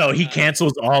 So he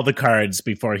cancels all the cards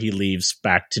before he leaves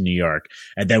back to New York.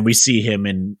 And then we see him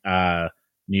in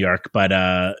New York.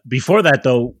 But before that,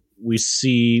 though, we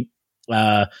see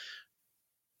Sean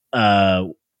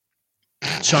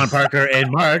Parker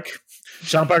and Mark.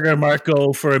 Sean Parker and Mark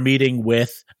go for a meeting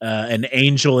with an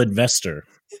angel investor.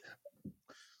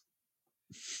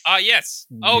 Yes.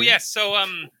 Oh, yes. So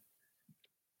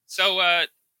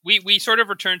we sort of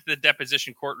return to the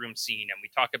deposition courtroom scene, and we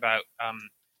talk about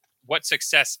what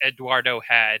success Eduardo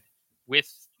had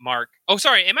with Mark. Oh,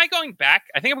 sorry. Am I going back?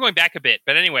 I think I'm going back a bit.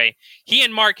 But anyway, he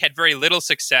and Mark had very little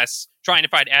success trying to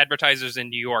find advertisers in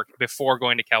New York before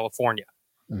going to California.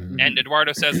 Mm-hmm. And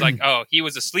Eduardo says, like, oh, he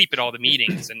was asleep at all the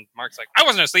meetings. And Mark's like, I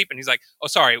wasn't asleep. And he's like, oh,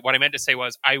 sorry. What I meant to say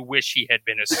was, I wish he had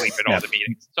been asleep at all the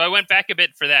meetings. So I went back a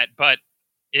bit for that. But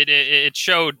it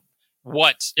showed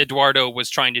what Eduardo was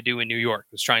trying to do in New York,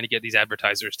 was trying to get these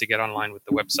advertisers to get online with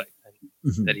the website,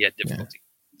 and that he had difficulty.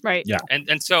 Right. Yeah.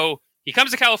 And so he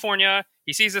comes to California,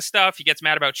 he sees this stuff, he gets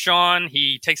mad about Sean,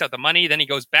 he takes out the money, then he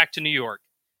goes back to New York.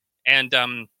 And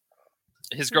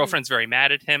his girlfriend's very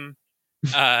mad at him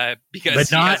because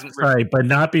but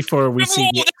not before we see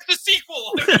that's the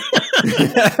sequel.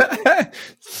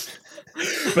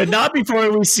 But not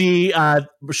before we see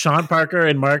Sean Parker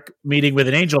and Mark meeting with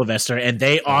an angel investor, and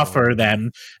they offer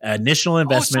them an initial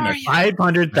investment of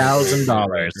 $500,000.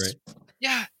 Right.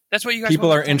 Yeah, that's what you guys.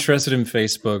 People are interested in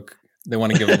Facebook. They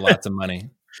want to give them lots of money,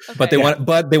 but they want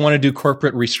to do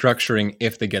corporate restructuring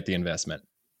if they get the investment.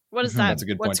 What is that? That's a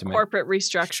good point to make. Corporate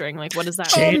restructuring? Like, what is that?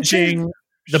 Changing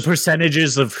the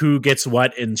percentages of who gets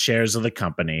what in shares of the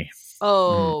company.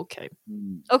 Oh, okay.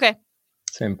 Okay.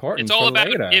 It's important. It's all about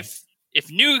if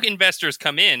new investors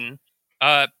come in,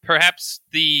 perhaps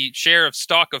the share of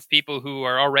stock of people who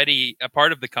are already a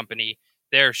part of the company,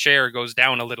 their share goes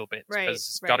down a little bit because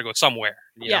it's got to go somewhere.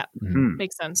 Yeah,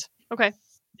 makes sense. Okay.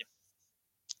 Yeah.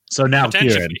 So now,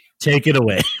 Kieran, take it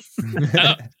away.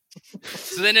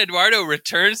 So then Eduardo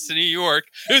returns to New York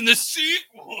in the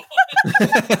sequel.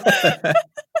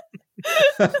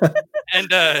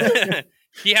 And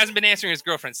he hasn't been answering his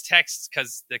girlfriend's texts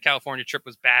because the California trip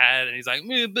was bad. And he's like,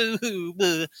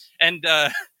 boo. And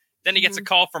then he gets a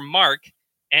call from Mark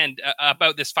and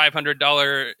about this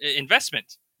 $500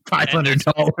 investment.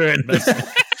 $500 investment.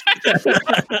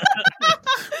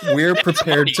 We're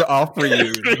prepared to offer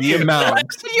you the amount of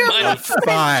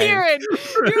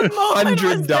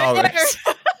 $500.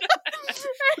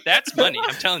 That's money.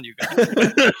 I'm telling you guys.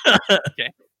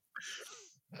 Okay.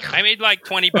 I made like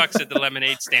 $20 at the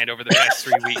lemonade stand over the past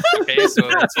 3 weeks. Okay, so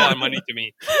that's a lot of money to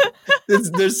me.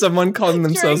 There's someone calling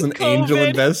themselves an angel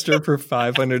investor for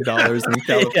 $500 in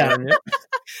California.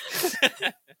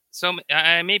 So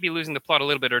I may be losing the plot a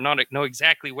little bit, or not know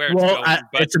exactly where it's going.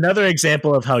 But it's another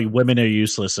example of how women are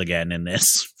useless again in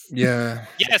this. Yeah.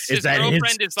 Yes, his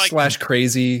girlfriend is like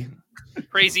crazy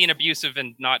and abusive,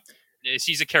 and not.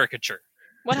 She's a caricature.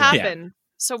 What happened? Yeah.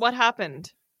 So what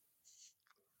happened?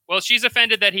 Well, she's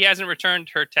offended that he hasn't returned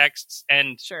her texts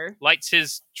and lights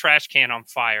his trash can on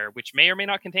fire, which may or may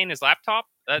not contain his laptop.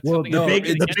 That's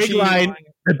the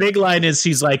big line is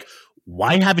he's like,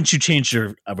 why haven't you changed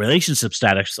your relationship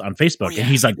status on Facebook? And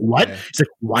he's like, what? Yeah. He's like,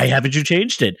 why haven't you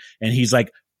changed it? And he's like,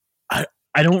 I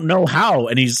don't know how.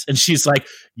 And she's like,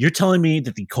 you're telling me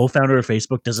that the co-founder of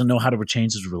Facebook doesn't know how to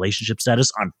change his relationship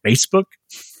status on Facebook?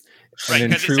 Right,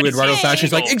 and in true Eduardo fashion,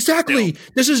 he's like, exactly.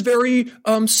 This is very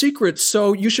secret,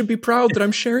 so you should be proud that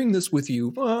I'm sharing this with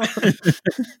you.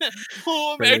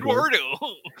 Eduardo.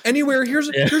 Anywhere, here's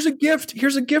a gift.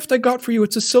 Here's a gift I got for you.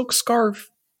 It's a silk scarf.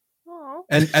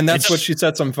 And that's what she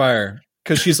sets on fire.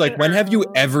 Because she's like, when have you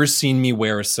ever seen me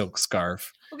wear a silk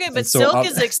scarf? Okay, but silk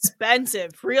is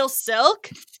expensive. Real silk?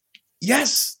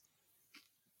 Yes.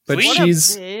 But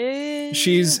she's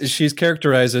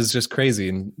characterized as just crazy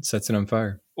and sets it on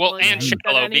fire. Well, and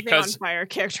shallow because on fire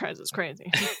characterized as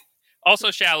crazy.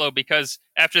 Also shallow because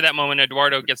after that moment,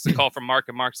 Eduardo gets the call from Mark,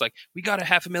 and Mark's like, "We got a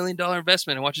 $500,000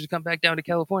 investment. I want you to come back down to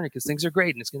California because things are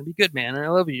great and it's going to be good, man. And I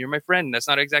love you. You're my friend." And that's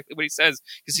not exactly what he says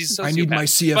because he's a sociopath. I need my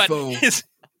CFO.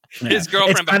 But his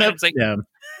girlfriend behind him's like,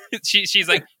 she's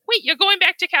like, "Wait, you're going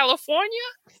back to California?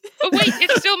 But wait,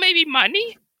 it's still maybe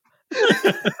money."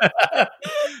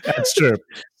 That's true.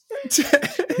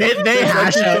 They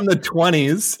hash out in the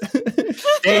 20s.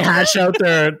 They hash out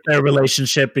their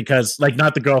relationship because, like,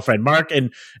 not the girlfriend. Mark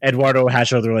and Eduardo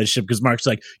hash out the relationship because Mark's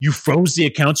like, you froze the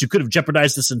accounts. You could have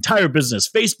jeopardized this entire business.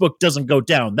 Facebook doesn't go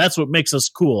down. That's what makes us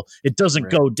cool. It doesn't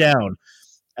go down.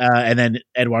 And then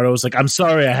Eduardo was like, I'm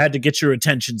sorry, I had to get your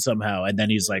attention somehow. And then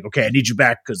he's like, okay, I need you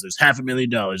back because there's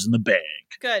 $500,000 in the bank.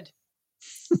 Good.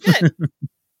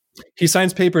 he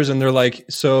signs papers and they're like,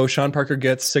 so Sean Parker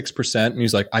gets 6%, and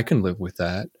he's like, I can live with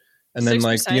that. And then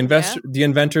like the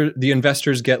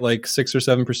investors get like 6 or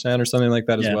 7% or something like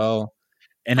that as well.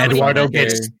 And Eduardo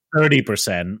gets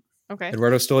 30%. Okay.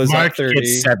 Eduardo still is Mark at 30.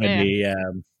 gets 70,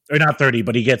 or not 30,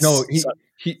 but he gets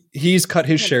he's cut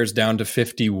his shares down to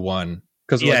 51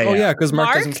 because because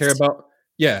Mark doesn't care about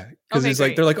because he's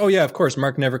like, they're like, oh yeah, of course,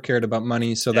 Mark never cared about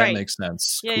money, so that makes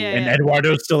sense. Yeah, cool. And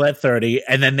Eduardo's still at 30,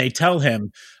 and then they tell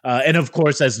him, and of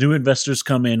course, as new investors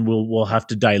come in, we'll have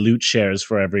to dilute shares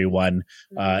for everyone,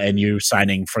 and you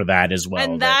signing for that as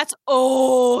well. And that's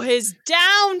his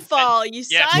downfall. You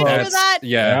signed for that.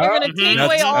 Yeah, you're gonna take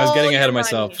away all. I was getting ahead of money.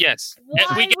 myself. Yes, Why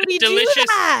we get would a he delicious. do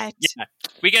that? Yeah,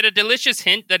 we get a delicious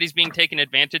hint that he's being taken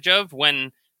advantage of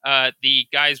when the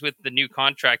guys with the new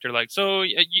contract are like,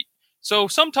 so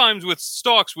sometimes with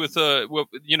stocks with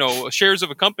shares of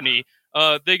a company,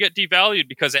 they get devalued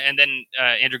because, and then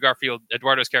Andrew Garfield,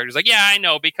 Eduardo's character, is like, yeah, I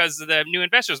know, because the new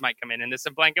investors might come in and it's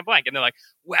a blank and blank, and they're like,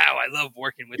 wow, I love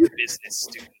working with a business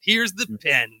student. Here's the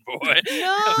pen, boy.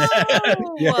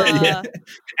 No.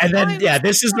 And then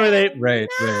this is where they right.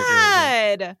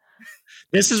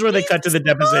 This is where they cut to the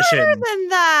deposition. Than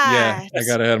that. Yeah, I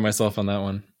got ahead of myself on that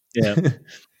one. Yeah.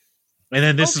 And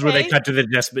then this is where they cut to the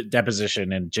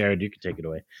deposition, and Jared, you can take it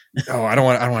away. Oh, I don't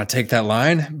want to take that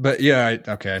line, but I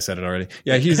said it already.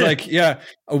 Yeah, he's like,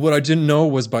 what I didn't know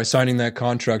was by signing that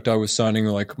contract, I was signing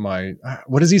like my.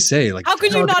 What does he say? Like, how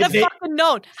could you not have fucking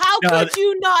known? How could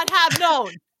you not have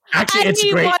known? Actually, it's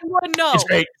great. Would know. It's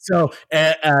great. So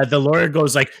the lawyer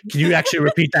goes like, "Can you actually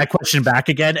repeat that question back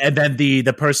again?" And then the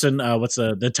person, what's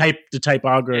the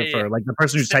typographer, like the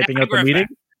person who's typing out the meeting,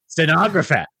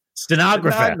 stenographer. You're not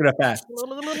going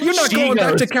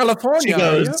back to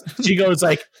California. She goes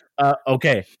like,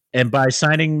 okay. And by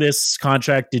signing this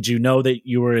contract, did you know that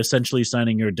you were essentially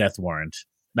signing your death warrant?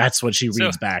 That's what she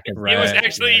reads back. It was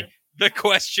actually the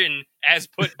question as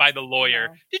put by the lawyer.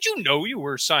 No. Did you know you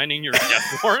were signing your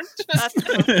death warrant? That's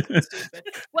stupid.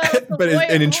 Well, but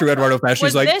in true Eduardo fashion,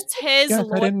 he's like, this his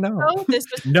lawyer? I didn't know. This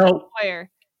was no lawyer.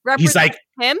 He's like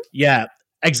him? Yeah.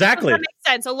 Exactly. That makes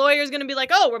sense. A lawyer's going to be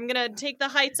like, "Oh, I'm going to take the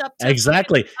heights up to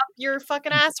exactly up your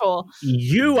fucking asshole."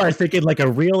 You are thinking like a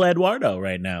real Eduardo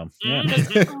right now.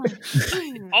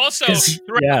 Mm-hmm. Also,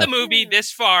 throughout the movie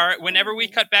this far, whenever we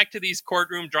cut back to these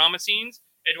courtroom drama scenes,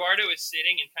 Eduardo is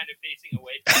sitting and kind of facing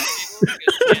away from the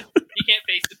people because he can't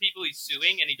face the people he's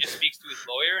suing, and he just speaks to his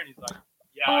lawyer, and he's like,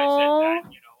 "Yeah, I said that.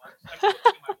 I'm going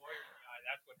to my lawyer guy.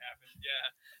 That's what happened.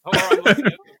 Yeah." Or I'm looking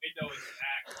out the window and back.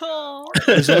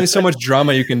 There's only so much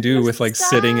drama you can do with like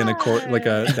sitting in a court, like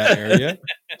that area.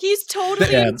 He's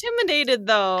totally intimidated,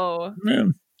 though. Yeah.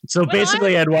 So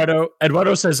basically,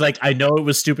 Eduardo says, like, I know it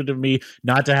was stupid of me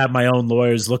not to have my own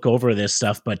lawyers look over this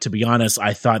stuff, but to be honest,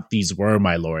 I thought these were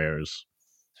my lawyers.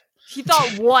 He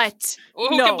thought what? Well,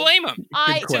 who can blame him?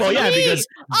 Because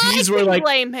these were like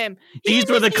blame him. These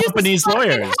were the company's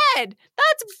lawyers. Head.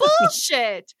 That's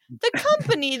bullshit. The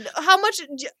company, how much?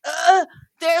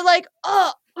 They're like,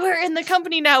 oh, we're in the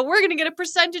company now. We're gonna get a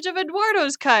percentage of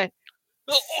Eduardo's cut.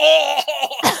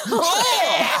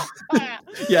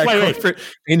 For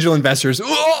angel investors.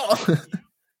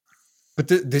 But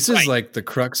this is like the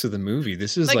crux of the movie.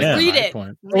 This is like read the it.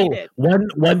 point. Read it.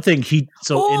 One thing in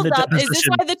the deposition, is this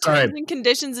why the terms and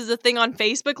conditions is a thing on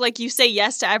Facebook? Like you say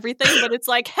yes to everything, but it's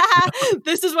like,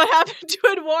 this is what happened to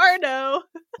Eduardo.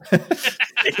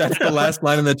 That's the last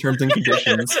line in the terms and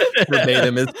conditions.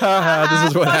 Verbatim is, this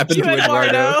is what happened to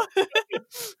Eduardo.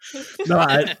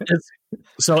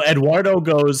 So Eduardo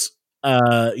goes,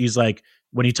 he's like,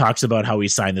 when he talks about how he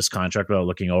signed this contract without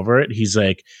looking over it, he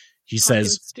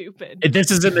says, stupid.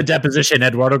 This is in the deposition.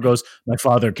 Eduardo goes, my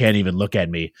father can't even look at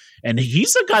me. And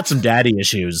he's got some daddy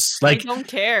issues. Like, I don't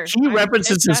care. He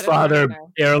references his father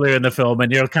earlier in the film,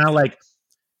 and you're kind of like,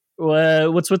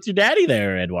 what's with your daddy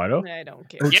there, Eduardo? I don't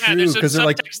care. There's some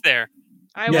subtext there.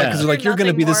 Because they're like, you're going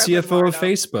to be the CFO of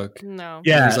Facebook. No.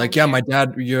 Yeah. And he's like, my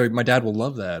dad will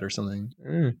love that or something.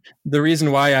 The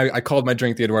reason why I called my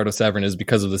drink the Eduardo Savern is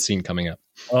because of the scene coming up.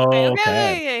 Oh,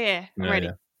 okay. Yeah. I'm ready.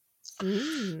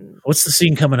 What's the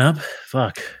scene coming up?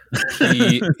 Fuck.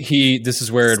 This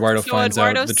is where Eduardo finds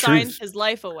out the truth. His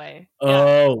life away.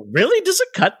 Oh, really? Does it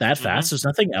cut that fast? There's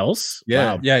nothing else?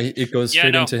 Yeah. Wow. Yeah. It goes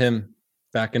straight into him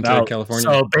back into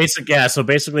California. So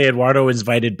basically Eduardo is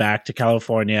invited back to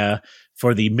California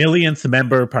for the 1,000th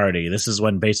member party. This is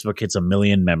when Facebook hits 1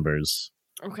 million members.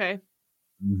 Okay.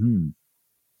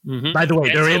 Mm-hmm. By the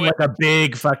way, they're in like a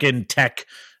big fucking tech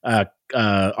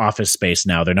office space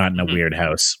now. They're not in a weird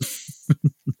house.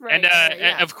 And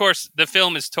of course, the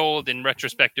film is told in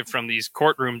retrospective from these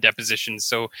courtroom depositions.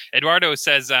 So Eduardo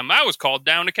says, I was called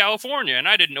down to California and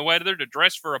I didn't know whether to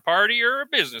dress for a party or a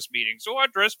business meeting. So I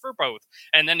dressed for both.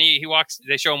 And then he walks,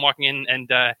 they show him walking in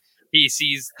and he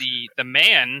sees the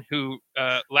man who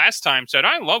last time said,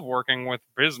 I love working with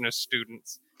business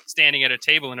students, standing at a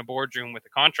table in a boardroom with a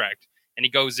contract. And he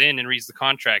goes in and reads the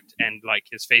contract and like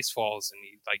his face falls and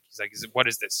he's like, what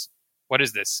is this? What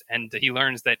is this? And he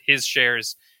learns that his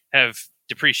shares have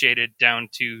depreciated down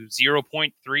to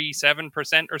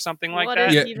 0.37% or something like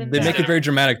that. Yeah, they make it very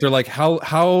dramatic. They're like,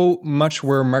 how much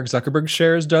were Mark Zuckerberg's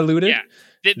shares diluted? Yeah.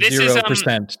 This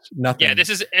 0%. Nothing. Yeah, this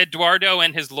is Eduardo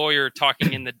and his lawyer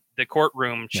talking in the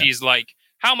courtroom. She's like,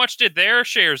 how much did their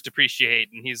shares depreciate?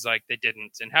 And he's like, they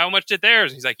didn't. And how much did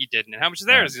theirs? He's like, he didn't. And how much is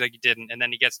theirs? He's like, he didn't. And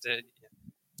then he gets to...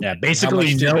 Yeah,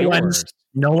 basically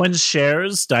no one's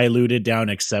shares diluted down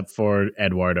except for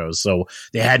Eduardo's. So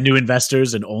they had new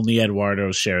investors and only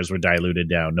Eduardo's shares were diluted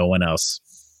down. No one else.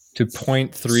 To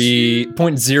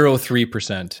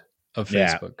 0.03% of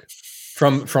Facebook.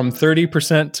 From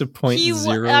 30% to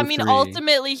 0.03. I mean,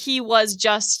 ultimately he was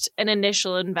just an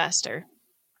initial investor.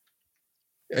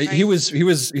 Right? He was the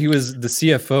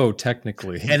CFO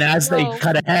technically. And as they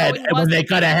cut ahead,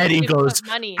 he goes,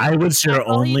 I was your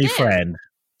only friend.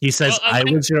 He says, I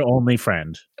was your only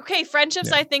friend. Okay,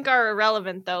 friendships I think are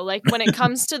irrelevant though. Like when it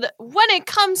comes to the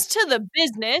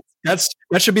business.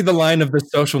 That should be the line of The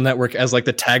Social Network, as like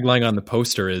the tagline on the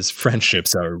poster is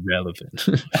friendships are irrelevant.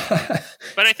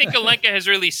 But I think Alenka has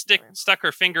really stuck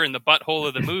her finger in the butthole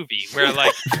of the movie where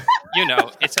like,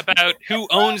 it's about who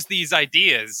owns these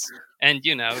ideas. And,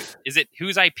 is it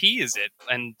whose IP is it?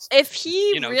 And if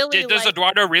he really does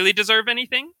Eduardo really deserve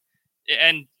anything?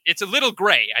 And it's a little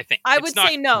gray, I think. I would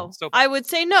say no. I would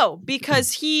say no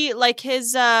because he like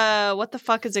his what the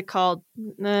fuck is it called?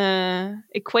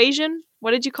 Equation?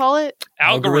 What did you call it?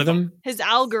 Algorithm. His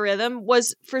algorithm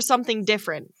was for something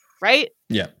different, right?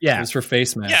 Yeah. It was for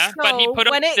face mask. Yeah, so but he put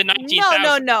up the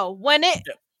 19,000. No.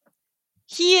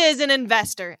 He is an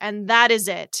investor, and that is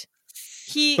it.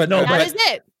 That is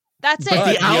it. That's it.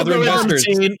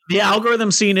 The algorithm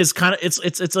scene is kind of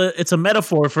it's a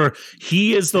metaphor for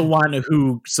he is the one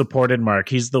who supported Mark.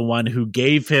 He's the one who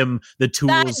gave him the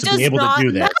tools to be able to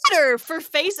do this. That does not matter for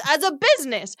Face as a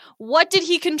business. What did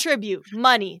he contribute?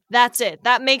 Money. That's it.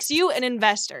 That makes you an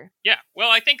investor. Yeah.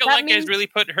 Well, I think Alenka has really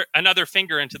put another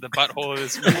finger into the butthole of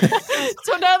this movie.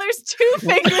 So now there's two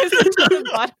fingers into the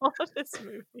butthole of this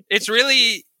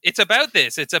movie. It's about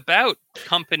this. It's about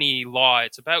company law.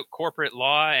 It's about corporate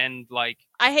law and like.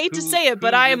 I hate to say it,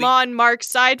 but I am on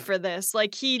Mark's side for this.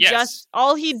 Like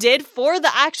all he did for the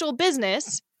actual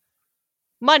business,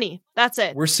 money. That's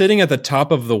it. We're sitting at the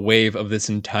top of the wave of this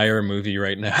entire movie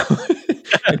right now.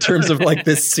 In terms of like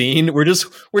this scene, we're just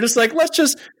like let's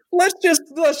just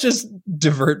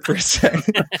divert for a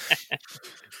second.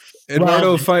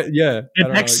 Eduardo, the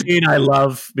next scene I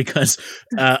love because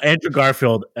Andrew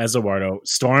Garfield as Eduardo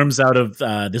storms out of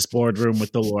this boardroom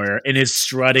with the lawyer and is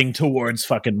strutting towards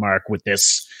fucking Mark with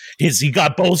this. He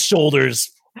got both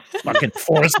shoulders fucking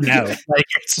forced out. Like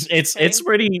it's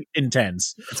pretty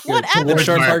intense.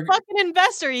 Whatever. Fucking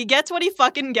investor. He gets what he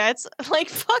fucking gets. Like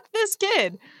fuck this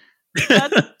kid.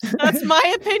 That's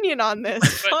my opinion on this.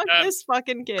 Fuck this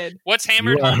fucking kid. What's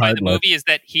hammered home by the movie is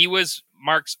that he was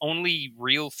Mark's only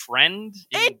real friend.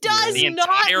 It does not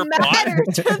matter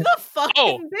to the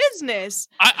fucking business.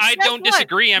 I don't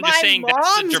disagree. I'm just saying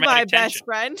that's the dramatic my tension. best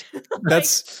friend.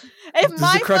 That's if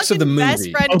my the crux fucking of the movie. best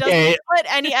friend doesn't put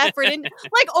any effort in,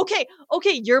 like,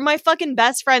 okay, you're my fucking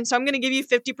best friend, so I'm gonna give you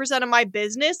 50% of my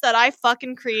business that I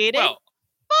fucking created. Fuck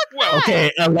that.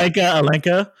 Okay,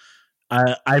 Alenka.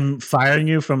 I'm firing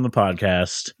you from the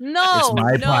podcast. No, it's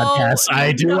my podcast.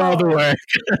 I do all the work.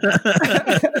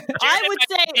 I would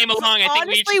say,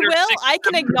 honestly, Will, I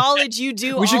can acknowledge you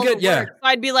do all the work. So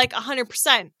I'd be like 100%.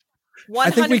 100%.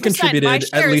 I think we contributed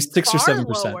at least 6 or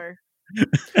 7%.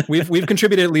 We've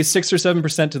contributed at least 6 or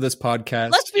 7% to this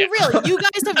podcast. Let's be real. You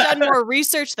guys have done more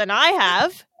research than I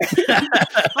have.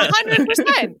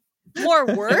 100% more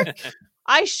work.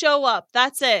 I show up.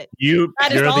 That's it. You're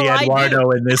the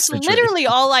Eduardo in this situation. Literally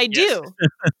all I do.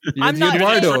 I'm not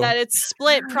sure that it's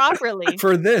split properly.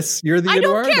 For this, you're the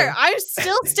Eduardo. I don't care. I'm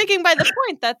still sticking by the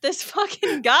point that this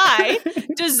fucking guy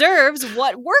deserves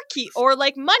what work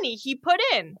money he put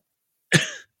in.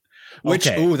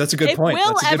 That's a good point. If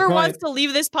Will ever wants to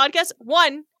leave this podcast,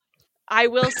 I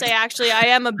will say, actually, I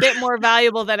am a bit more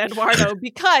valuable than Eduardo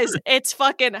because it's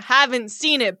fucking haven't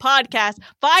seen it podcast.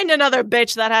 Find another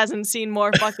bitch that hasn't seen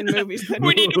more fucking movies than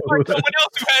we need to find someone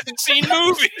else who hasn't seen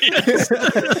movies.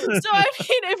 So, I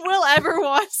mean, if Will ever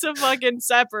wants to fucking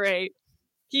separate,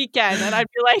 he can. And I'd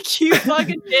be like, you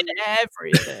fucking did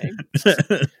everything.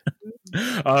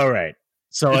 All right.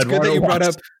 So It's good that you brought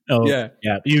up. Oh, Yeah.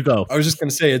 yeah. You go. I was just going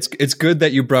to say it's good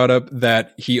that you brought up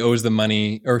that he owes the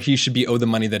money, or he should be owed the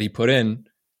money that he put in,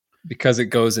 because it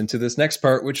goes into this next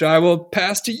part, which I will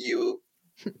pass to you,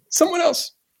 someone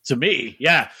else. To me,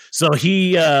 yeah. So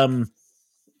he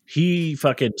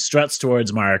fucking struts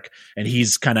towards Mark, and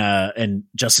he's kind of, and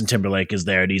Justin Timberlake is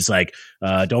there, and he's like,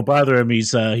 "Don't bother him.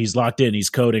 He's locked in.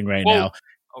 He's coding right now."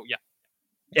 Oh yeah.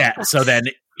 Yeah. So then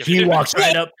he walks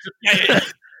right up.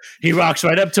 He walks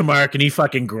right up to Mark, and he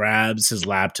fucking grabs his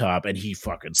laptop, and he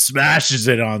fucking smashes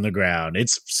it on the ground.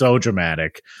 It's so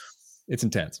dramatic. It's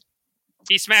intense.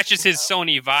 He smashes his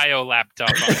Sony Vaio laptop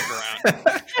on the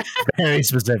ground. Very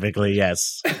specifically,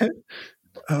 yes.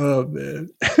 Oh man.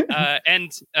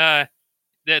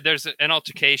 There's an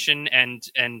altercation, and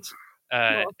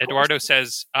Eduardo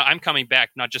says, "I'm coming back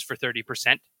not just for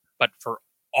 30%, but for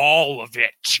all of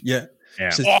it." Yeah. Yeah.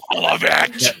 All of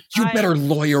it. Yeah. You better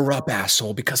lawyer up,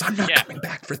 asshole, because I'm not coming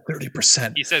back for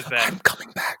 30%. He says that. I'm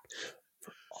coming back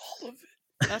for all of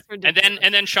it. That's ridiculous.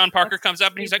 And then Sean Parker comes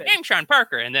up and he's like, "I'm Sean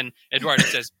Parker." And then Eduardo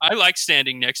says, "I like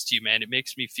standing next to you, man. It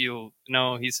makes me feel."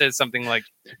 No, he says something like,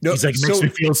 No, He's like, makes me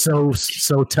feel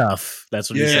so tough. That's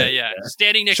what he Yeah. said. "Yeah,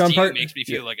 standing next Sean to Parker- you makes me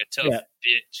feel like a tough Yeah.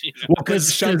 bitch." You know? Well,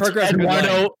 because Sean Parker has a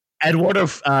good Eduardo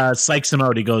psychs him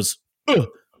out. He goes, "Ugh,"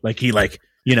 like he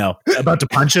about to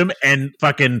punch him, and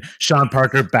fucking Sean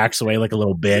Parker backs away like a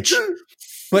little bitch.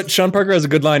 But Sean Parker has a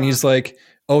good line. He's like,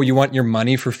 "Oh, you want your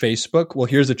money for Facebook? Well,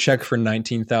 here's a check for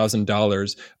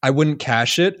 $19,000. I wouldn't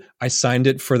cash it. I signed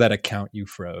it for that account you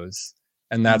froze."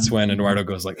 And that's when Eduardo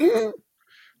goes like,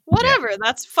 Whatever.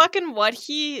 That's fucking what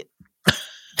he.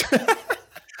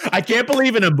 I can't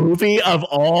believe in a movie of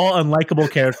all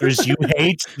unlikable characters, you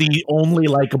hate the only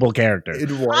likable character.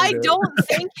 I don't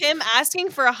think him asking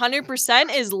for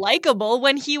 100% is likable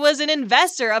when he was an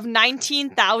investor of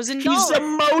 $19,000. He's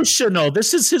emotional.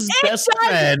 This is his best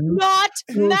friend. Not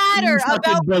matter He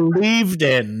fucking about. believed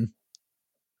in.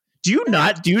 Do you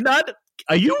not?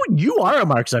 You are a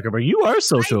Mark Zuckerberg. You are a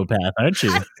sociopath, aren't you?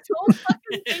 I don't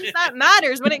fucking think that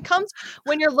matters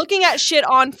when you're looking at shit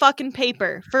on fucking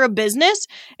paper for a business.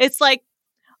 It's like,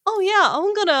 oh yeah,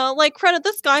 I'm gonna credit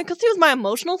this guy because he was my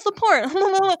emotional support.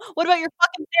 What about your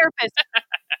fucking therapist?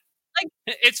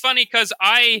 It's funny because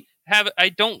I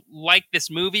don't like this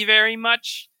movie very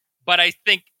much, but I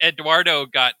think Eduardo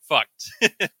got fucked.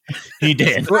 He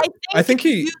did. I think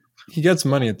he gets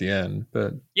money at the end,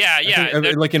 but Yeah. I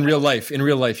think, like in real life,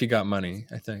 he got money.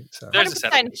 I think so. There's a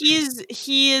setup.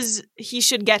 He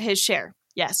should get his share.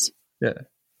 Yes. Yeah.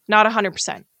 Not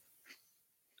 100%.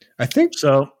 I think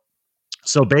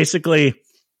So basically,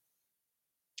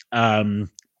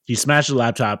 he smashed the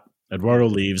laptop. Eduardo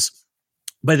leaves,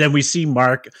 but then we see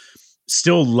Mark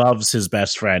still loves his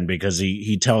best friend because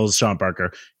he tells Sean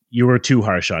Parker, "You were too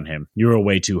harsh on him. You were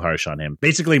way too harsh on him."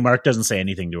 Basically, Mark doesn't say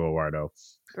anything to Eduardo.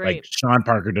 Great. Like Sean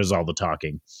Parker does all the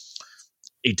talking.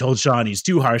 He told Sean he's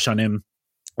too harsh on him.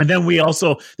 And then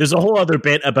there's a whole other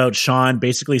bit about Sean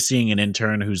basically seeing an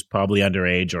intern who's probably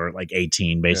underage or like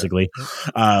 18, basically.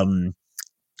 Yeah.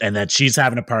 And that she's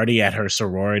having a party at her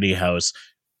sorority house.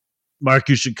 "Mark,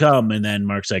 you should come." And then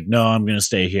Mark's like, "No, I'm going to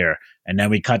stay here." And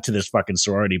then we cut to this fucking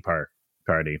sorority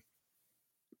party.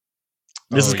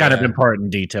 This is kind of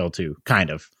important detail too,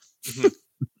 kind of.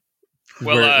 Mm-hmm.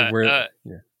 Well,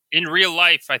 in real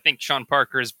life, I think Sean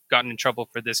Parker has gotten in trouble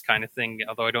for this kind of thing,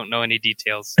 although I don't know any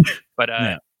details. But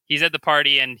he's at the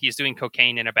party and he's doing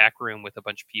cocaine in a back room with a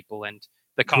bunch of people, and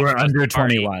the cops are under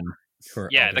 21.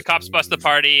 Yeah, the cops bust the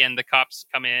party, and the cops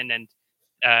come in, and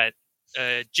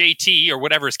JT, or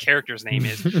whatever his character's name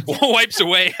is, wipes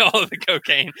away all of the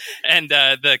cocaine, and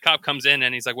the cop comes in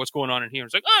and he's like, "What's going on in here?"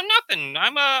 He's like, "Oh, nothing.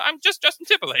 I'm just Justin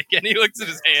Timberlake." And he looks at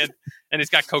his hand and he's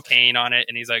got cocaine on it,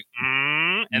 and he's like,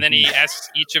 and then he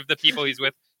asks each of the people he's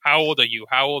with, "How old are you?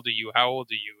 How old are you? How old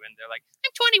are you?" And they're like,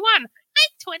 "I'm 21.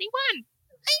 I'm 21.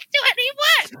 I'm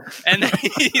 21." And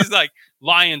then he's like,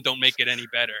 "Lying don't make it any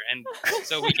better." And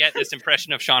so we get this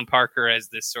impression of Sean Parker as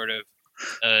this sort of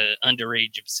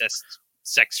underage obsessed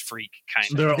sex freak kind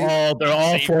of. They're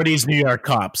all 40s New York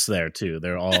cops there too.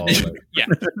 They're all yeah.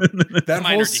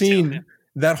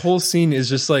 That whole scene is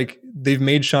just like they've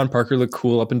made Sean Parker look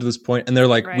cool up until this point, and they're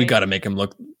like, "We got to make him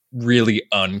look really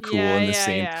uncool in this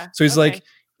scene." Yeah. So he's like,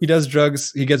 He does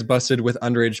drugs. He gets busted with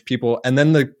underage people, and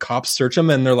then the cops search him,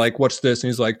 and they're like, "What's this?" And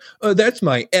he's like, "Oh, that's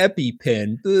my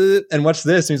EpiPen." And what's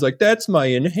this? And he's like, "That's my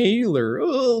inhaler."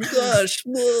 Oh gosh,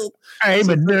 whoa. I'm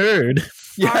a nerd.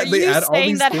 Are they you add all saying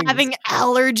these that things. having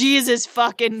allergies is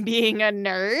fucking being a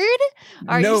nerd?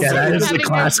 Are No. you Yeah, saying that is the having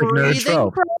classic a nerd breathing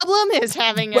trope. problem is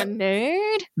having a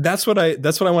nerd? That's what I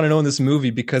want to know in this movie,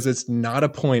 because it's not a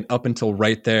point up until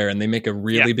right there, and they make a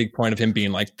really big point of him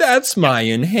being like, "That's my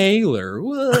inhaler."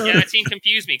 Whoa. Yeah, that scene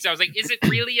confused me because I was like, "Is it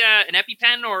really an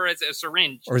EpiPen or is it a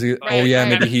syringe?" Or is he, Right, yeah, right.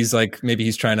 maybe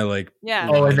he's trying to like. Yeah.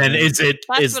 Oh, and then is it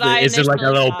like a initially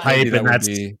little thought. pipe, Maybe that and would that's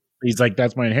be- he's like,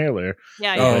 that's my inhaler.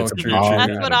 Yeah, Oh, yeah. it's a true, ball. true,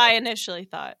 That's true. what I initially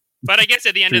thought. But I guess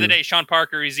at the end of the True. day, Sean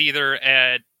Parker is either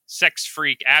a sex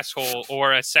freak asshole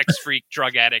or a sex freak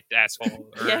drug addict asshole.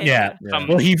 Or Yeah, Yeah. some-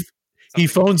 Well, he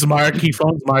phones Mark. He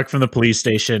phones Mark from the police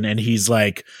station, and he's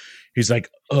like,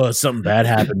 "Oh, something bad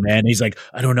happened, man." He's like,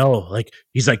 "I don't know." Like,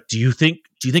 he's like, "Do you think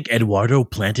Eduardo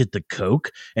planted the coke?"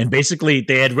 And basically,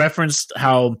 they had referenced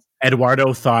how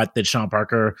Eduardo thought that Sean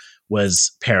Parker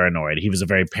was paranoid. He was a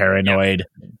very paranoid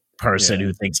person Yeah.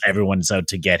 who thinks everyone's out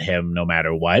to get him, no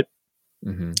matter what.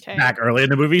 Mhm. Okay. Back early in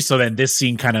the movie, so then this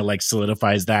scene kind of like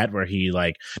solidifies that, where he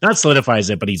like not solidifies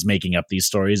it, but he's making up these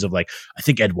stories of like, I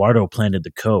think Eduardo planted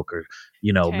the coke, or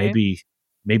Okay.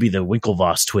 maybe the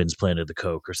Winklevoss twins planted the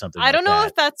coke or something. I don't know like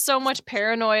if that's so much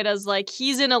paranoid as like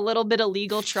he's in a little bit of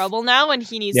legal trouble now and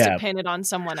he needs Yeah. to pin it on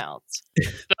someone else.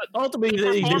 ultimately The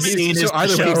the performance- scene is So to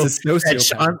either way, show he's a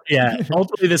that sociopath.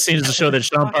 ultimately the scene is to show that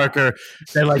Sean Parker,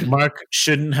 that like Mark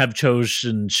shouldn't have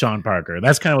chosen Sean Parker.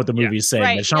 That's kind of what the Yeah. movie's saying.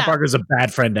 Right, That Sean yeah. Parker's a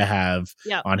bad friend to have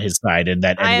Yeah. on his side, and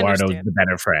that I Eduardo's understand. the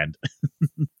better friend.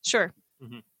 Sure.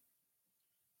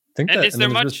 Think And that, is there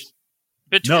then there's much this-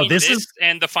 between this this is-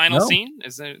 and the final No. scene?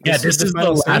 Is there? Yeah, This is this the is the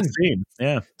final last scene. scene.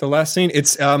 Yeah. the last scene?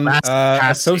 It's Last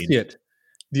past scene. associate,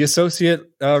 the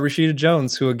associate Rashida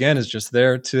Jones, who again is just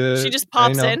there to. She just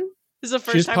pops you know, in. This is the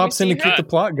first She just time pops we in see to her. keep the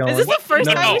plot going. Is this the first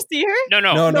No, time no. we see her? No,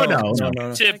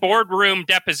 No. To boardroom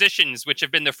depositions, which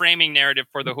have been the framing narrative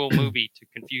for the whole movie to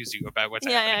confuse you about what's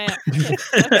happening.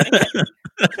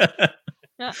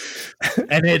 Yeah. Okay.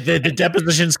 And the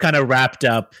deposition's kind of wrapped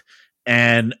up,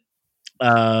 and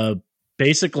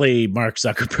basically Mark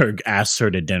Zuckerberg asks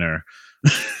her to dinner.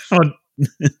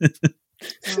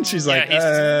 She's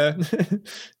Yeah, like,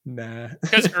 nah.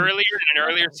 Because earlier in an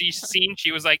earlier scene,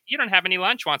 she was like, "You don't have any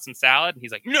lunch? Want some salad?" And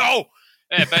he's like, "No."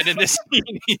 But in this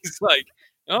scene, he's like,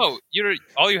 "Oh,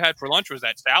 all you had for lunch was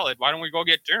that salad. Why don't we go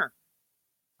get dinner?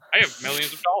 I have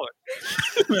millions of dollars."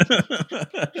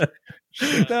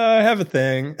 No, I have a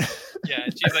thing. Yeah,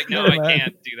 and she's like, "No, Never I mind.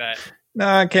 can't do that." No,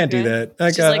 I can't do that.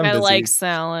 She's like, I'm I busy. like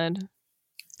salad.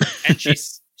 And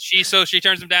she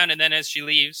turns him down, and then as she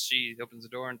leaves, she opens the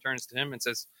door and turns to him and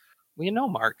says, "Well, you know,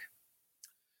 Mark,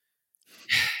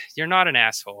 you're not an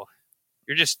asshole.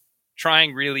 You're just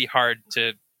trying really hard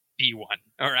to be one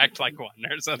or act like one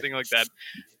or something like that."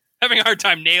 Having a hard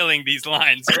time nailing these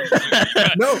lines.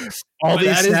 But- No, All that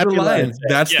these is the snappy line. lines.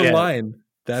 That's the Yeah. line.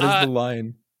 That is the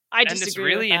line. I and disagree this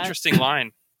really with that. interesting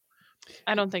line.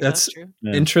 I don't think That's- that's true.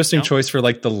 Yeah. Interesting No? choice for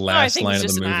like the No, I last think line he's of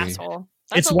just the an movie. asshole.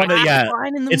 That's It's the one of last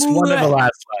line in the It's movie. one of the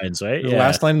last lines, right? The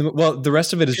last line. Well, the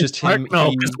rest of it is just him.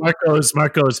 Because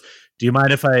Mark goes, "Do you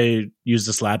mind if I use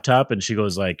this laptop?" And she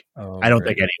goes like, "I don't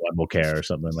think anyone will care," or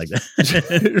something like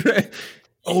that. Right.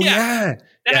 Oh Yeah. yeah. That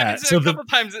Yeah, happens so a couple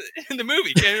times in the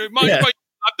movie. Mind Yeah. if I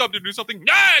laptop to do something?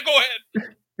 Nah, go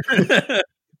ahead.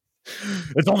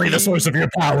 It's only the source of your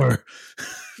power.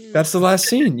 That's the last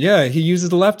scene. Yeah, he uses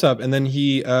the laptop and then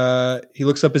he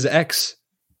looks up his ex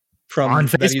from On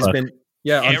that he's Facebook. been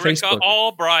on Erica Facebook.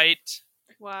 Albright.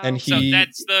 Wow. And So he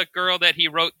that's the girl that he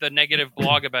wrote the negative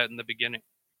blog about in the beginning.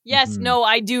 Yes, Mhm. no,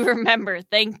 I do remember.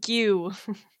 Thank you.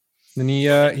 then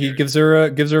he gives her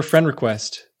a friend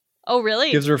request. Oh,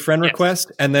 really? Gives her a friend Yes.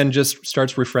 request and then just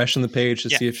starts refreshing the page to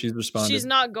Yeah. see if she's responded. She's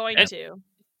not going And- to.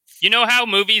 You know how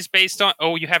movies based on?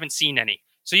 Oh, you haven't seen any.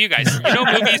 So you guys, you know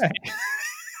movies.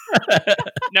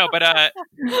 No, but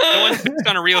the ones based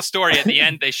on a real story. At the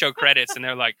end, they show credits and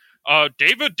they're like,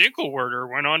 David Dinkelwerder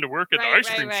went on to work at the Right, ice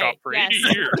cream right, shop for right. 80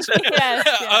 Yes. years. Yes,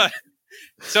 yes.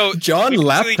 So John we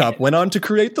basically Laptop went on to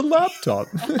create the laptop.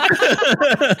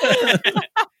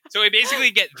 So we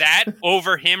basically get that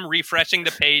over him refreshing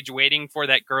the page, waiting for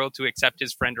that girl to accept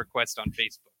his friend request on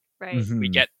Facebook. Right. Mhm. We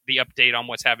get the update on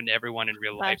what's happened to everyone in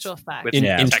real life. Actual fact. with in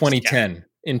Yeah. in text 2010.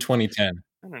 In 2010.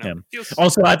 I don't know. Yeah. Feels-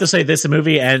 Also, I have to say, this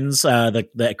movie ends.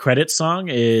 The credit song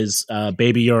is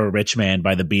 "Baby You're a Rich Man"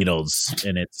 by the Beatles,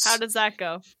 and How does that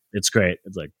go? it's great.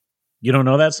 It's like, you don't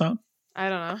know that song? I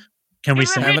don't know. Can we You're a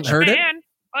sing? haven't rich heard it? man.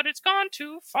 but it's gone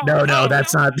too far. No,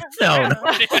 that's not. No.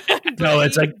 No,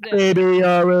 it's like, baby,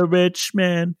 you're a rich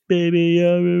man. Baby,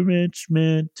 you're a rich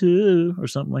man too. Or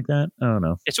something like that. I don't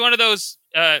know. It's one of those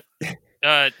not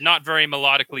very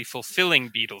melodically fulfilling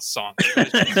Beatles songs.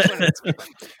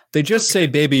 They just say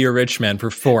 "Baby, you're a rich man"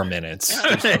 for 4 minutes.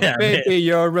 Yeah, Baby,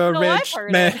 you're a rich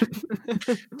man.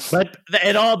 But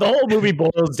the whole movie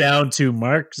boils down to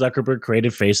Mark Zuckerberg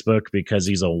created Facebook because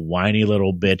he's a whiny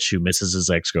little bitch who misses his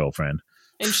ex-girlfriend.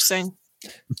 Interesting.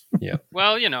 Yeah.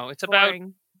 Well, it's about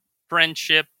Boring.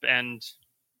 friendship and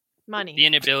Money. the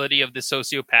inability of the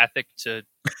sociopathic to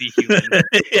be human.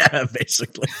 Yeah,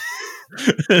 basically.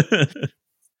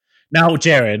 Now,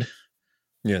 Jared,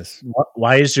 Yes.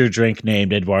 why is your drink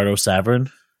named Eduardo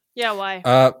Savern? Yeah,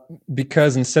 why?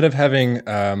 Because instead of having,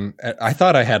 I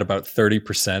thought I had about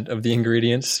 30% of the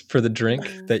ingredients for the drink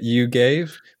that you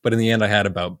gave, but in the end I had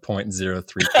about 0.03% of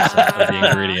the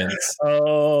ingredients.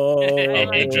 Oh, I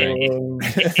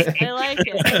like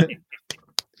it.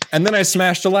 And then I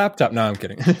smashed a laptop. No, I'm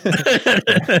kidding.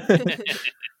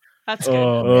 That's good.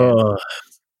 Oh.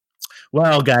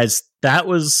 Well, guys, that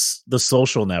was The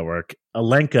Social Network.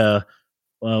 Alenka,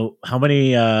 well, how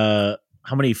many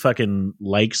fucking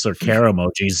likes or care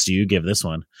emojis do you give this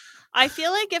one? I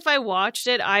feel like if I watched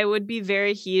it, I would be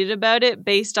very heated about it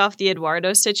based off the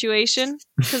Eduardo situation,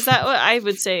 because that I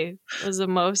would say was the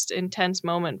most intense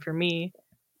moment for me.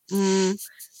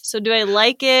 So do I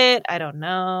like it? I don't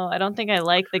know. I don't think I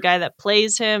like the guy that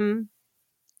plays him.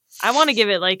 I want to give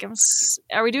it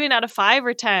are we doing out of 5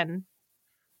 or 10?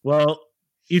 Well,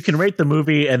 you can rate the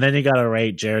movie, and then you got to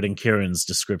rate Jared and Kieran's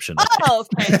description. Oh,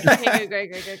 okay. Okay,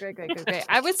 great.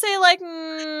 I would say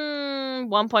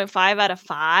 1.5 out of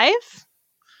 5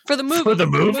 for the movie. For the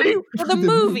movie? For the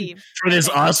movie. For this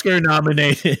Oscar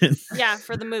nominated. Yeah,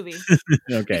 for the movie.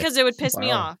 Okay. Because it would piss me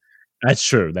off. That's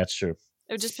true. It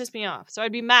would just piss me off. So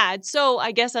I'd be mad. So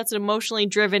I guess that's an emotionally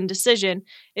driven decision.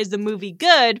 Is the movie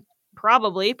good?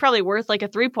 Probably worth a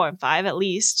 3.5 at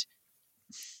least.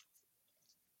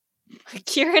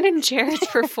 Kieran and Jared's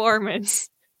performance,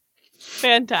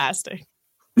 fantastic.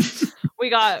 We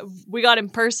got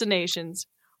impersonations.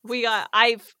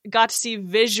 I've got to see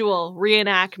visual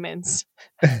reenactments.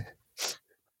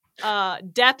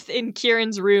 Depth in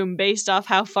Kieran's room based off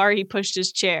how far he pushed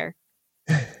his chair.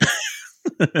 And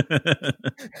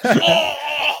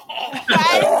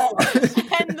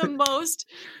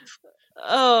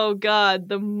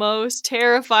the most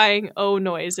terrifying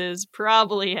noises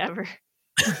probably ever.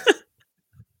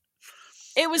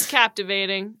 It was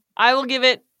captivating. I will give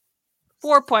it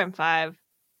 4.5.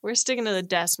 We're sticking to the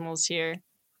decimals here.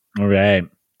 All right.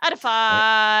 Out of 5.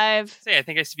 I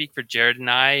think I speak for Jared and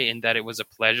I in that it was a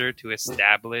pleasure to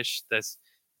establish this,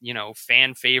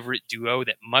 fan favorite duo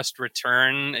that must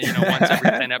return, once every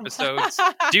 10 episodes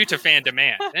due to fan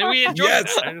demand. And we enjoyed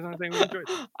it. I don't think we enjoyed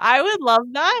it. I would love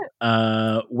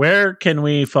that. Where can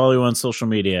we follow you on social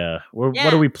media?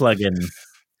 What do we plug in?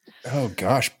 Oh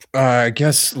gosh, I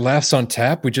guess Laughs on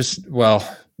Tap. By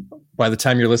the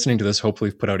time you're listening to this,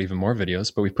 hopefully we've put out even more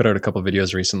videos. But we've put out a couple of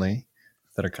videos recently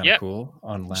that are kind of cool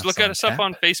on Laughs. Just look at us up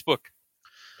on Facebook.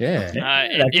 Yeah.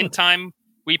 In time,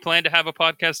 we plan to have a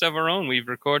podcast of our own. We've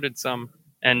recorded some,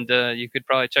 and you could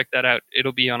probably check that out.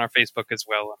 It'll be on our Facebook as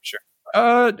well, I'm sure.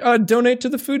 Donate to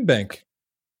the food bank.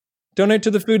 Donate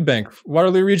to the food bank,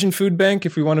 Waterloo Region Food Bank,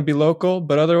 if we want to be local.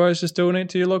 But otherwise, just donate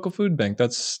to your local food bank.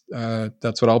 That's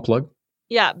what I'll plug.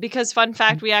 Yeah, because fun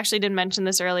fact, we actually didn't mention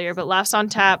this earlier, but Laughs on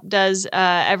Tap does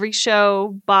every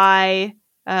show by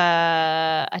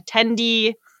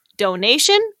attendee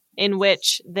donation, in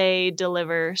which they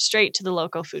deliver straight to the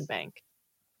local food bank.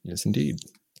 Yes, indeed.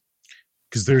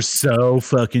 Because they're so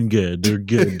fucking good. They're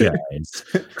good guys.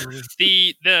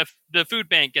 The food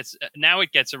bank gets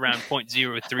around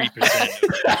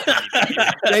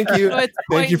 0.03%. Thank you. So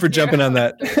Thank you for jumping on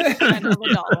that.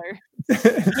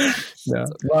 No.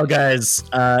 Well, guys,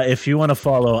 if you want to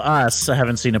follow us, I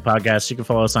Haven't Seen a Podcast, you can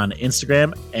follow us on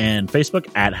Instagram and Facebook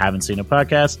at Haven't Seen a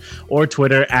Podcast, or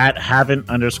Twitter at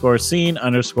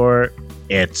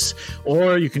haven't_seen_it.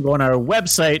 Or you can go on our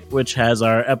website, which has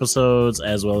our episodes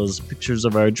as well as pictures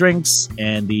of our drinks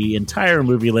and the entire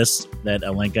movie list that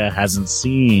Alenka hasn't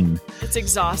seen. It's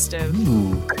exhaustive.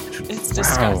 Ooh. It's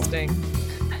disgusting.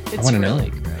 It's wanna really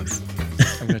know. gross.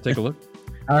 I'm going to take a look.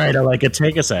 All right, Alenka,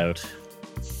 take us out.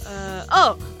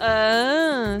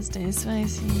 Stay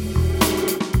spicy.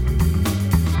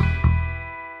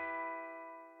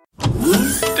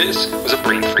 This was a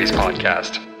Brain Freeze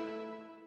podcast.